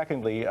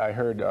 Secondly, I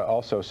heard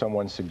also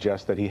someone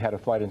suggest that he had a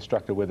flight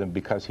instructor with him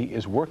because he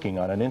is working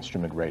on an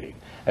instrument rating.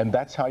 And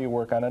that's how you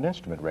work on an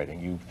instrument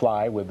rating. You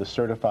fly with the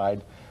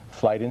certified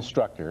flight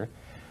instructor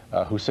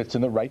who sits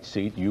in the right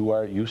seat.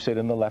 You sit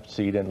in the left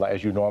seat, and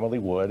as you normally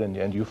would,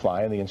 and you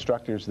fly, and the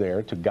instructor's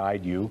there to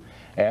guide you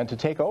and to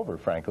take over,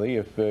 frankly,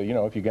 if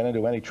you get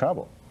into any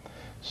trouble.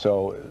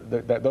 So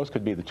those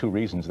could be the two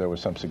reasons there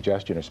was some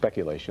suggestion or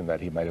speculation that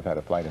he might have had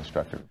a flight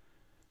instructor.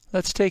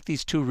 Let's take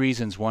these two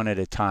reasons one at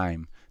a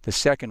time. The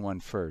second one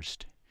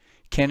first.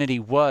 Kennedy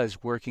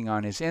was working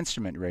on his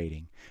instrument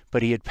rating,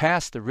 but he had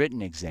passed the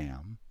written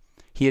exam.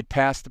 He had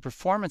passed the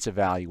performance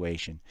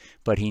evaluation,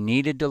 but he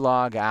needed to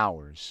log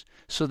hours,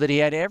 so that he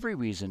had every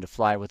reason to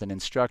fly with an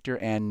instructor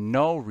and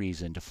no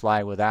reason to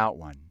fly without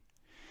one.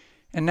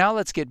 And now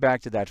let's get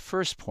back to that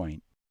first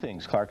point.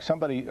 Clark,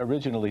 somebody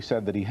originally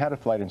said that he had a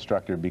flight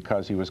instructor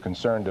because he was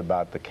concerned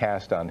about the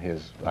cast on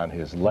his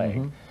leg.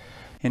 Mm-hmm.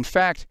 In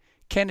fact,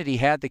 Kennedy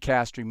had the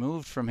cast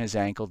removed from his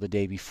ankle the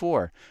day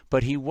before,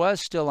 but he was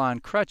still on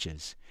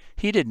crutches.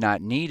 He did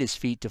not need his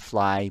feet to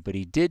fly, but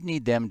he did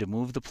need them to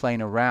move the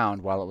plane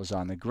around while it was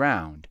on the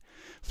ground.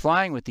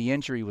 Flying with the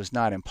injury was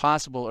not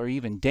impossible or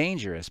even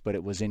dangerous, but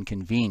it was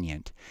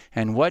inconvenient.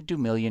 And what do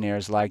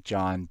millionaires like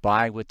John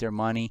buy with their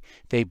money?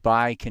 They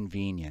buy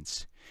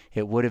convenience.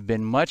 It would have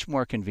been much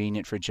more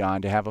convenient for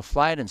John to have a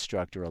flight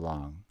instructor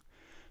along.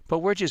 But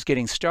we're just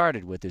getting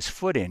started with his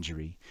foot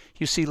injury.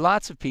 You see,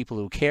 lots of people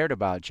who cared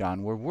about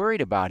John were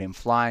worried about him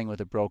flying with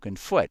a broken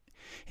foot.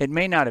 It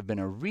may not have been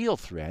a real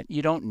threat.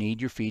 You don't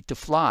need your feet to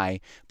fly,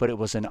 but it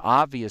was an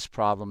obvious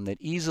problem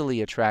that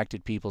easily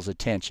attracted people's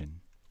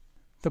attention.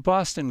 The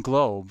Boston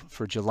Globe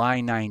for July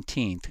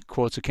 19th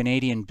quotes a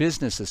Canadian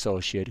business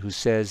associate who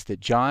says that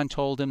John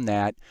told him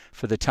that,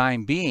 for the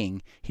time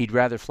being, he'd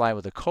rather fly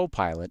with a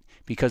co-pilot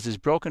because his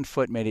broken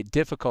foot made it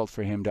difficult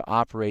for him to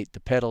operate the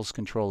pedals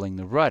controlling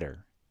the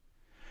rudder.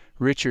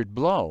 Richard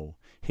Blow,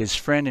 his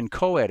friend and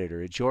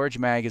co-editor at George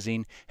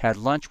Magazine, had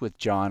lunch with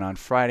John on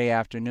Friday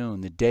afternoon,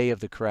 the day of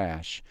the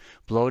crash.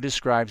 Blow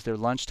describes their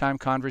lunchtime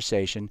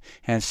conversation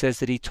and says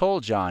that he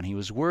told John he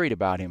was worried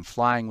about him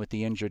flying with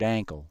the injured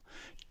ankle.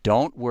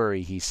 "Don't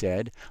worry," he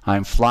said.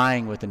 "I'm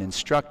flying with an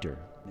instructor."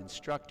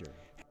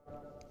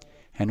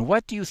 And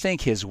what do you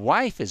think his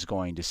wife is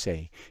going to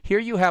say? Here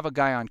you have a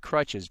guy on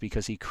crutches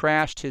because he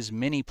crashed his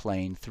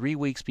mini-plane 3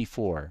 weeks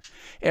before.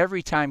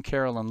 Every time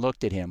Carolyn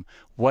looked at him,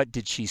 what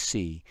did she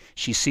see?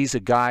 She sees a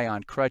guy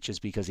on crutches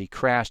because he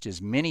crashed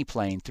his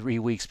mini-plane 3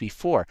 weeks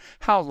before.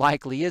 How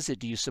likely is it,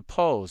 do you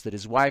suppose, that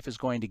his wife is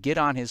going to get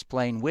on his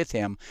plane with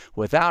him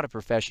without a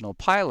professional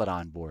pilot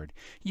on board?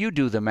 You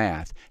do the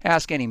math.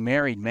 Ask any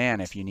married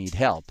man if you need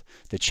help.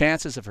 The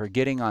chances of her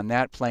getting on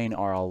that plane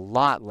are a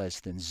lot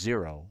less than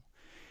zero.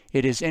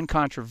 It is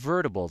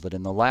incontrovertible that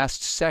in the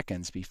last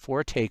seconds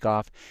before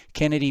takeoff,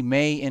 Kennedy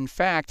may in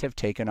fact have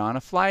taken on a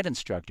flight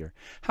instructor.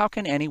 How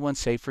can anyone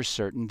say for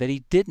certain that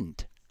he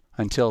didn't?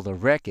 Until the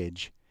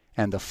wreckage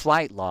and the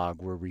flight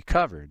log were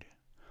recovered.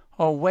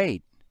 Oh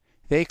wait,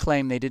 they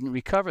claim they didn't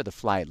recover the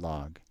flight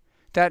log.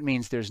 That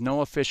means there's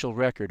no official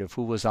record of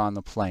who was on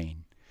the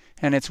plane.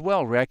 And it's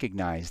well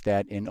recognized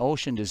that in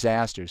ocean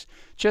disasters,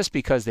 just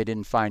because they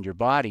didn't find your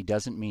body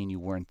doesn't mean you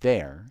weren't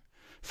there.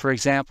 For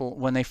example,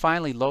 when they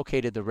finally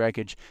located the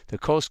wreckage, the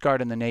Coast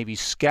Guard and the Navy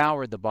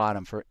scoured the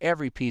bottom for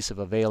every piece of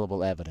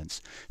available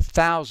evidence.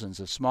 Thousands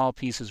of small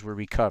pieces were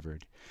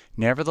recovered.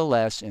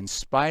 Nevertheless, in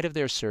spite of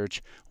their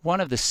search,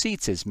 one of the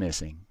seats is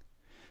missing.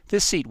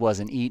 This seat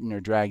wasn't eaten or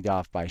dragged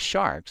off by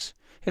sharks.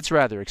 It's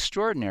rather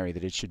extraordinary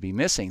that it should be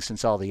missing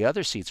since all the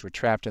other seats were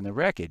trapped in the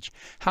wreckage.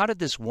 How did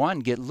this one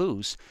get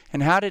loose,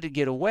 and how did it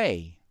get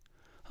away?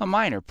 A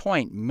minor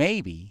point,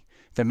 maybe.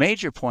 The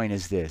major point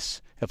is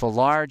this. If a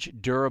large,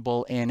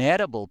 durable,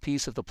 inedible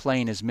piece of the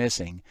plane is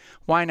missing,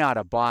 why not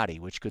a body,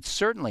 which could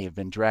certainly have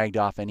been dragged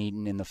off and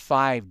eaten in the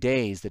 5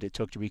 days that it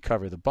took to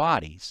recover the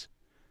bodies?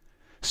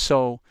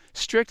 So,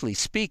 strictly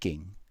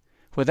speaking,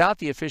 without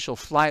the official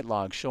flight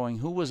log showing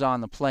who was on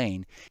the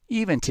plane,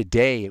 even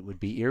today it would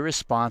be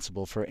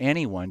irresponsible for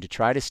anyone to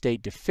try to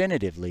state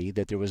definitively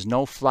that there was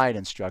no flight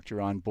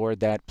instructor on board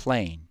that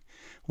plane.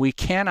 We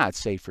cannot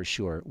say for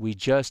sure. We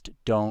just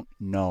don't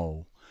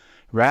know.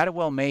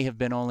 Radwell may have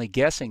been only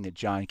guessing that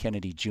John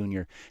Kennedy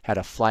Jr. had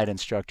a flight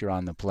instructor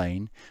on the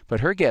plane,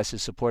 but her guess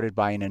is supported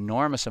by an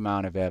enormous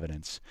amount of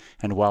evidence.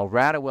 And while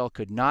Radwell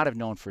could not have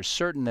known for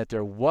certain that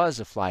there was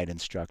a flight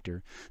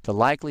instructor, the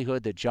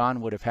likelihood that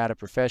John would have had a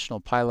professional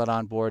pilot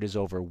on board is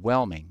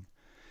overwhelming.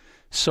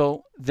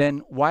 So then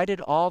why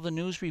did all the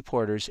news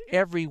reporters,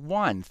 every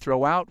one,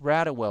 throw out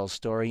Radwell's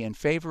story in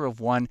favor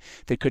of one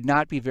that could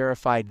not be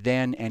verified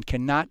then and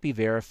cannot be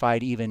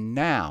verified even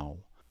now?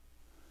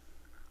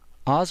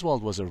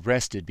 Oswald was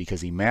arrested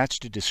because he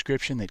matched a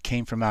description that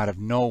came from out of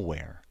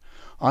nowhere.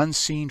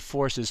 Unseen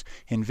forces,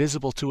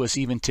 invisible to us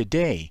even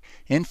today,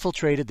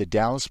 infiltrated the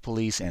Dallas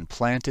police and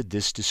planted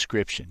this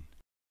description.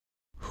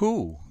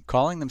 Who,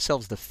 calling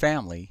themselves the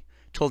family,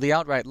 told the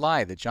outright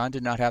lie that John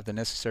did not have the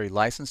necessary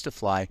license to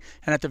fly,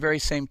 and at the very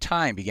same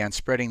time began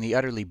spreading the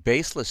utterly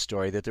baseless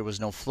story that there was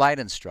no flight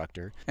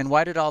instructor? And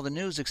why did all the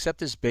news accept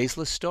this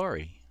baseless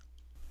story?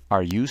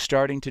 Are you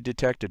starting to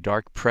detect a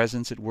dark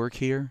presence at work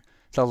here?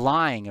 The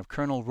lying of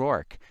Colonel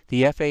Rourke,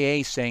 the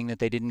FAA saying that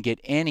they didn't get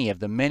any of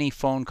the many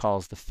phone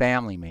calls the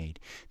family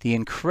made, the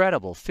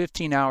incredible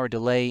 15-hour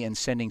delay in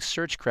sending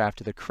search craft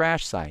to the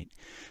crash site,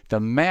 the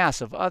mass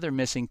of other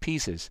missing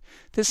pieces.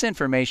 This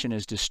information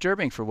is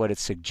disturbing for what it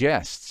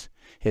suggests.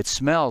 It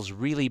smells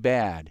really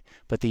bad,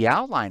 but the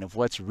outline of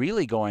what's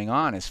really going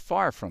on is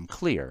far from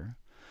clear.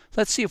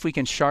 Let's see if we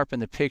can sharpen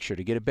the picture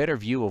to get a better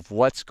view of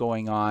what's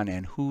going on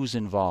and who's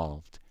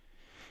involved.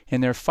 In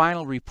their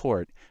final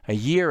report, a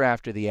year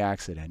after the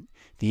accident,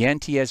 the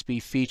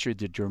NTSB featured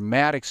the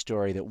dramatic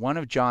story that one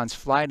of John's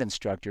flight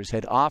instructors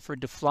had offered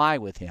to fly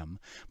with him,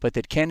 but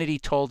that Kennedy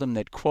told him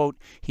that, quote,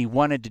 he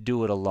wanted to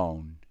do it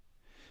alone.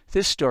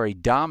 This story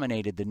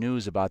dominated the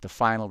news about the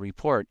final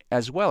report,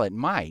 as well it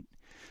might.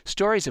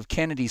 Stories of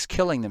Kennedys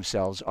killing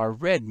themselves are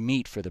red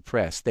meat for the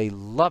press. They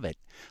love it.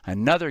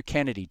 Another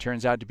Kennedy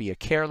turns out to be a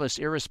careless,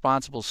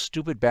 irresponsible,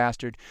 stupid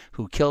bastard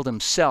who killed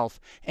himself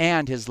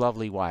and his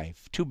lovely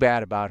wife. Too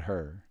bad about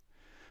her.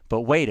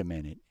 But wait a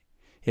minute.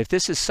 If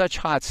this is such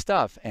hot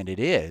stuff, and it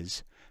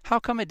is, how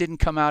come it didn't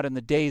come out in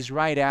the days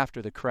right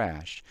after the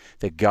crash?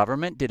 The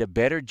government did a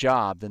better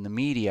job than the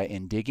media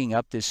in digging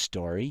up this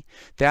story?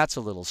 That's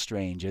a little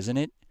strange, isn't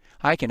it?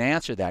 I can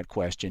answer that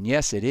question.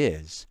 Yes, it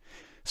is.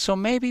 So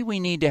maybe we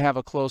need to have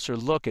a closer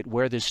look at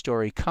where this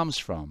story comes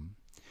from.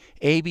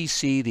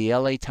 ABC, the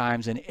LA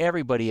Times, and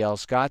everybody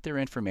else got their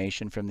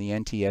information from the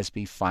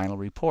NTSB final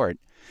report.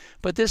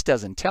 But this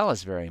doesn't tell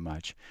us very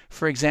much.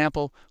 For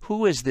example,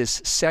 who is this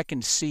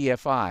second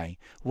CFI?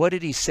 What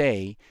did he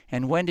say,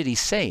 and when did he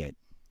say it?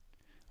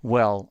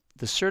 Well,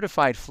 the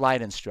Certified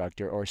Flight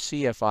Instructor, or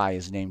CFI,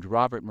 is named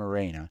Robert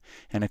Morena,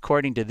 and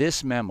according to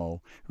this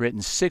memo,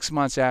 written 6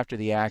 months after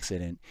the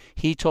accident,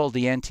 he told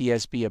the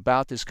NTSB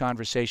about this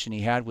conversation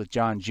he had with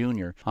John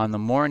Jr. on the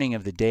morning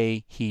of the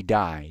day he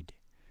died.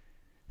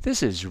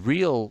 This is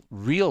real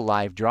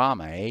live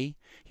drama, eh?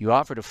 You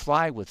offer to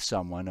fly with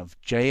someone of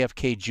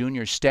JFK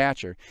Jr.'s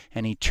stature,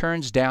 and he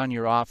turns down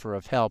your offer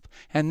of help,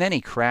 and then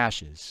he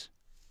crashes.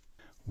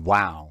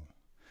 Wow.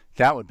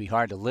 That would be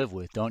hard to live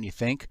with, don't you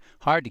think?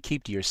 Hard to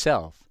keep to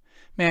yourself.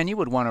 Man, you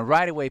would want to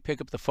right away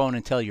pick up the phone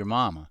and tell your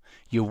mama.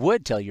 You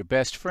would tell your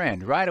best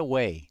friend right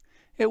away.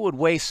 It would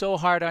weigh so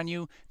hard on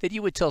you that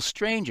you would tell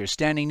strangers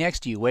standing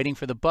next to you waiting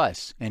for the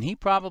bus. And he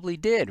probably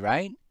did,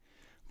 right?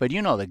 But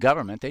you know the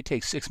government, they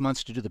take 6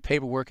 months to do the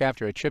paperwork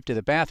after a trip to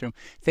the bathroom.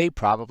 They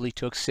probably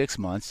took 6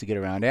 months to get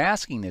around to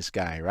asking this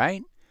guy,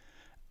 right?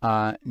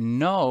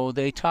 No,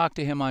 they talked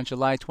to him on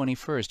July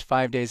 21st,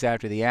 5 days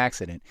after the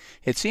accident.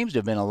 It seems to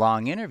have been a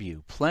long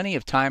interview, plenty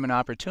of time and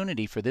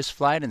opportunity for this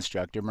flight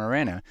instructor,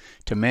 Morena,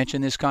 to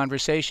mention this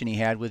conversation he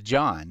had with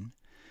John.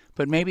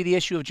 But maybe the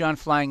issue of John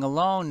flying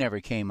alone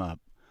never came up.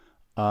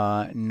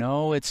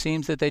 No, it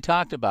seems that they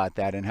talked about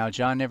that and how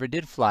John never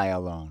did fly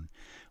alone.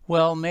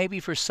 Well, maybe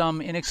for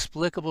some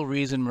inexplicable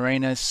reason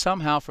Morena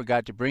somehow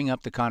forgot to bring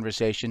up the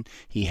conversation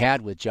he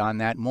had with John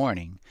that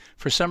morning.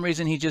 For some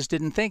reason he just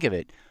didn't think of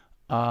it.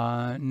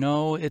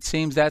 No, it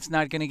seems that's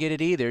not going to get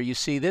it either. You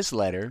see, this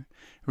letter,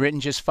 written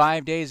just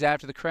 5 days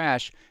after the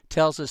crash,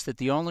 tells us that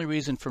the only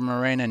reason for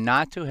Morena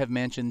not to have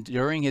mentioned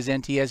during his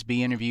NTSB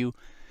interview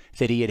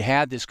that he had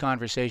had this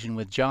conversation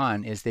with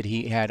John is that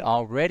he had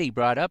already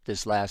brought up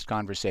this last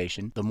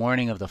conversation the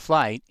morning of the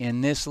flight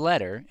in this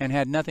letter and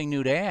had nothing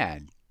new to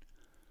add.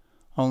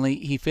 Only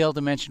he failed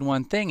to mention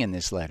one thing in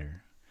this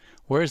letter.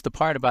 Where's the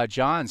part about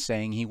John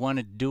saying he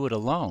wanted to do it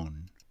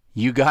alone?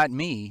 You got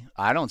me.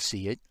 I don't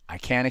see it. I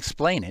can't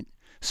explain it.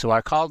 So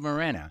I called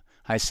Morena.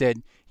 I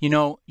said, you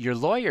know, your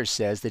lawyer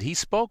says that he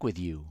spoke with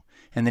you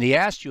and that he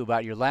asked you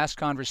about your last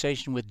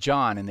conversation with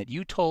John and that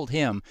you told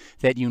him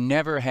that you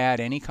never had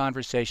any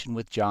conversation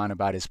with John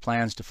about his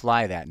plans to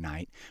fly that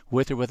night,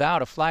 with or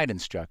without a flight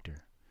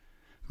instructor.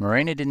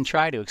 Morena didn't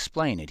try to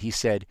explain it. He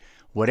said,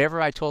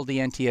 whatever I told the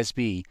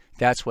NTSB,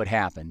 that's what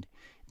happened.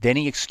 Then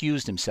he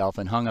excused himself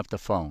and hung up the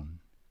phone.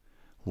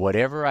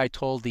 Whatever I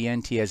told the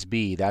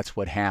NTSB, that's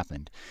what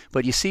happened.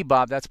 But you see,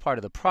 Bob, that's part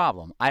of the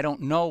problem. I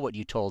don't know what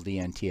you told the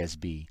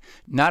NTSB.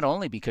 Not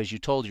only because you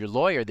told your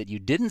lawyer that you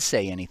didn't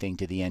say anything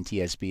to the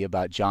NTSB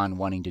about John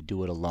wanting to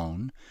do it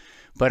alone,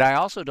 but I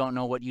also don't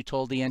know what you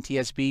told the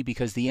NTSB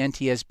because the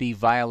NTSB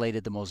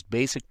violated the most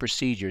basic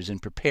procedures in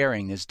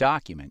preparing this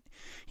document.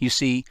 You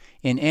see,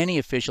 in any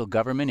official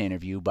government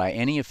interview by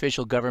any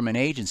official government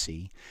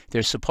agency,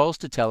 they're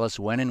supposed to tell us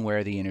when and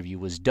where the interview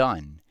was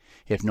done.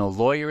 If no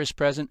lawyer is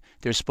present,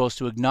 they're supposed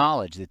to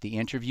acknowledge that the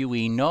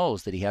interviewee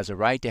knows that he has a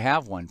right to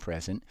have one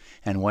present,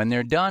 and when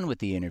they're done with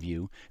the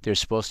interview, they're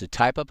supposed to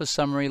type up a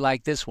summary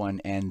like this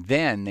one, and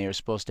then they are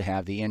supposed to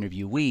have the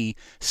interviewee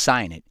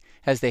sign it,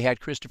 as they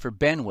had Christopher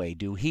Benway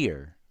do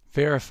here,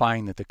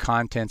 verifying that the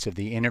contents of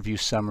the interview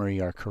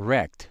summary are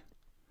correct.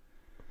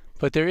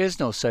 But there is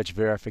no such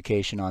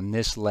verification on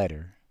this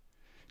letter.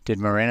 Did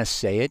Morena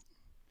say it?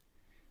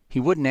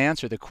 He wouldn't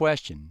answer the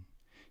question.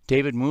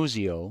 David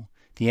Muzio,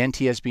 the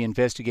NTSB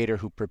investigator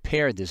who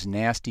prepared this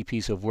nasty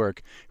piece of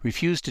work,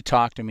 refused to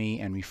talk to me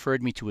and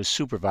referred me to his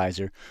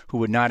supervisor, who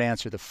would not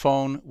answer the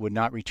phone, would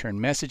not return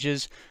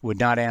messages, would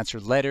not answer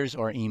letters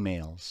or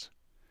emails.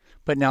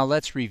 But now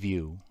let's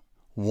review.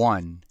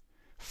 1.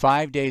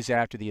 5 days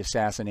after the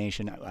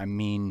assassination,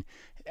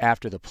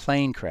 after the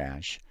plane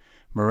crash,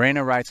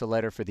 Morena writes a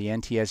letter for the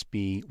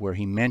NTSB where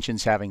he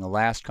mentions having a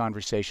last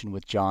conversation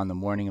with John the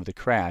morning of the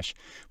crash,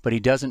 but he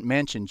doesn't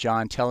mention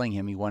John telling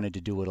him he wanted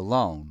to do it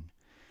alone.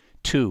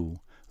 2.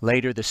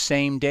 Later the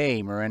same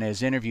day, Morena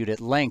is interviewed at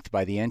length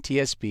by the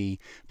NTSB,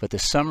 but the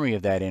summary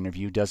of that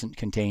interview doesn't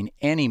contain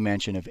any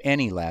mention of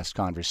any last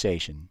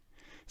conversation.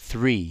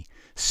 3.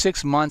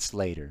 6 months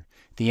later,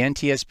 the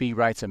NTSB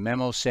writes a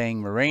memo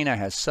saying Morena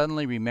has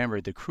suddenly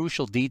remembered the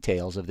crucial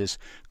details of this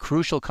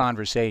crucial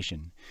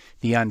conversation.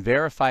 The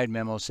unverified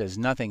memo says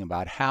nothing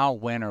about how,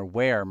 when, or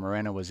where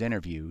Morena was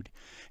interviewed.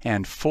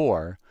 And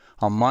 4.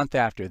 A month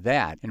after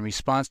that, in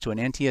response to an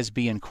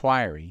NTSB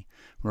inquiry,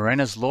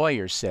 Morena's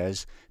lawyer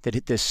says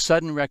that this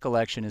sudden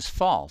recollection is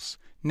false,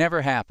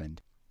 never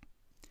happened.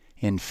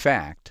 In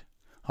fact,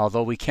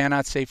 although we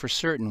cannot say for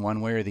certain one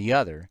way or the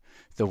other,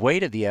 the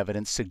weight of the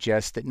evidence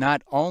suggests that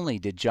not only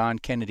did John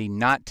Kennedy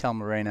not tell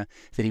Morena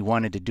that he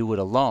wanted to do it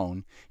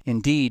alone,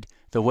 indeed,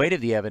 the weight of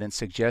the evidence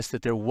suggests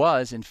that there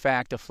was, in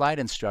fact, a flight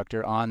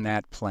instructor on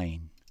that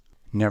plane.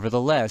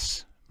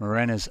 Nevertheless,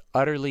 Morena's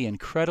utterly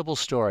incredible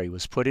story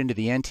was put into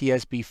the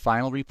NTSB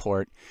final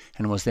report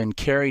and was then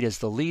carried as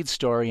the lead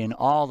story in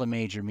all the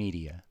major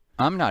media.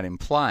 I'm not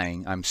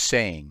implying, I'm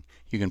saying,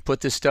 you can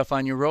put this stuff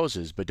on your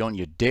roses, but don't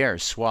you dare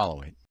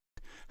swallow it.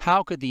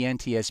 How could the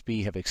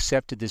NTSB have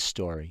accepted this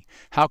story?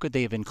 How could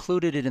they have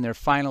included it in their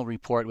final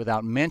report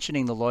without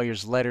mentioning the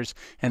lawyer's letters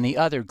and the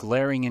other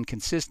glaring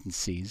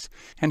inconsistencies?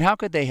 And how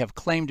could they have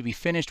claimed to be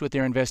finished with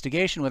their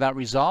investigation without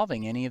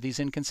resolving any of these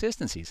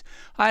inconsistencies?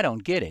 I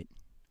don't get it.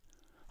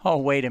 Oh,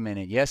 wait a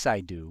minute. Yes, I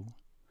do.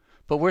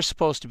 But we're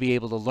supposed to be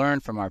able to learn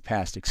from our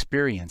past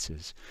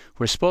experiences.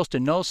 We're supposed to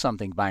know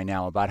something by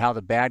now about how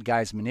the bad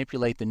guys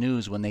manipulate the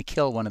news when they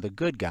kill one of the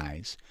good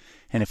guys.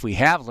 And if we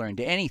have learned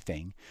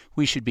anything,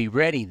 we should be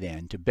ready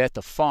then to bet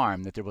the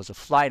farm that there was a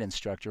flight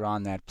instructor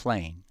on that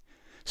plane.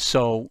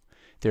 So,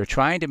 they're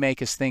trying to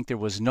make us think there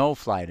was no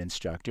flight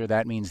instructor.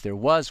 That means there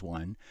was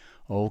one.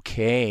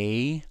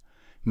 Okay.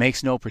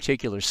 Makes no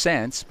particular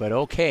sense, but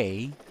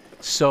okay.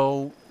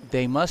 So,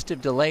 they must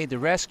have delayed the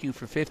rescue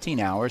for 15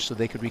 hours so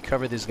they could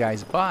recover this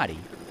guy's body.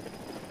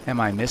 Am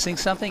I missing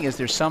something? Is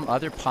there some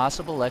other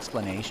possible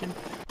explanation?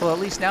 Well, at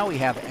least now we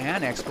have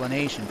an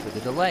explanation for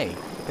the delay.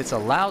 It's a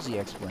lousy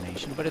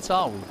explanation, but it's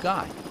all we've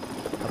got.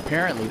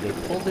 Apparently, they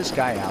pulled this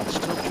guy out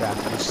still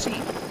trapped in his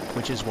seat,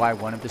 which is why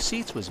one of the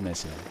seats was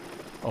missing.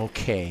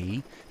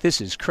 Okay,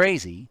 this is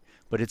crazy,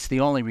 but it's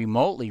the only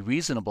remotely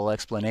reasonable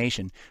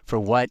explanation for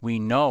what we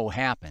know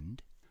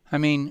happened. I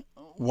mean,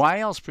 why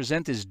else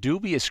present this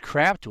dubious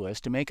crap to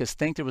us to make us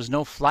think there was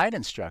no flight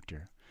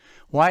instructor?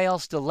 Why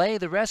else delay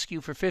the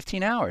rescue for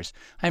 15 hours?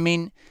 I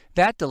mean,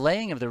 that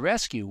delaying of the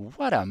rescue,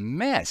 what a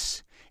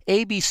mess.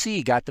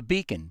 ABC got the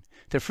beacon.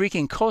 The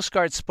freaking Coast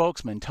Guard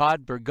spokesman,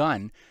 Todd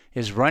Burgun,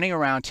 is running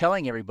around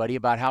telling everybody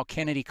about how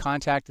Kennedy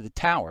contacted the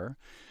tower,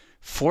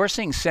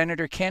 forcing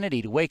Senator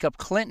Kennedy to wake up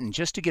Clinton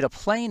just to get a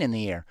plane in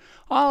the air.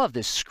 All of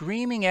this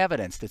screaming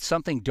evidence that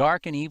something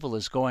dark and evil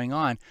is going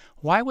on.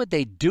 Why would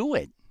they do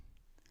it?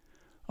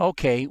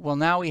 Okay, well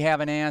now we have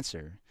an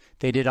answer.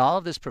 They did all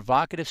of this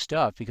provocative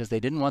stuff because they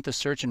didn't want the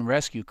search and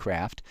rescue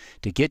craft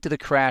to get to the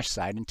crash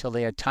site until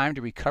they had time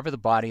to recover the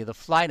body of the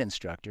flight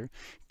instructor,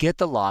 get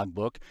the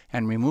logbook,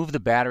 and remove the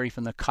battery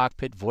from the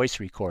cockpit voice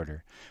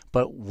recorder.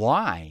 But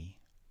why?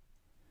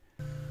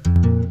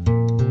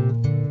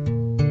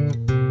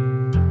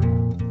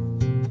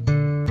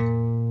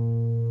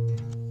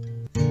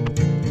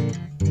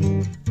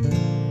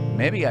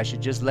 Maybe I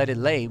should just let it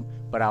lay,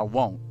 but I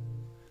won't.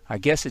 I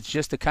guess it's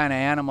just the kind of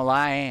animal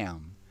I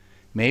am.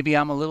 Maybe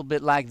I'm a little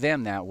bit like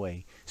them that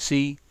way.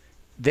 See,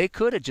 they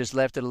could have just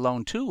left it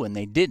alone too, and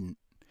they didn't.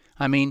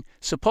 I mean,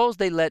 suppose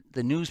they let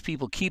the news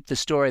people keep the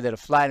story that a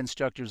flight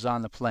instructor was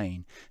on the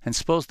plane, and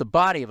suppose the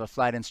body of a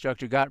flight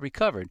instructor got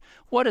recovered.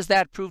 What does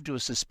that prove to a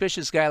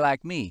suspicious guy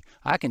like me?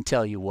 I can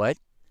tell you what.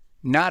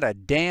 Not a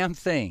damn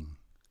thing.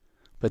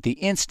 But the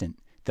instant,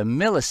 the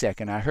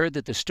millisecond I heard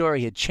that the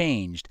story had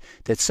changed,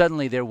 that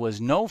suddenly there was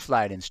no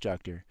flight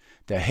instructor,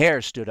 the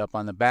hair stood up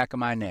on the back of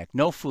my neck.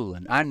 No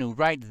fooling. I knew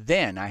right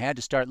then I had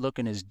to start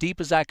looking as deep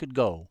as I could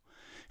go.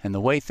 And the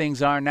way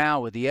things are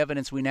now, with the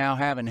evidence we now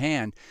have in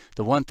hand,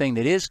 the one thing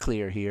that is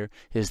clear here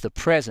is the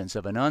presence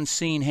of an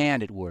unseen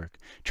hand at work,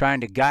 trying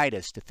to guide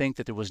us to think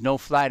that there was no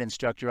flight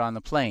instructor on the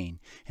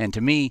plane. And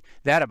to me,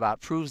 that about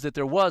proves that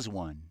there was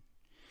one.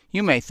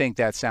 You may think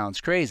that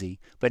sounds crazy,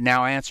 but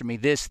now answer me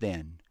this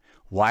then.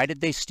 Why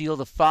did they steal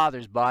the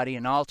father's body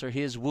and alter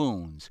his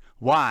wounds?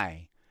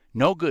 Why?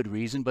 No good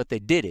reason, but they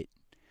did it.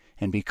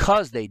 And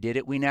because they did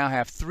it, we now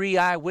have 3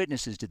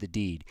 eyewitnesses to the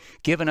deed,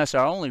 giving us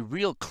our only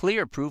real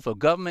clear proof of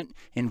government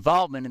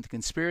involvement in the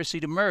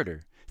conspiracy to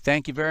murder.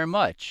 Thank you very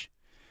much.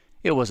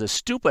 It was a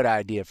stupid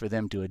idea for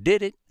them to have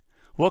did it.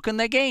 What can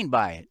they gain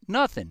by it?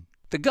 Nothing.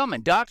 The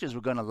government doctors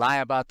were going to lie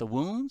about the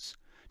wounds.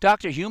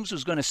 Dr. Humes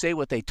was going to say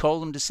what they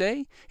told him to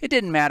say. It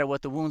didn't matter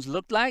what the wounds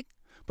looked like.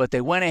 But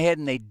they went ahead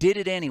and they did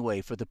it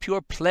anyway for the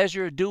pure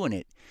pleasure of doing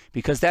it,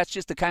 because that's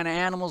just the kind of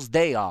animals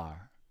they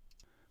are.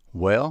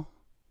 Well,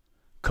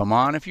 come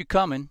on if you're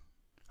coming.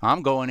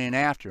 I'm going in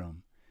after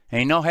 'em.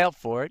 Ain't no help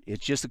for it.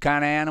 It's just the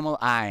kind of animal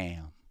I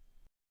am.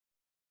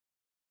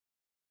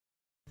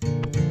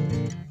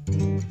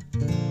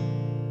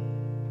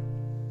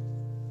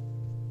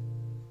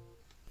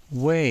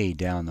 Way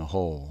down the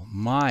hole,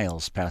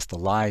 miles past the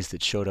lies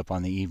that showed up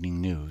on the evening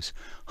news,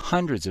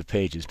 hundreds of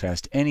pages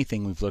past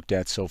anything we've looked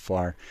at so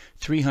far,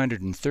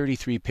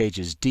 333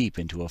 pages deep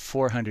into a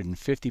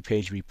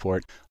 450-page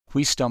report,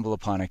 we stumble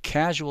upon a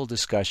casual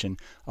discussion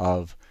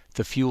of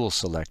the fuel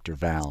selector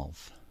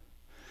valve.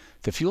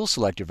 The fuel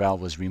selector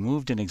valve was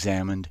removed and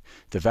examined.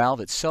 The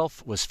valve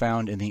itself was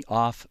found in the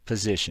off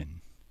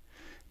position.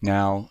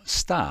 Now,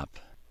 stop.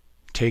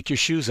 Take your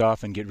shoes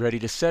off and get ready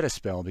to set a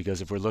spell,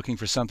 because if we're looking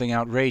for something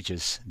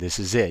outrageous, this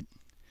is it.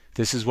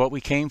 This is what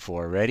we came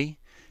for. Ready?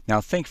 Now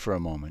think for a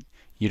moment.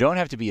 You don't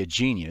have to be a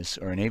genius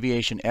or an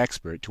aviation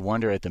expert to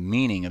wonder at the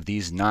meaning of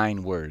these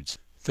 9 words.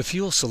 The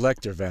fuel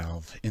selector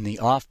valve in the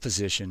off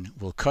position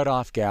will cut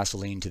off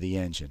gasoline to the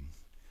engine.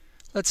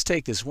 Let's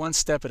take this one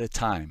step at a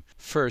time.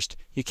 First,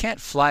 you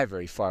can't fly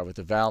very far with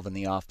the valve in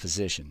the off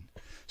position.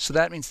 So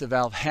that means the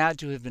valve had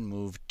to have been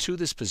moved to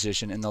this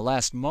position in the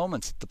last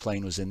moments that the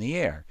plane was in the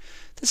air.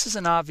 This is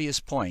an obvious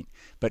point,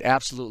 but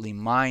absolutely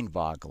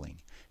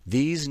mind-boggling.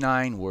 These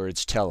 9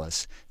 words tell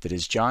us that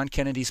as John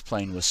Kennedy's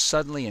plane was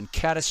suddenly and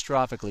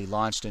catastrophically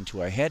launched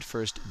into a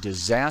headfirst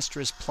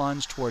disastrous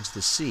plunge towards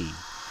the sea,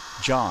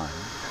 John,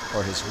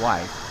 or his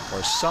wife,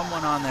 or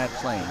someone on that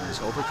plane was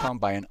overcome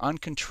by an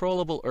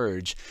uncontrollable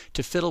urge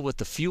to fiddle with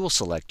the fuel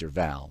selector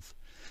valve.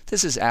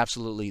 This is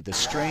absolutely the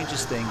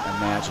strangest thing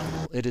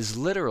imaginable. It is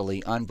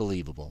literally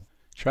unbelievable.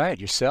 Try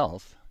it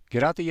yourself.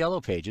 Get out the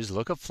yellow pages,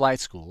 look up flight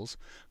schools,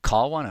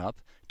 call one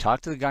up, talk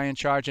to the guy in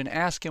charge, and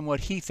ask him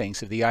what he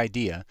thinks of the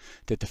idea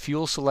that the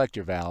fuel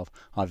selector valve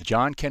of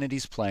John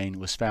Kennedy's plane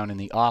was found in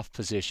the off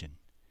position.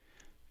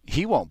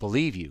 He won't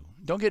believe you.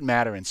 Don't get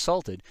mad or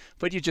insulted,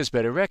 but you just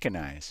better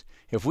recognize,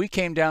 if we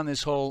came down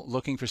this hole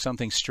looking for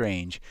something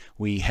strange,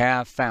 we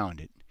have found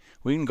it.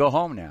 We can go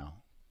home now.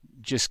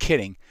 Just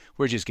kidding.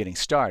 We're just getting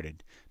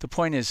started. The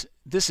point is,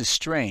 this is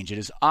strange. It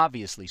is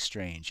obviously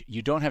strange.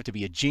 You don't have to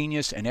be a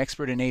genius, an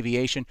expert in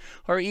aviation,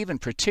 or even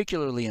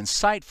particularly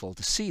insightful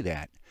to see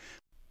that.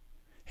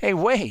 Hey,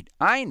 wait,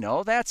 I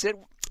know, that's it.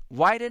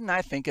 Why didn't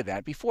I think of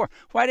that before?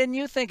 Why didn't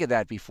you think of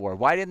that before?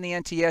 Why didn't the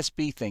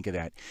NTSB think of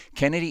that?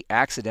 Kennedy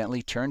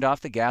accidentally turned off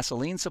the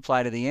gasoline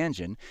supply to the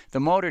engine, the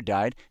motor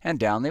died, and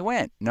down they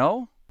went.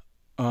 No?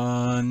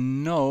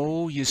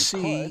 No, you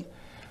see...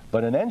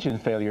 But an engine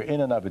failure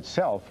in and of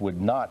itself would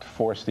not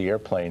force the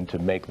airplane to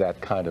make that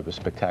kind of a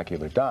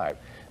spectacular dive.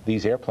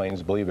 These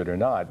airplanes, believe it or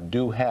not,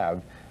 do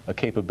have a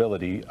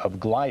capability of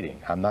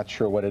gliding. I'm not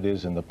sure what it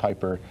is in the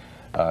Piper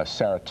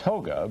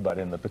Saratoga, but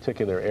in the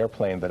particular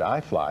airplane that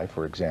I fly,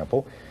 for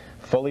example,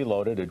 fully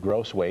loaded at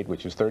gross weight,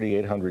 which is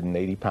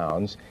 3,880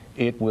 pounds,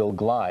 it will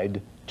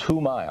glide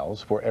 2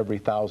 miles for every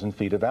 1,000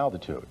 feet of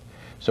altitude.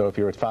 So if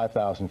you're at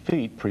 5,000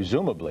 feet,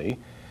 presumably,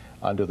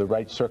 under the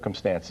right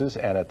circumstances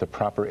and at the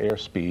proper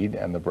airspeed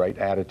and the right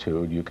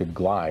attitude, you could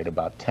glide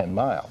about 10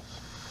 miles.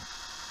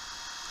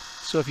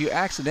 So if you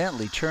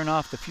accidentally turn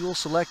off the fuel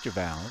selector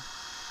valve,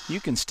 you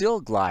can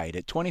still glide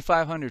at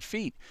 2,500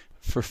 feet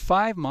for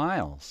 5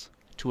 miles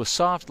to a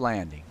soft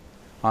landing.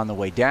 On the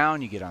way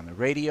down, you get on the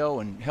radio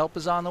and help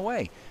is on the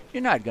way.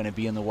 You're not going to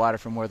be in the water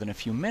for more than a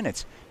few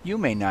minutes. You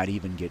may not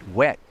even get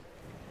wet.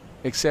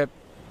 Except,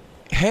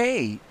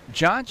 hey,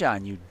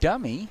 John, you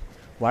dummy.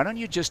 Why don't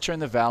you just turn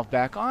the valve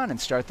back on and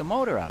start the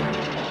motor up?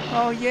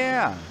 Oh,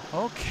 yeah.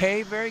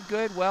 Okay, very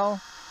good. Well,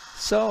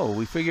 so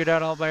we figured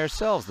out all by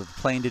ourselves that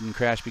the plane didn't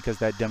crash because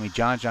that dummy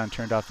John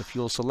turned off the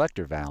fuel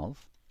selector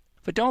valve.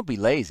 But don't be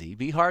lazy.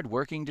 Be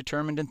hard-working,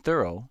 determined, and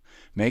thorough.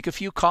 Make a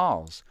few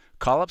calls.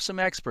 Call up some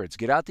experts.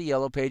 Get out the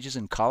yellow pages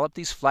and call up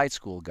these flight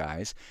school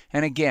guys.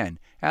 And again,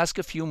 ask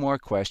a few more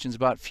questions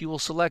about fuel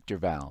selector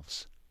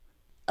valves.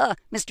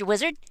 Mr.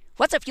 Wizard,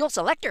 what's a fuel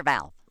selector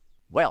valve?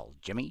 Well,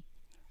 Jimmy,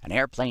 an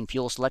airplane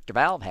fuel selector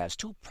valve has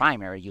two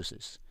primary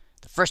uses.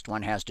 The first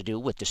one has to do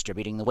with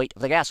distributing the weight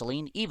of the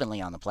gasoline evenly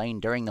on the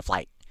plane during the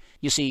flight.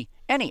 You see,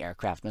 any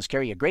aircraft must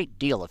carry a great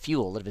deal of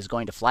fuel if it is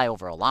going to fly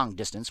over a long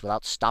distance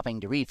without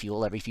stopping to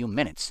refuel every few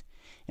minutes.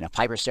 In a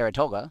Piper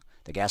Saratoga,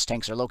 the gas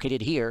tanks are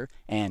located here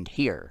and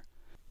here.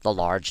 The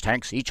large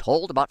tanks each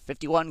hold about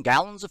 51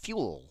 gallons of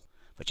fuel.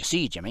 But you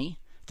see, Jimmy,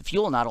 the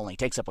fuel not only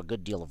takes up a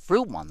good deal of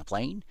room on the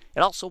plane, it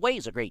also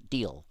weighs a great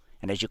deal.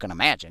 And as you can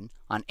imagine,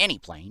 on any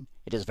plane,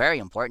 it is very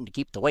important to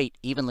keep the weight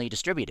evenly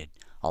distributed.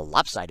 A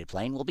lopsided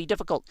plane will be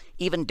difficult,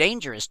 even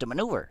dangerous to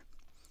maneuver.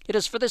 It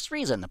is for this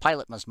reason the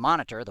pilot must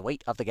monitor the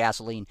weight of the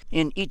gasoline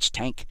in each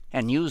tank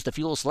and use the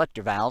fuel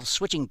selector valves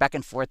switching back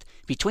and forth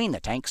between the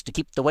tanks to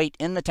keep the weight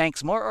in the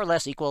tanks more or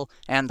less equal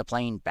and the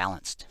plane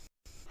balanced.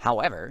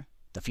 However,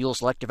 the fuel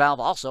selector valve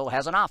also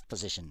has an off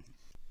position.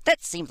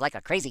 That seems like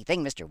a crazy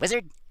thing, Mr.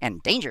 Wizard,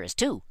 and dangerous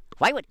too.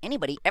 Why would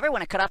anybody ever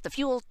want to cut off the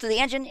fuel to the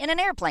engine in an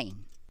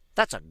airplane?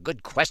 That's a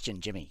good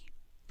question, Jimmy.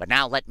 But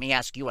now let me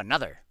ask you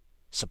another.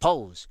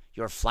 Suppose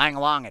you're flying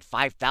along at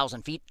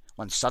 5,000 feet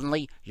when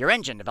suddenly your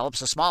engine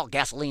develops a small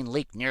gasoline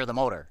leak near the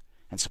motor.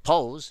 And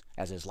suppose,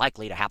 as is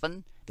likely to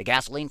happen, the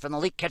gasoline from the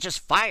leak catches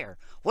fire.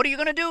 What are you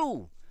going to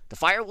do? The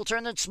fire will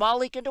turn the small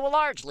leak into a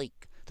large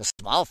leak. The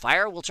small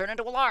fire will turn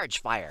into a large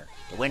fire.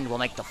 The wind will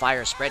make the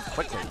fire spread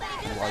quickly.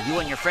 And while you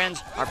and your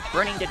friends are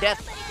burning to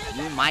death,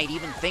 you might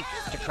even think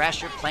to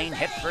crash your plane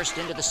headfirst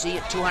into the sea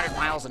at 200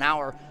 miles an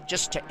hour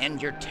just to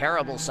end your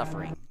terrible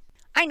suffering.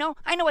 I know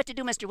what to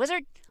do, Mr.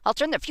 Wizard. I'll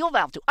turn the fuel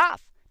valve to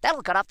off.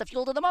 That'll cut off the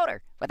fuel to the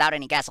motor. Without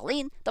any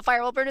gasoline, the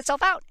fire will burn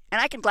itself out,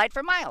 and I can glide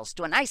for miles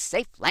to a nice,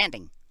 safe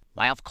landing.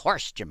 Why, of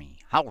course, Jimmy.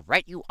 How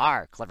right you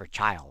are, clever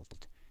child.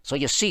 So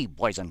you see,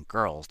 boys and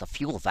girls, the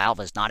fuel valve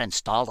is not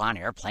installed on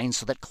airplanes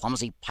so that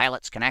clumsy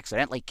pilots can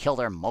accidentally kill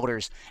their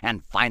motors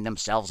and find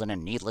themselves in a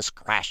needless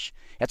crash.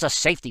 It's a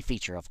safety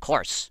feature, of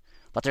course.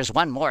 But there's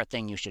one more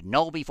thing you should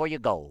know before you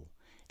go.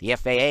 The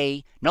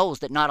FAA knows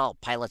that not all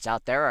pilots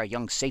out there are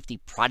young safety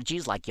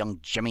prodigies like young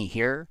Jimmy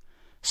here.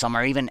 Some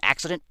are even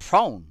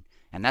accident-prone,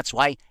 and that's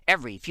why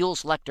every fuel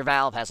selector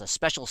valve has a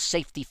special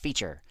safety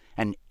feature,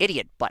 an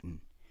idiot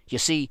button. You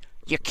see,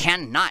 you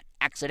cannot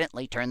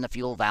accidentally turn the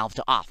fuel valve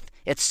to off.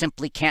 It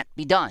simply can't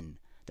be done.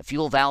 The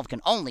fuel valve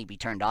can only be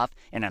turned off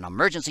in an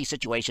emergency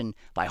situation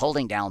by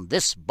holding down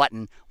this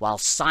button while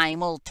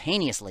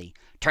simultaneously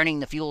turning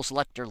the fuel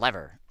selector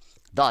lever.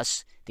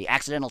 Thus, the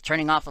accidental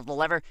turning off of the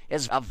lever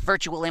is a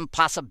virtual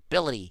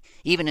impossibility,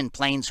 even in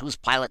planes whose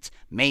pilots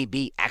may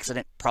be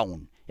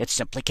accident-prone. It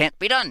simply can't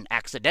be done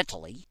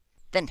accidentally.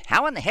 Then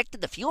how in the heck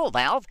did the fuel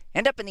valve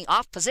end up in the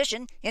off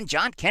position in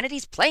John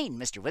Kennedy's plane,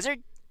 Mr. Wizard?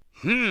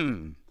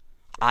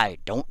 I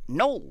don't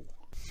know.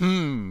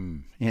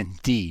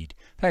 Indeed.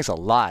 Thanks a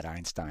lot,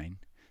 Einstein.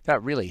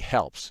 That really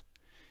helps.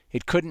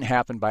 It couldn't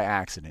happen by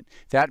accident.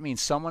 That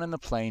means someone in the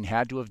plane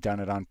had to have done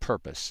it on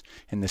purpose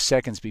in the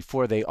seconds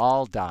before they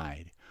all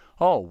died.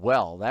 Oh,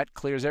 well, that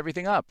clears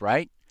everything up,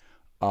 right?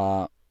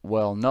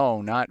 Well,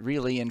 no, not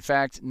really. In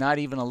fact, not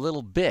even a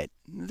little bit.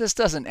 This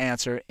doesn't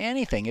answer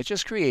anything. It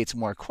just creates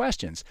more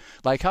questions.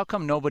 Like, how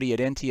come nobody at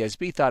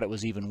NTSB thought it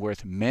was even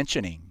worth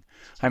mentioning?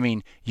 I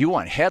mean, you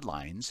want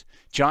headlines.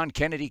 John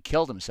Kennedy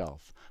killed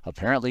himself.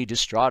 Apparently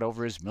distraught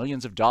over his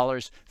millions of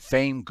dollars,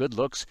 fame, good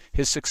looks,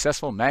 his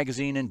successful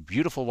magazine, and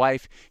beautiful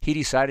wife, he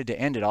decided to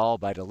end it all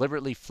by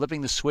deliberately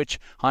flipping the switch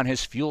on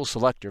his fuel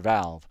selector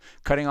valve,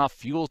 cutting off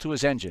fuel to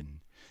his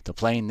engine. The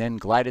plane then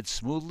glided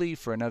smoothly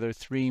for another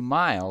 3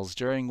 miles,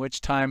 during which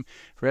time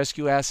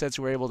rescue assets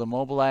were able to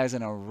mobilize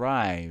and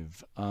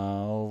arrive.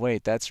 Oh,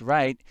 wait, that's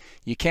right.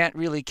 You can't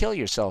really kill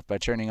yourself by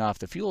turning off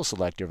the fuel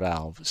selector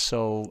valve.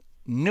 So,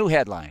 new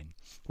headline.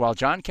 While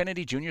John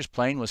Kennedy Jr.'s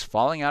plane was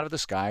falling out of the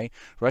sky,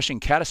 rushing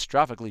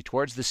catastrophically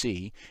towards the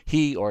sea,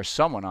 he, or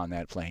someone on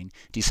that plane,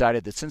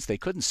 decided that since they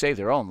couldn't save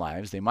their own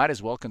lives, they might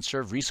as well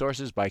conserve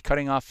resources by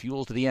cutting off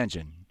fuel to the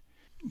engine.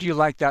 Do you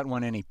like that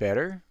one any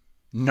better?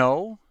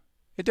 No?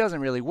 It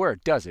doesn't really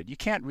work, does it? You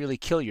can't really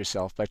kill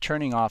yourself by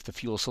turning off the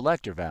fuel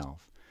selector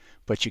valve.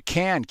 But you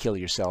can kill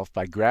yourself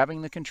by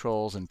grabbing the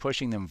controls and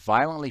pushing them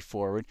violently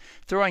forward,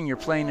 throwing your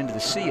plane into the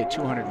sea at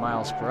 200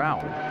 miles per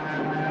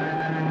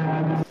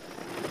hour.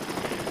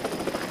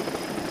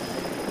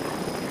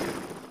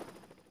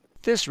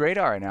 This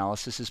radar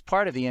analysis is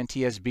part of the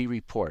NTSB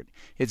report.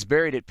 It's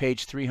buried at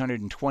page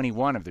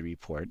 321 of the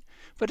report,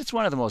 but it's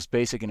one of the most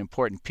basic and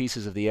important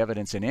pieces of the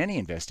evidence in any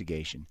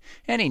investigation.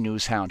 Any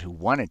newshound who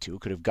wanted to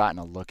could have gotten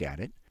a look at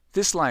it.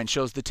 This line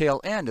shows the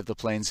tail end of the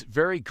plane's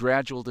very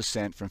gradual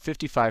descent from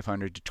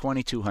 5,500 to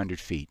 2,200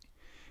 feet.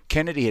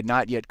 Kennedy had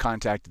not yet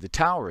contacted the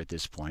tower at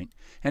this point,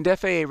 and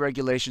FAA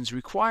regulations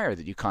require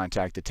that you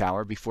contact the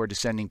tower before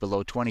descending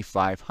below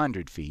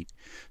 2,500 feet.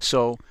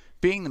 So,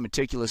 being the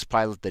meticulous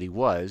pilot that he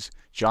was,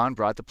 John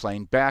brought the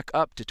plane back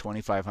up to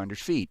 2,500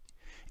 feet.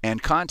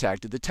 and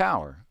contacted the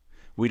tower.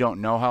 We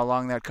don't know how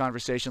long that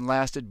conversation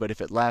lasted, but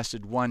if it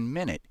lasted 1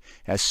 minute,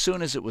 as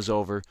soon as it was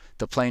over,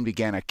 the plane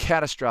began a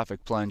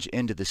catastrophic plunge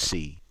into the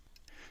sea.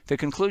 The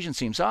conclusion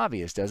seems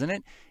obvious, doesn't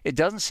it? It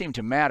doesn't seem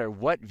to matter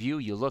what view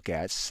you look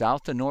at,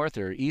 south to north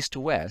or east to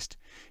west.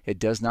 It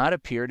does not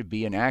appear to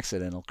be an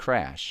accidental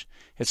crash.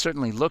 It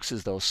certainly looks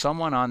as though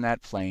someone on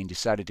that plane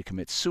decided to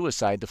commit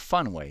suicide the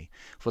fun way,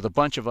 with a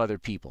bunch of other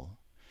people.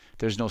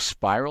 There's no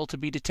spiral to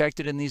be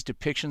detected in these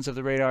depictions of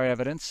the radar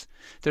evidence.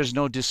 There's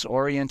no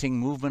disorienting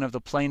movement of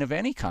the plane of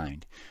any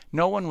kind.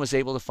 No one was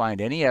able to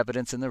find any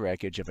evidence in the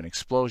wreckage of an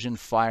explosion,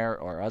 fire,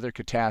 or other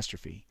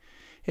catastrophe.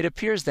 It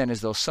appears then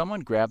as though someone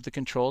grabbed the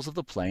controls of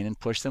the plane and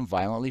pushed them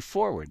violently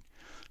forward.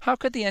 How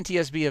could the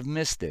NTSB have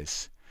missed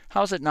this?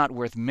 How is it not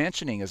worth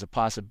mentioning as a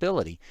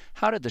possibility?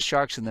 How did the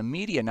sharks in the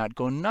media not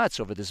go nuts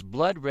over this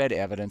blood-red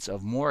evidence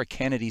of more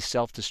Kennedy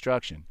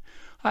self-destruction?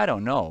 I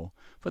don't know,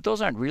 but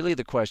those aren't really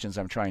the questions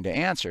I'm trying to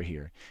answer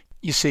here.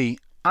 You see,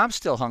 I'm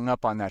still hung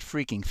up on that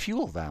freaking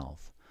fuel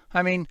valve.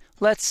 I mean,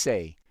 let's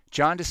say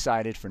John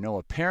decided for no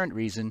apparent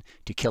reason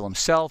to kill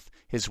himself,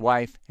 his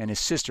wife, and his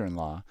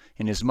sister-in-law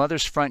in his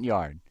mother's front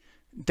yard.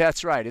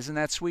 That's right, isn't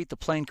that sweet? The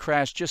plane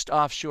crashed just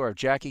offshore of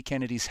Jackie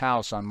Kennedy's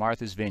house on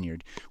Martha's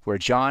Vineyard, where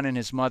John and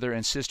his mother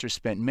and sister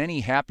spent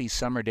many happy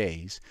summer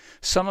days.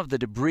 Some of the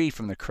debris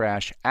from the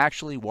crash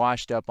actually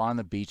washed up on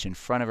the beach in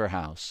front of her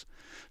house.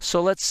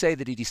 So let's say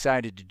that he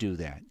decided to do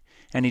that.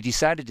 And he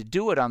decided to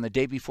do it on the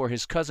day before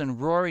his cousin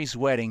Rory's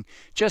wedding,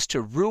 just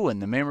to ruin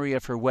the memory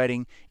of her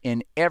wedding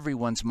in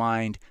everyone's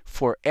mind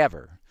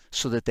forever,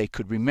 so that they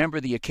could remember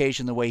the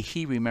occasion the way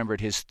he remembered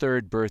his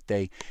 3rd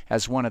birthday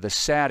as one of the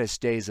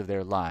saddest days of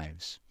their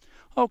lives.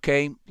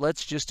 Okay,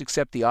 let's just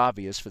accept the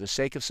obvious for the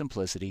sake of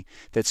simplicity,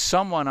 that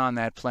someone on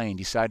that plane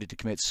decided to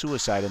commit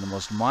suicide in the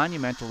most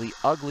monumentally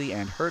ugly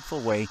and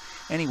hurtful way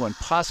anyone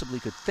possibly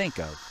could think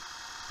of.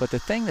 But the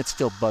thing that's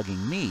still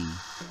bugging me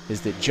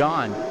is that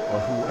John, or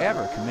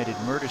whoever committed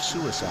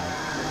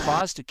murder-suicide,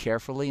 paused to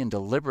carefully and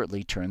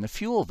deliberately turn the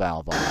fuel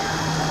valve on.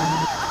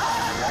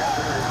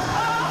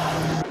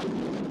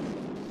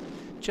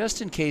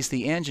 Just in case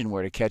the engine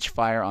were to catch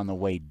fire on the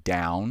way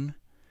down.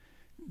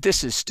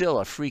 This is still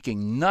a freaking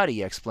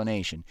nutty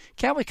explanation.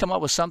 Can't we come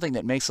up with something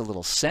that makes a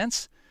little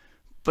sense?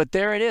 But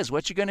there it is.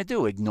 What you going to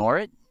do? Ignore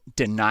it?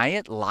 Deny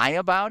it? Lie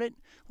about it?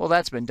 Well,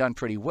 that's been done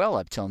pretty well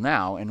up till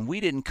now, and we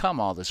didn't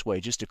come all this way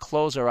just to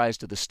close our eyes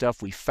to the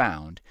stuff we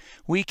found.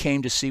 We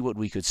came to see what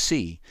we could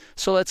see.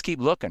 So let's keep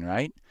looking,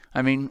 right?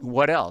 I mean,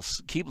 what else?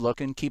 Keep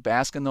looking, keep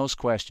asking those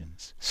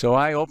questions. So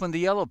I opened the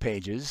yellow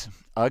pages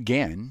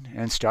again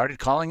and started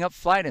calling up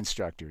flight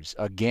instructors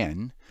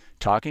again,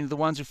 talking to the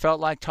ones who felt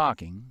like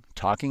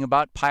talking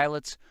about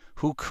pilots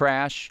who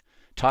crash,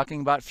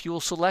 talking about fuel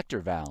selector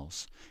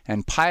valves,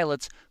 and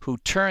pilots who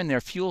turn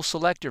their fuel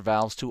selector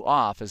valves to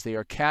off as they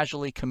are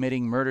casually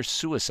committing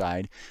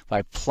murder-suicide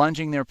by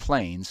plunging their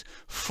planes,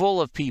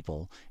 full of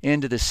people,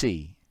 into the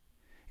sea.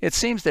 It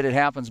seems that it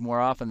happens more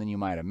often than you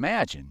might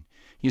imagine.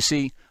 You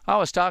see, I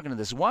was talking to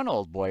this one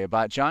old boy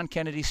about John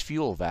Kennedy's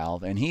fuel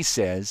valve, and he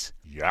says,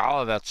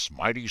 "Yeah, that's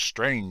mighty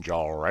strange,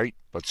 all right,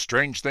 but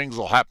strange things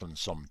will happen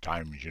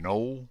sometimes, you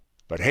know.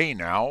 But hey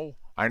now,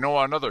 I know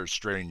another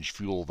strange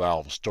fuel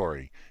valve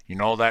story. You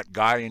know that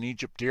guy in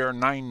Egypt Air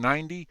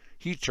 990?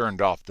 He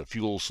turned off the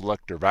fuel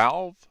selector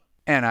valve."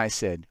 And I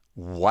said,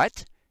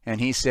 "What?" And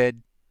he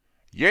said,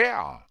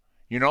 "Yeah.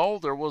 You know,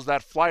 there was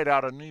that flight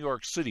out of New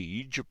York City,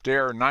 Egypt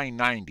Air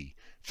 990,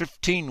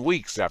 15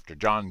 weeks after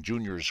John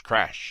Jr.'s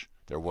crash.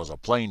 There was a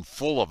plane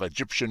full of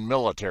Egyptian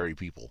military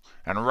people,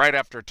 and right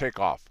after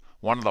takeoff,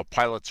 one of the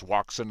pilots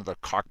walks into the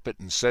cockpit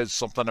and says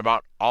something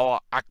about Allah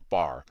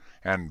Akbar,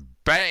 and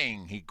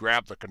bang, he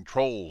grabbed the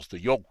controls, the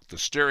yoke, the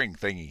steering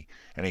thingy,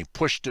 and he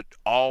pushed it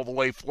all the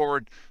way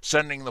forward,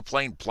 sending the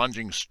plane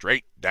plunging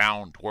straight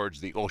down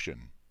towards the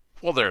ocean.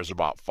 Well, there's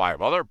about 5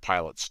 other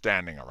pilots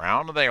standing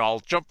around, and they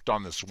all jumped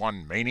on this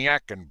one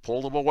maniac and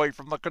pulled him away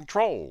from the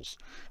controls.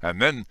 And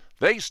then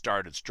they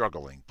started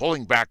struggling,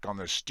 pulling back on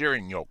the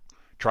steering yoke,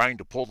 trying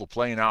to pull the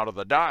plane out of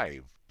the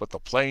dive. But the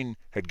plane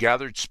had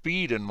gathered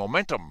speed and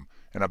momentum,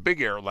 and a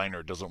big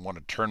airliner doesn't want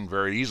to turn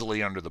very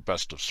easily under the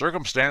best of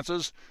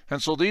circumstances,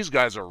 and so these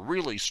guys are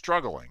really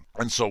struggling.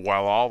 And so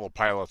while all the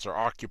pilots are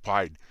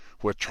occupied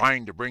with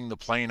trying to bring the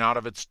plane out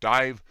of its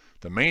dive,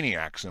 the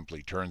maniac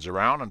simply turns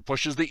around and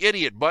pushes the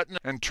idiot button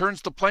and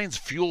turns the plane's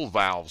fuel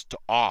valves to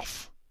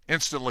off,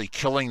 instantly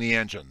killing the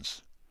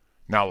engines.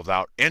 Now,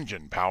 without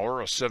engine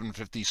power, a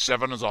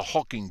 757 is a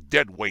hulking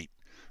dead weight,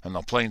 and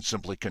the plane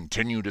simply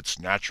continued its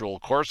natural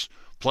course,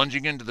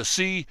 plunging into the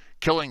sea,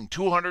 killing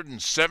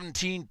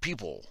 217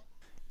 people.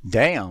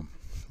 Damn.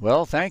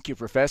 Well, thank you,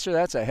 Professor.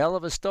 That's a hell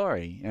of a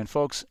story. And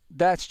folks,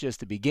 that's just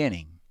the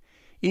beginning.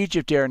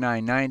 Egypt Air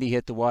 990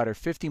 hit the water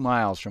 50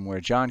 miles from where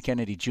John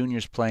Kennedy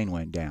Jr.'s plane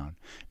went down.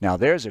 Now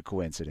there's a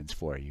coincidence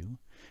for you.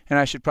 And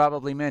I should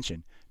probably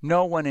mention,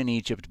 no one in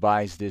Egypt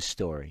buys this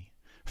story.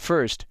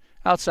 First,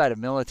 outside of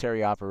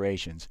military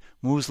operations,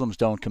 Muslims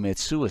don't commit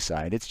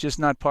suicide. It's just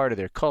not part of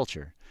their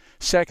culture.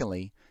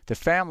 Secondly, the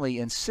family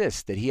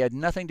insists that he had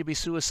nothing to be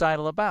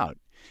suicidal about.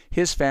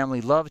 His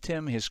family loved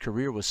him, his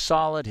career was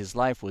solid, his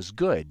life was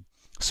good.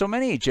 So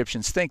many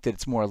Egyptians think that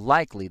it's more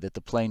likely that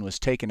the plane was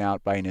taken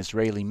out by an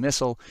Israeli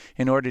missile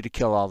in order to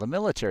kill all the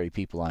military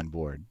people on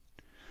board.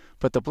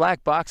 But the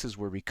black boxes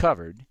were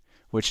recovered,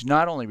 which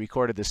not only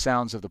recorded the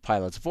sounds of the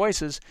pilots'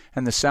 voices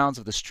and the sounds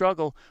of the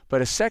struggle,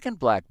 but a second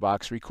black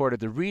box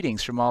recorded the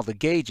readings from all the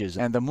gauges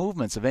and the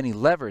movements of any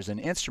levers and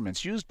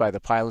instruments used by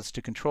the pilots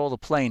to control the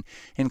plane,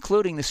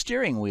 including the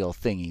steering wheel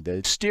thingy,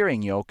 the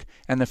steering yoke,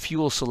 and the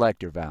fuel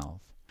selector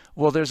valve.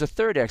 Well, there's a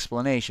third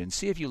explanation.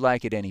 See if you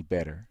like it any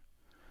better.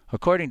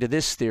 According to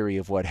this theory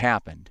of what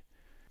happened,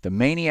 the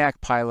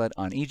maniac pilot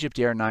on Egypt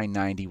Air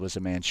 990 was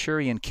a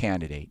Manchurian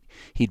candidate.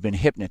 He'd been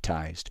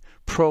hypnotized,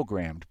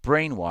 programmed,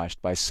 brainwashed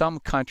by some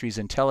country's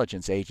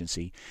intelligence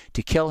agency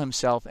to kill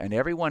himself and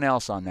everyone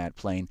else on that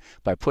plane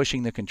by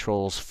pushing the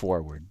controls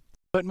forward.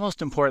 But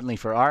most importantly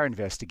for our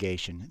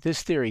investigation,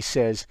 this theory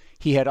says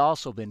he had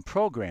also been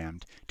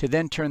programmed to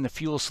then turn the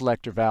fuel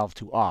selector valve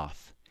to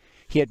off.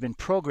 He had been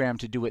programmed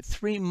to do it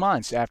 3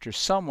 months after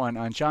someone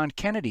on John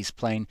Kennedy's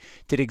plane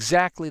did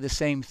exactly the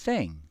same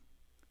thing.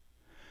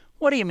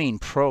 What do you mean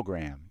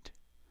programmed?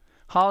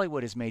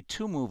 Hollywood has made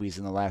 2 movies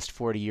in the last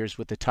 40 years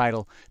with the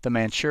title The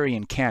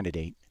Manchurian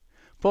Candidate.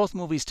 Both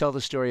movies tell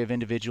the story of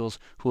individuals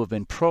who have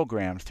been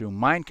programmed through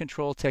mind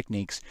control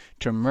techniques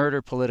to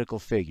murder political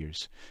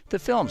figures. The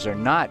films are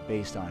not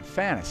based on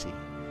fantasy.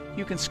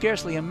 You can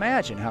scarcely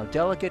imagine how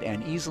delicate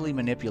and easily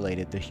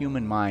manipulated the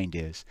human mind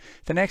is.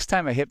 The next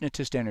time a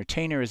hypnotist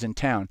entertainer is in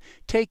town,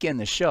 take in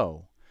the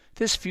show.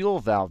 This fuel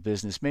valve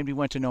business made me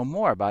want to know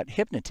more about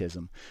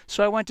hypnotism,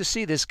 so I went to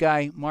see this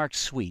guy, Mark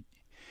Sweet.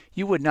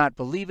 You would not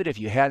believe it if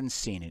you hadn't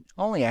seen it.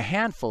 Only a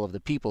handful of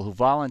the people who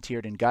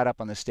volunteered and got up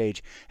on the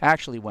stage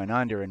actually went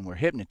under and were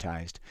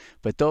hypnotized,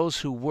 but those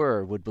who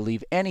were would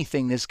believe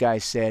anything this guy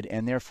said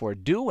and therefore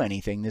do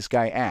anything this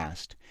guy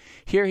asked.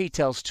 Here he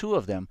tells 2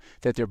 of them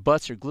that their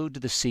butts are glued to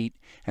the seat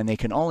and they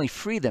can only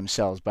free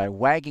themselves by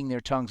wagging their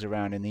tongues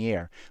around in the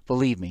air.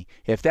 Believe me,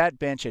 if that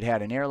bench had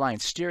had an airline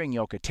steering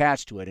yoke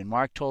attached to it and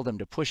Mark told them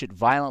to push it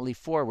violently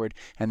forward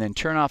and then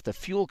turn off the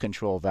fuel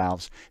control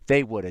valves,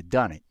 they would have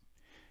done it.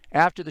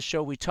 After the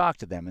show we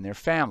talked to them and their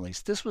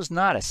families. This was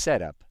not a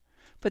setup.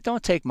 But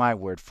don't take my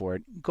word for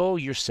it. Go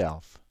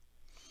yourself.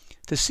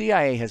 The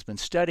CIA has been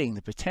studying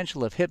the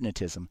potential of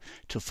hypnotism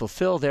to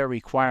fulfill their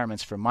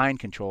requirements for mind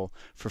control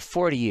for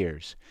 40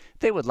 years.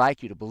 They would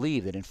like you to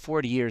believe that in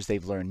 40 years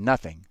they've learned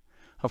nothing.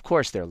 Of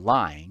course they're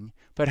lying,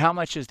 but how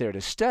much is there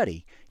to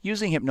study?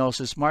 Using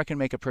hypnosis, Mark can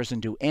make a person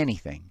do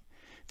anything.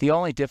 The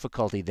only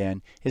difficulty,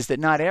 then, is that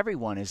not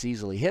everyone is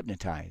easily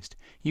hypnotized.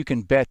 You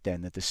can bet,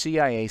 then, that the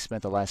CIA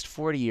spent the last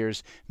 40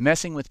 years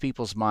messing with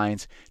people's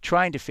minds,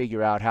 trying to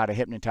figure out how to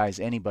hypnotize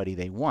anybody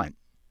they want.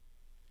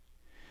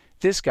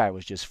 This guy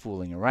was just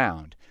fooling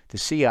around. The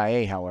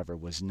CIA, however,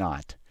 was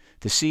not.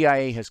 The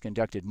CIA has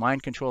conducted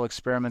mind control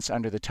experiments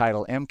under the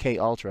title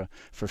MK-Ultra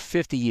for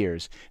 50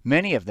 years,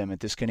 many of them at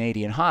this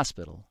Canadian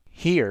hospital.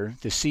 Here,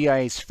 the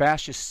CIA's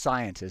fascist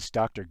scientist,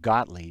 Dr.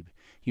 Gottlieb,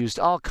 used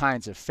all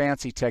kinds of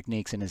fancy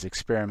techniques in his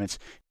experiments.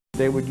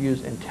 They would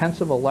use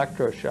intensive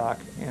electroshock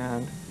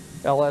and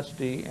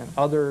LSD and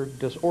other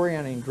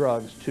disorienting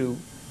drugs to,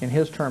 in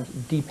his terms,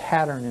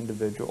 de-pattern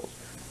individuals,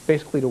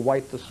 basically to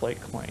wipe the slate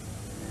clean.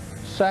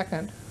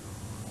 Second,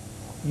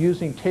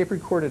 using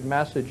tape-recorded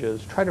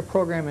messages, try to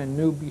program in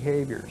new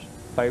behaviors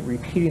by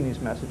repeating these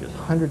messages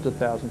hundreds of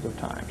thousands of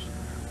times,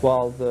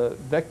 while the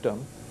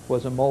victim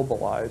was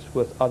immobilized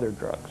with other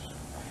drugs.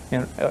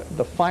 And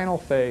the final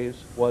phase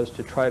was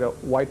to try to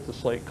wipe the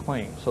slate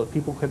clean so that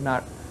people could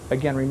not,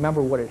 again,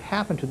 remember what had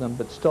happened to them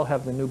but still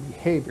have the new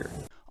behavior.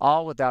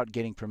 All without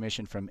getting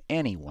permission from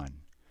anyone.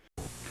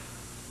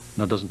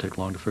 Now, it doesn't take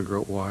long to figure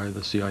out why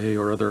the CIA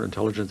or other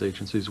intelligence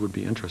agencies would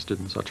be interested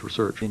in such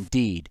research.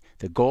 Indeed,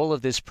 the goal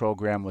of this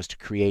program was to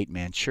create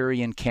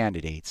Manchurian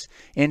candidates,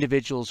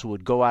 individuals who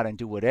would go out and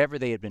do whatever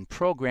they had been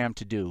programmed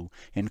to do,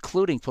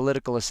 including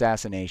political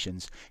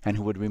assassinations, and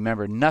who would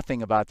remember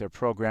nothing about their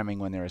programming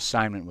when their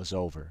assignment was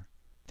over.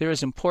 There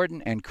is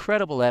important and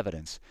credible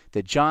evidence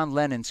that John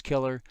Lennon's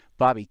killer,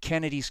 Bobby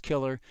Kennedy's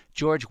killer,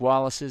 George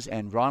Wallace's,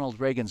 and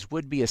Ronald Reagan's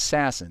would-be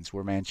assassins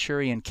were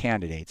Manchurian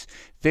candidates,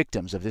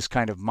 victims of this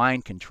kind of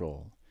mind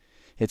control.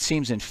 It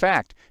seems, in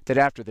fact, that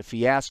after the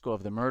fiasco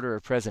of the murder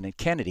of President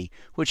Kennedy,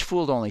 which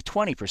fooled only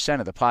 20%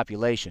 of the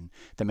population,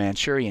 the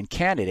Manchurian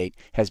candidate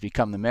has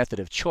become the method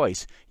of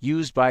choice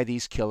used by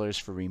these killers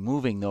for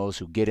removing those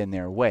who get in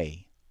their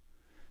way.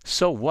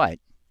 So what?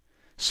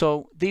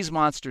 So these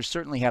monsters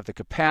certainly have the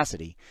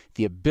capacity,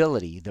 the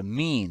ability, the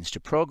means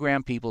to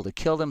program people to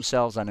kill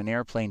themselves on an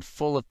airplane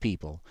full of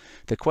people.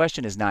 The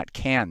question is not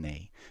can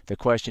they. The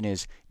question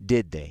is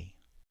did they?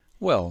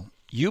 Well,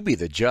 you be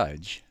the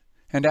judge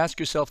and ask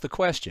yourself the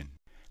question,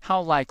 How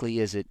likely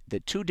is it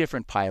that two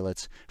different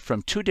pilots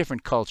from two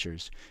different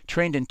cultures,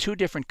 trained in two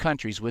different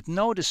countries with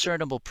no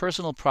discernible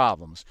personal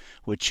problems,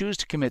 would choose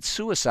to commit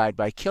suicide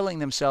by killing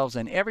themselves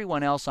and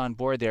everyone else on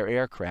board their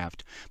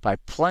aircraft by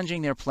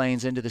plunging their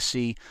planes into the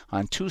sea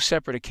on two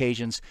separate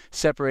occasions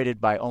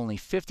separated by only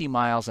 50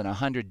 miles and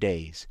 100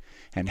 days?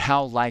 And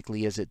how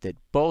likely is it that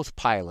both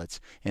pilots,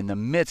 in the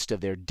midst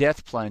of their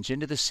death plunge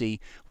into the sea,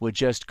 would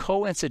just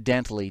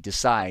coincidentally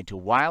decide to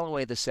while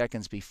away the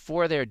seconds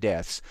before their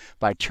deaths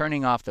by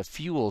turning off the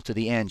fuel to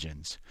the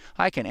engines?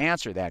 I can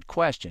answer that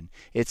question.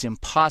 It's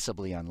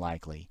impossibly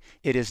unlikely.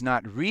 It is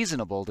not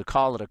reasonable to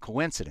call it a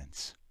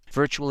coincidence.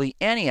 Virtually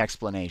any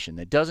explanation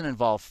that doesn't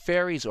involve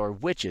fairies or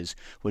witches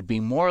would be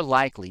more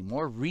likely,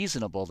 more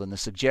reasonable than the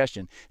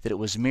suggestion that it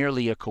was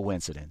merely a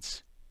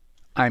coincidence.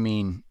 I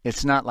mean,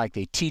 it's not like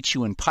they teach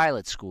you in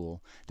pilot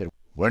school that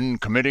when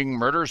committing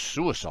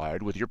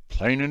murder-suicide with your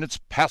plane and its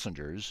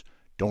passengers,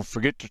 don't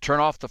forget to turn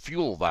off the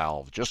fuel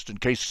valve just in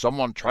case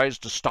someone tries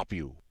to stop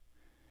you.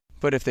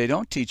 But if they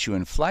don't teach you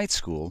in flight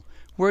school,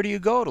 where do you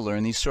go to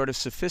learn these sort of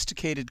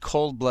sophisticated,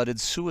 cold-blooded,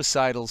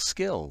 suicidal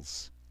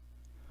skills?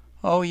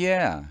 Oh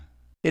yeah.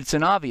 It's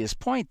an obvious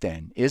point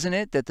then, isn't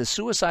it, that the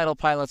suicidal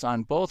pilots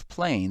on both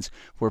planes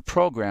were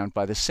programmed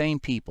by the same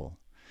people.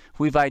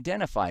 We've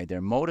identified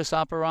their modus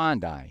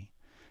operandi.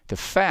 The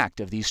fact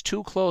of these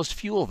two closed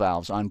fuel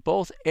valves on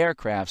both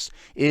aircrafts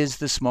is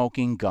the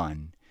smoking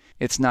gun.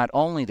 It's not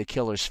only the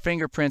killer's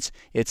fingerprints,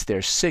 it's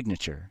their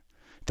signature.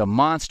 The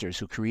monsters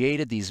who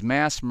created these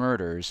mass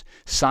murderers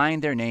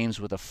signed their names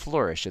with a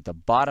flourish at the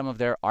bottom of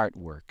their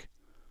artwork.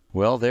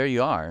 Well, there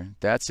you are.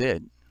 That's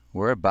it.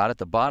 We're about at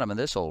the bottom of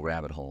this old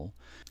rabbit hole.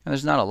 And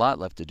there's not a lot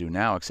left to do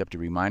now except to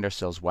remind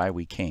ourselves why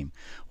we came.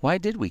 Why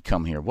did we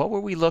come here? What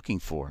were we looking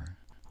for?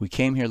 We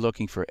came here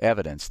looking for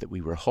evidence that we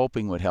were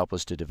hoping would help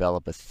us to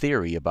develop a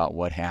theory about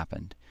what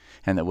happened,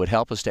 and that would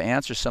help us to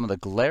answer some of the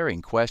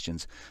glaring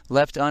questions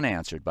left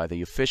unanswered by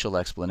the official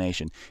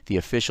explanation, the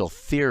official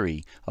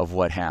theory of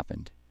what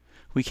happened.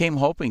 We came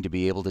hoping to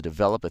be able to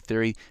develop a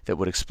theory that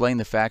would explain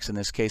the facts in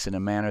this case in a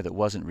manner that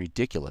wasn't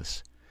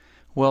ridiculous.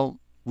 Well,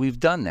 we've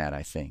done that,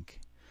 I think.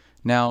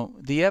 Now,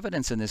 the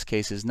evidence in this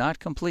case is not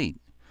complete,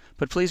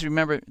 but please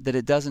remember that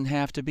it doesn't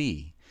have to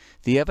be.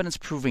 The evidence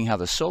proving how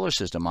the solar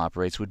system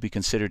operates would be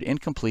considered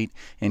incomplete,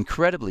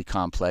 incredibly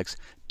complex,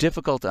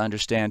 difficult to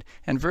understand,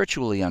 and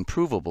virtually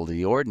unprovable to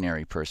the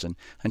ordinary person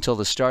until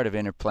the start of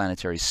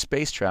interplanetary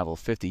space travel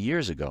 50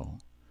 years ago.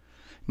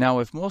 Now,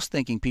 if most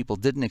thinking people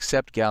didn't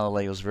accept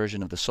Galileo's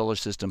version of the solar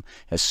system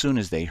as soon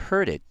as they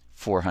heard it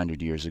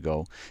 400 years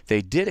ago,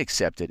 they did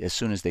accept it as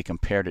soon as they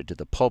compared it to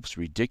the Pope's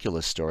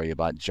ridiculous story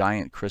about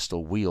giant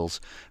crystal wheels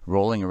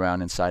rolling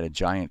around inside a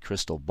giant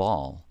crystal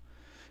ball.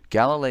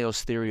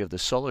 Galileo's theory of the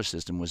solar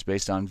system was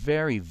based on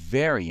very,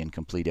 very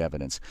incomplete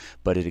evidence,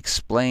 but it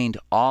explained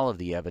all of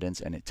the evidence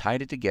and it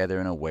tied it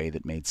together in a way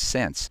that made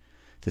sense.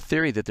 The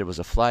theory that there was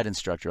a flight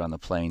instructor on the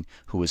plane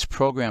who was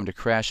programmed to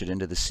crash it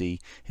into the sea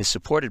is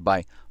supported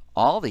by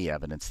all the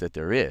evidence that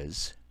there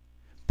is,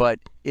 but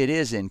it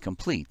is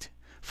incomplete.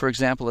 For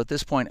example, at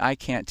this point I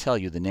can't tell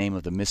you the name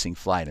of the missing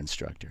flight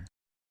instructor.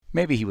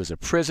 Maybe he was a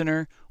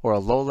prisoner, or a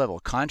low-level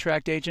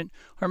contract agent,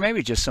 or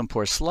maybe just some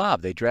poor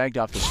slob they dragged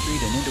off the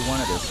street and into one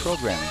of their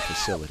programming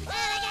facilities.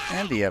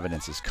 And the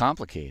evidence is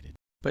complicated.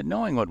 But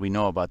knowing what we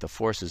know about the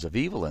forces of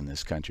evil in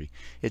this country,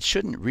 it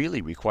shouldn't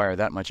really require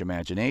that much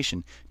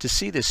imagination to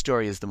see this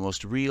story as the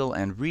most real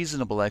and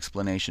reasonable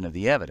explanation of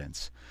the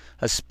evidence,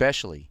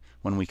 especially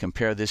when we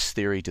compare this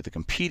theory to the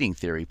competing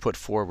theory put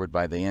forward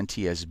by the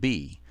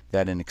NTSB,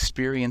 that an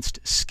experienced,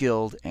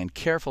 skilled, and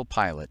careful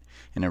pilot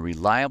in a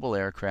reliable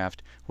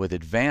aircraft with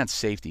advanced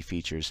safety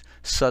features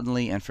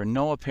suddenly and for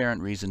no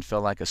apparent reason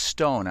fell like a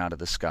stone out of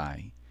the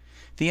sky.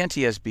 The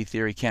NTSB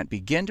theory can't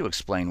begin to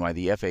explain why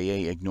the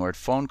FAA ignored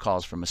phone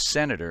calls from a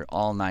senator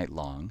all night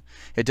long.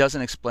 It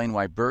doesn't explain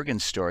why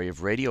Bergen's story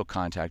of radio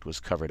contact was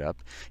covered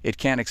up. It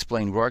can't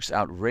explain Rourke's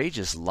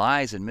outrageous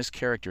lies and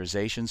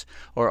mischaracterizations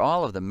or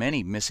all of the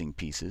many missing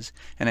pieces,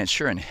 and it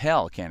sure in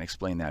hell can't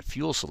explain that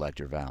fuel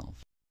selector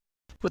valve.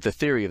 With the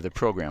theory of the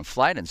program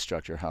flight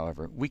instructor,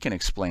 however, we can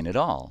explain it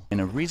all in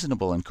a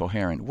reasonable and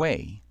coherent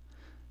way.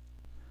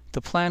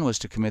 The plan was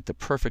to commit the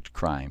perfect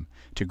crime,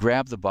 to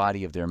grab the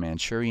body of their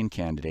Manchurian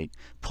candidate,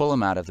 pull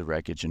him out of the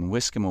wreckage, and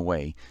whisk him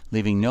away,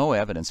 leaving no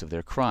evidence of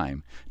their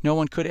crime. No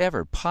one could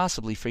ever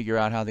possibly figure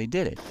out how they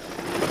did it.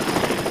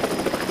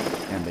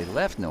 And they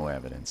left no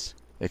evidence,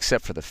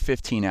 except for the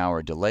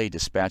 15-hour delay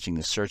dispatching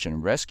the search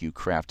and rescue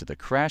craft to the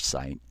crash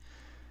site.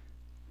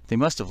 They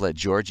must have let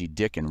Georgie,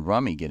 Dick, and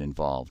Rummy get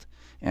involved.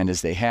 And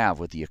as they have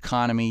with the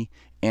economy,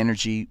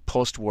 energy,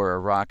 post-war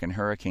Iraq, and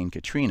Hurricane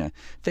Katrina,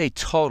 they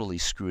totally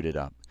screwed it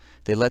up.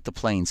 They let the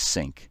plane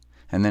sink.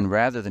 And then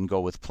rather than go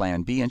with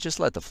Plan B and just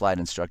let the flight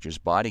instructor's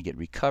body get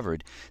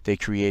recovered, they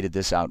created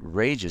this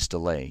outrageous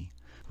delay,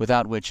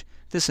 without which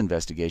this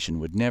investigation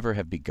would never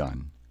have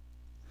begun.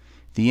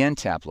 The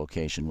NTAP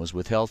location was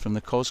withheld from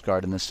the Coast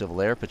Guard and the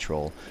Civil Air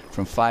Patrol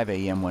from 5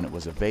 a.m. when it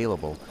was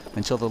available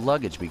until the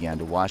luggage began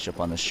to wash up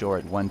on the shore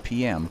at 1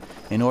 p.m.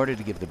 in order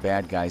to give the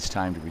bad guys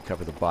time to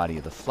recover the body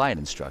of the flight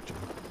instructor.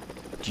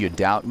 Do you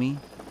doubt me?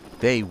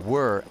 They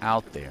were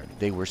out there.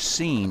 They were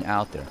seen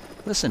out there.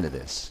 Listen to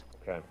this.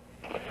 Okay.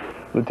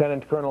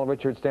 Lieutenant Colonel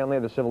Richard Stanley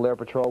of the Civil Air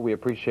Patrol, we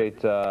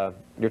appreciate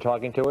your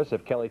talking to us.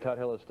 If Kelly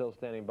Tuthill is still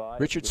standing by...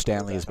 Richard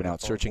Stanley has been out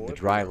searching the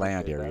dry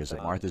land areas of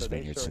Martha's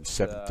Vineyard since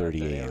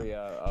 7:30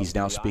 a.m. He's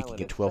now speaking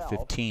at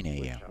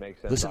 12:15 a.m.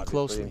 Listen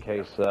closely. In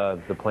case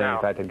the plane, in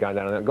fact, had gone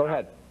down. Go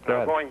ahead. Go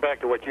ahead. Going back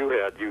to what you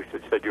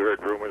said you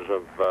heard rumors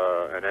of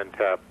an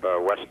NTAP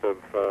west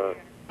of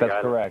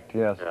That's correct,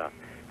 yes. Yeah.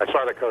 I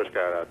saw the Coast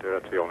Guard out there.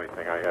 That's the only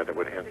thing I had that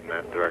would hint in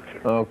that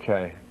direction.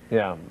 Okay.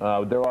 Yeah,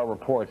 there are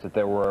reports that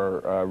there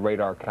were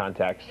radar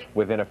contacts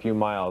within a few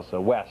miles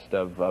west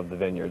of the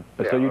vineyard.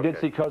 But Yeah, so you okay.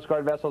 did see Coast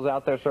Guard vessels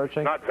out there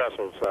searching? Not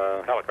vessels,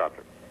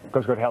 helicopters.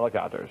 Coast Guard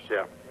helicopters?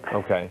 Yeah.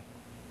 Okay,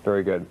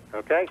 very good.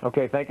 Okay?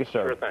 Okay, thank you,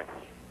 sir. Sure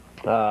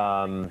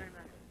thing.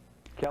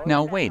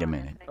 Now wait a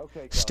minute.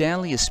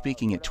 Stanley is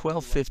speaking at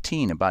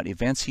 12:15 about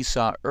events he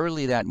saw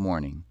early that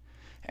morning.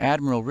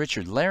 Admiral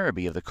Richard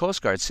Larrabee of the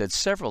Coast Guard said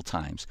several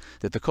times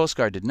that the Coast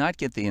Guard did not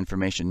get the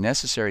information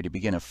necessary to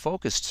begin a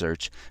focused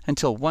search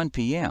until 1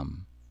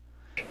 p.m.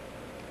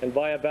 And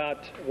by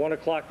about 1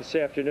 o'clock this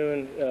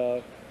afternoon,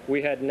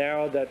 we had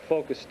narrowed that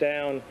focus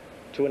down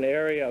to an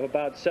area of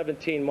about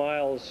 17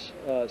 miles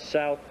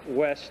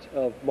southwest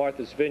of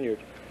Martha's Vineyard.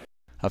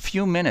 A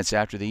few minutes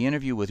after the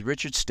interview with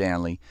Richard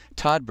Stanley,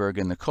 Todd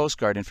Bergen, the Coast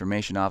Guard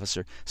information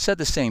officer, said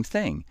the same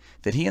thing,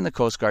 that he and the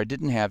Coast Guard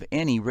didn't have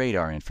any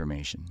radar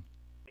information.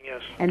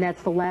 Yes. And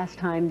that's the last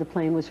time the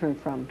plane was heard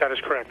from? That is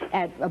correct.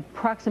 At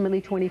approximately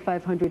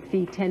 2,500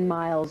 feet, 10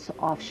 miles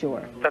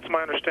offshore? That's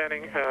my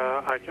understanding.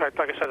 Like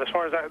I said, as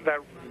far as that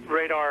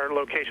radar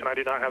location, I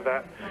do not have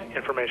that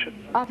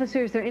information.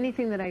 Officer, is there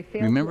anything that I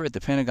failed Remember at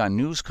the Pentagon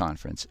news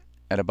conference,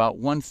 at about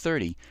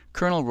 1:30,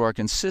 Colonel Rourke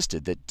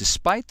insisted that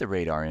despite the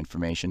radar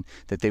information,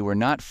 that they were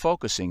not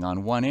focusing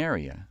on one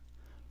area.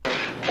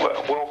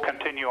 We'll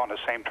continue on the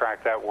same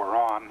track that we're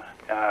on,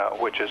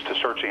 which is to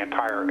search the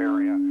entire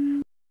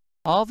area.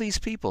 All these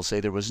people say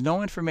there was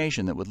no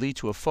information that would lead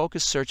to a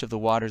focused search of the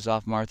waters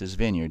off Martha's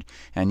Vineyard,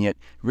 and yet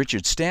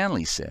Richard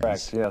Stanley says...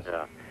 Correct, yes.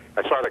 Yeah.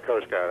 I saw the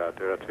Coast Guard out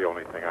there. That's the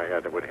only thing I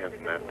had that would hint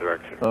in that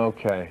direction.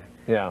 Okay,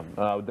 yeah.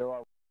 There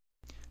are...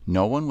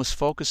 No one was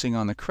focusing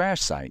on the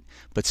crash site,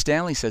 but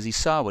Stanley says he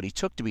saw what he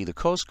took to be the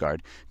Coast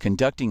Guard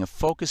conducting a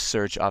focused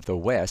search off the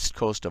west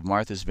coast of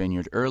Martha's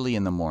Vineyard early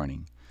in the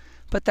morning.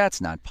 But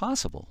that's not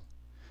possible.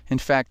 In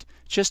fact,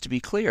 just to be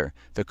clear,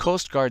 the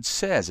Coast Guard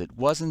says it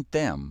wasn't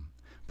them.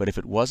 But if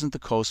it wasn't the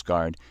Coast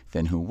Guard,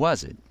 then who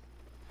was it?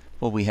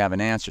 Well, we have an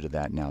answer to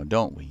that now,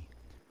 don't we?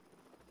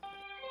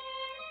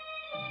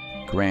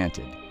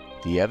 Granted,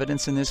 the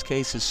evidence in this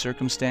case is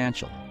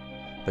circumstantial.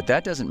 But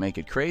that doesn't make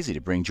it crazy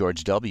to bring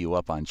George W.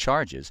 up on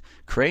charges.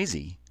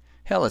 Crazy?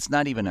 Hell, it's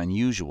not even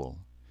unusual.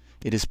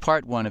 It is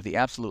part one of the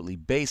absolutely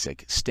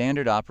basic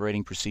standard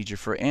operating procedure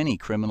for any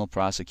criminal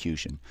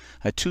prosecution,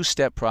 a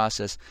two-step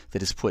process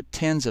that has put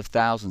tens of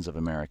thousands of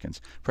Americans,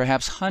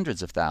 perhaps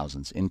hundreds of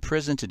thousands, in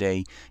prison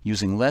today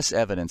using less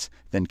evidence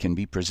than can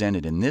be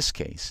presented in this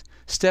case.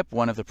 Step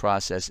one of the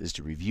process is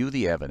to review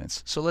the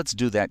evidence, so let's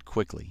do that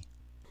quickly.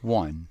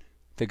 1.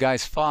 The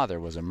guy's father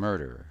was a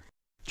murderer.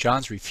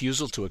 John's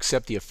refusal to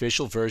accept the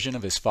official version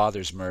of his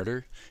father's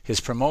murder, his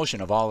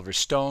promotion of Oliver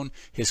Stone,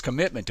 his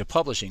commitment to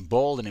publishing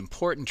bold and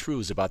important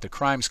truths about the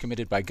crimes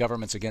committed by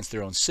governments against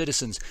their own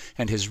citizens,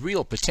 and his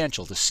real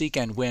potential to seek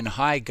and win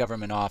high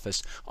government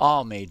office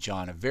all made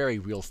John a very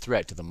real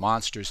threat to the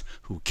monsters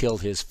who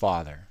killed his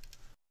father.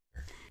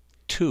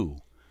 2.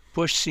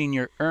 Bush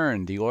Sr.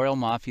 earned the oil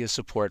mafia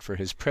support for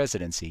his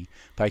presidency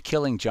by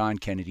killing John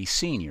Kennedy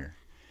Sr.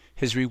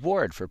 His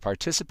reward for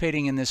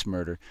participating in this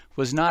murder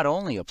was not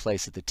only a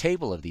place at the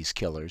table of these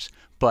killers,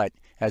 but,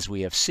 as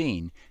we have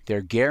seen,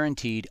 their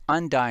guaranteed,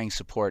 undying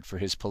support for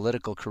his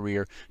political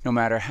career no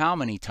matter how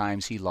many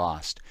times he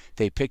lost.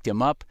 They picked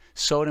him up,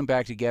 sewed him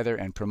back together,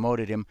 and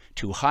promoted him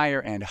to higher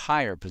and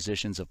higher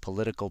positions of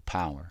political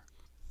power.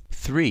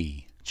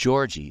 3.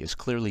 Georgie is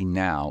clearly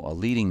now a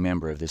leading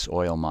member of this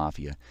oil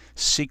mafia,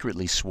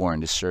 secretly sworn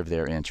to serve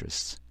their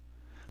interests.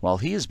 While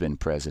he has been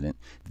president,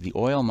 the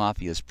oil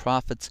mafia's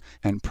profits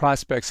and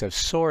prospects have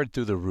soared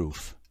through the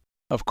roof.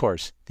 Of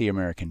course, the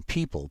American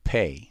people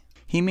pay.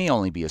 He may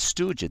only be a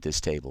stooge at this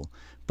table,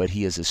 but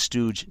he is a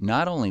stooge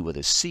not only with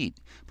a seat,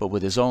 but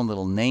with his own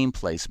little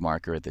nameplate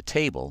marker at the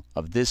table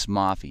of this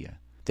mafia,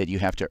 that you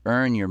have to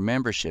earn your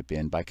membership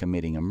in by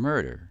committing a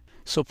murder.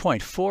 So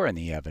point 4 in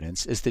the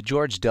evidence is that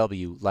George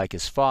W., like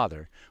his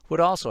father, would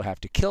also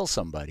have to kill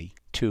somebody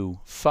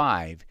to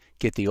 5.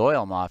 Get the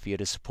oil mafia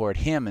to support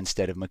him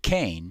instead of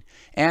McCain,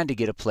 and to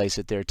get a place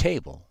at their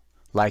table,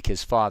 like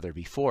his father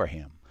before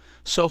him.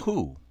 So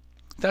who?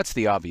 That's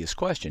the obvious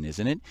question,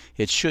 isn't it?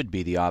 It should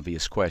be the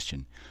obvious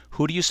question.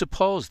 Who do you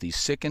suppose these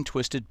sick and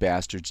twisted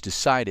bastards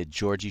decided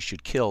Georgie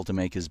should kill to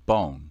make his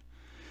bone?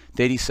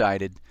 They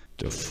decided,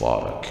 the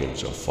father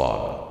kills a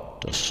father.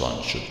 the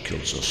sun should kill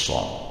the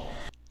sun.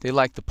 They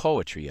like the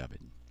poetry of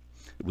it.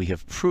 We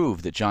have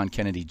proved that John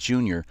Kennedy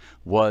Jr.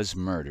 was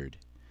murdered.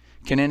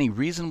 Can any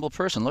reasonable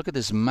person look at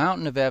this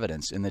mountain of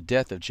evidence in the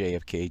death of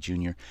JFK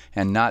Jr.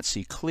 and not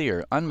see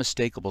clear,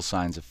 unmistakable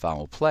signs of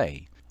foul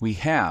play? We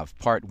have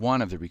part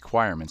one of the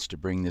requirements to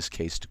bring this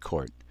case to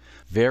court.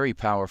 Very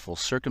powerful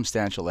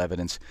circumstantial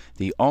evidence,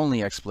 the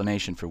only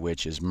explanation for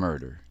which is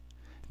murder.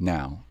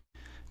 Now,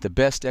 the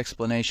best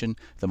explanation,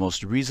 the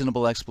most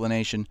reasonable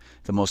explanation,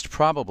 the most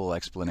probable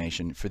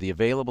explanation for the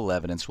available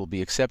evidence will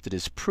be accepted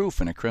as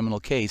proof in a criminal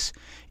case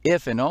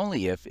if and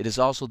only if it is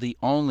also the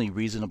only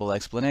reasonable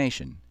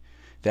explanation.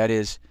 That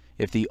is,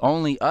 if the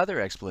only other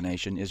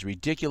explanation is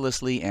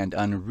ridiculously and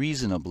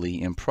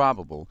unreasonably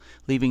improbable,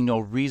 leaving no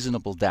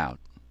reasonable doubt.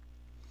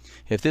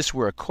 If this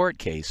were a court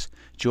case,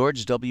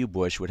 George W.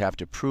 Bush would have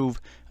to prove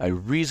a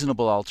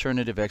reasonable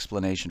alternative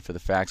explanation for the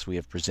facts we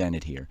have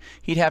presented here.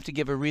 He'd have to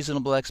give a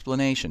reasonable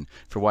explanation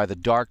for why the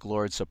Dark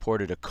Lord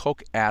supported a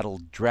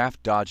coke-addled,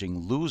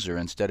 draft-dodging loser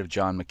instead of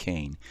John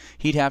McCain.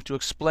 He'd have to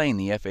explain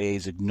the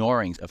FAA's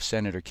ignoring of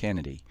Senator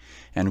Kennedy,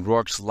 and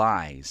Rourke's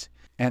lies,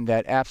 and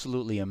that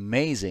absolutely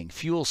amazing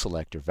fuel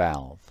selector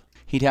valve.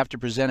 He'd have to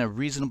present a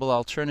reasonable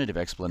alternative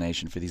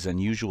explanation for these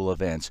unusual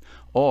events,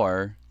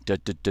 or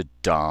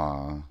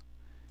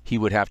he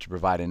would have to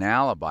provide an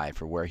alibi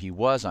for where he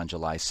was on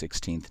July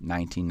 16,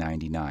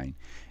 1999,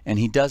 and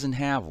he doesn't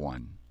have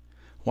one.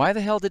 Why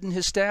the hell didn't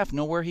his staff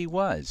know where he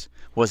was?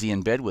 Was he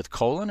in bed with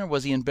Colin, or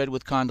was he in bed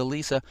with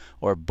Condoleezza,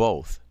 or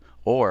both?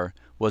 Or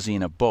was he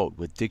in a boat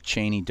with Dick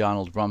Cheney,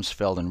 Donald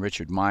Rumsfeld, and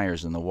Richard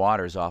Myers in the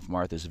waters off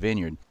Martha's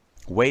Vineyard,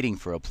 waiting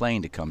for a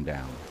plane to come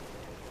down?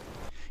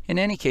 In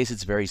any case,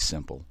 it's very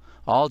simple.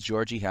 All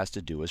Georgie has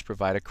to do is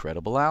provide a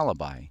credible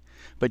alibi.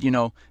 But you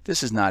know,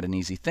 this is not an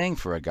easy thing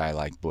for a guy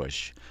like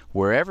Bush.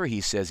 Wherever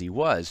he says he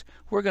was,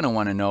 we're going to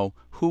want to know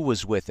who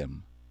was with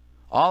him.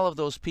 All of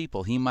those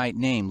people he might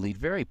name lead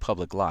very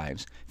public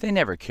lives. They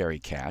never carry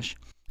cash.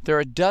 There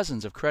are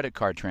dozens of credit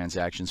card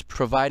transactions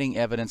providing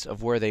evidence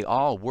of where they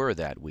all were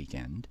that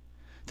weekend.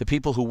 The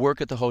people who work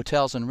at the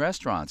hotels and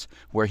restaurants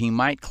where he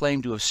might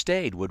claim to have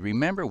stayed would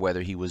remember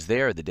whether he was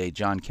there the day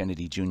John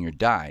Kennedy Jr.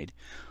 died.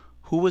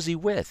 Who was he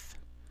with?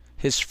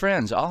 His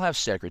friends all have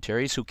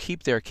secretaries who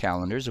keep their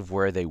calendars of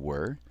where they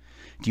were.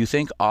 Do you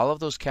think all of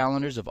those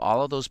calendars of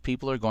all of those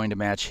people are going to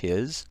match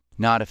his?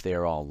 Not if they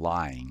are all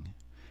lying.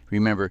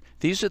 Remember,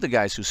 these are the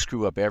guys who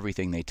screw up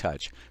everything they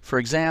touch. For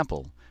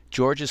example,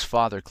 George's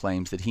father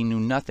claims that he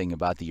knew nothing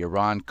about the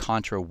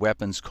Iran-Contra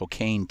weapons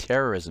cocaine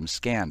terrorism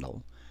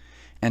scandal.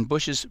 And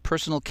Bush's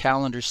personal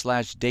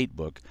calendar/date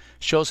book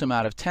shows him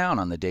out of town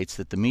on the dates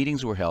that the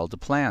meetings were held to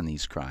plan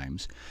these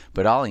crimes.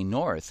 But Ollie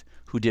North,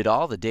 who did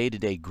all the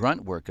day-to-day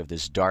grunt work of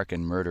this dark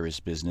and murderous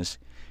business,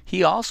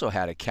 he also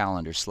had a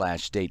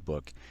calendar/date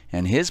book,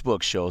 and his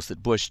book shows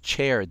that Bush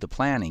chaired the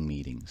planning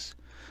meetings.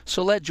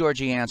 So let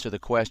Georgie answer the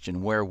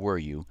question, where were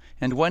you?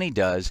 And when he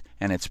does,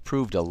 and it's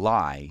proved a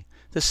lie,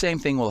 the same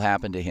thing will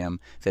happen to him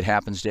that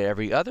happens to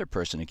every other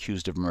person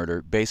accused of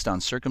murder based on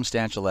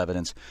circumstantial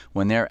evidence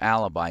when their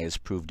alibi is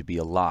proved to be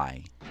a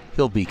lie.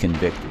 He'll be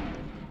convicted.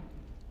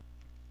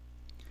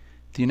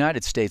 The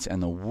United States,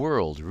 and the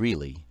world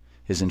really,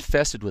 is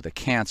infested with a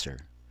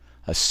cancer,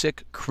 a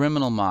sick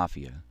criminal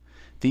mafia.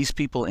 These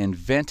people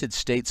invented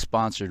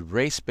state-sponsored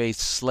race-based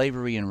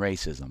slavery and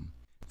racism.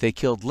 They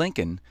killed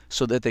Lincoln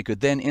so that they could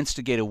then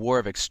instigate a war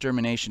of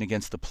extermination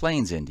against the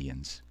Plains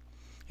Indians.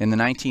 In the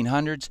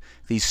 1900s,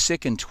 these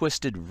sick and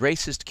twisted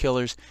racist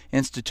killers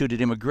instituted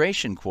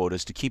immigration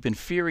quotas to keep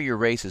inferior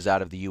races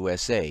out of the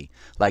USA,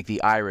 like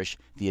the Irish,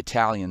 the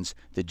Italians,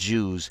 the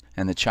Jews,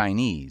 and the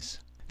Chinese.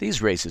 These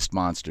racist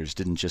monsters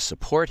didn't just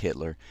support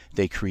Hitler,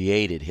 they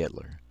created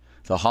Hitler.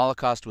 The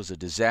Holocaust was a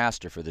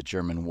disaster for the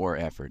German war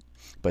effort,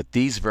 but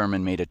these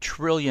vermin made $1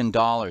 trillion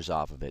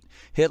off of it.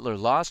 Hitler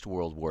lost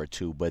World War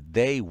II, but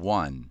they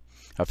won.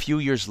 A few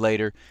years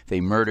later,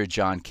 they murdered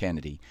John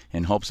Kennedy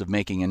in hopes of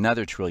making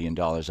another $1 trillion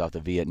off the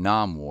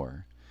Vietnam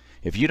War.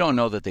 If you don't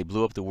know that they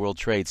blew up the World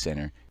Trade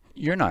Center,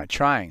 you're not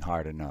trying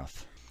hard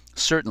enough.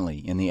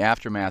 Certainly, in the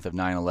aftermath of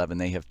 9/11,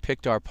 they have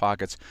picked our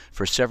pockets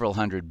for several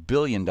 $100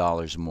 billion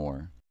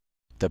more.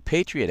 The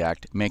Patriot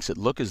Act makes it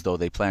look as though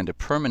they plan to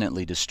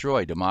permanently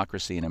destroy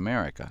democracy in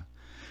America.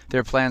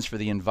 Their plans for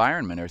the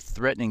environment are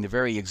threatening the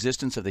very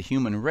existence of the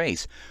human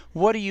race.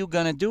 What are you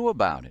going to do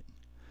about it?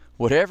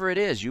 Whatever it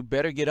is, you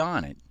better get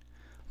on it.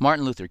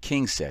 Martin Luther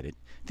King said it.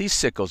 These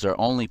sickos are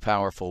only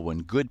powerful when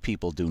good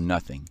people do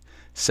nothing.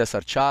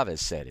 Cesar Chavez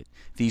said it.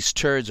 These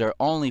turds are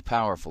only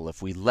powerful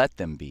if we let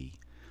them be.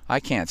 I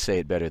can't say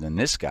it better than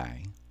this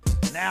guy.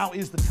 Now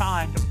is the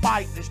time to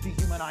fight this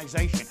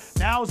dehumanization.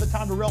 Now is the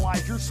time to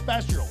realize you're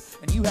special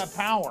and you have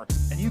power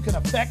and you can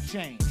affect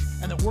change,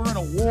 and that we're in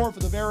a war for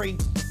the very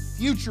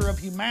future of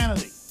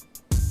humanity.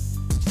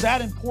 It's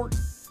that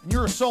important, and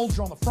you're a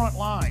soldier on the front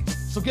line.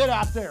 So get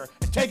out there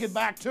and take it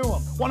back to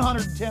them,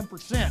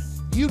 110%.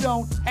 You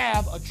don't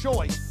have a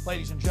choice,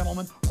 ladies and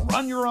gentlemen.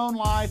 Run your own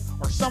life,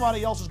 or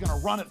somebody else is going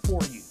to run it for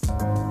you.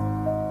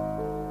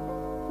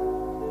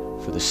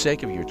 For the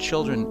sake of your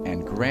children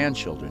and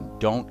grandchildren,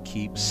 don't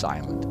keep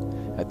silent.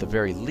 At the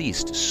very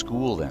least,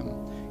 school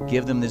them.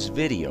 Give them this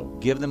video.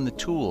 Give them the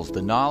tools,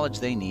 the knowledge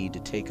they need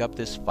to take up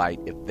this fight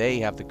if they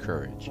have the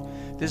courage.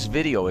 This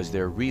video is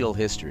their real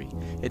history.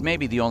 It may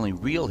be the only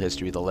real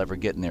history they'll ever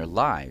get in their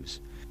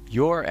lives.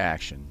 Your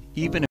action,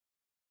 even if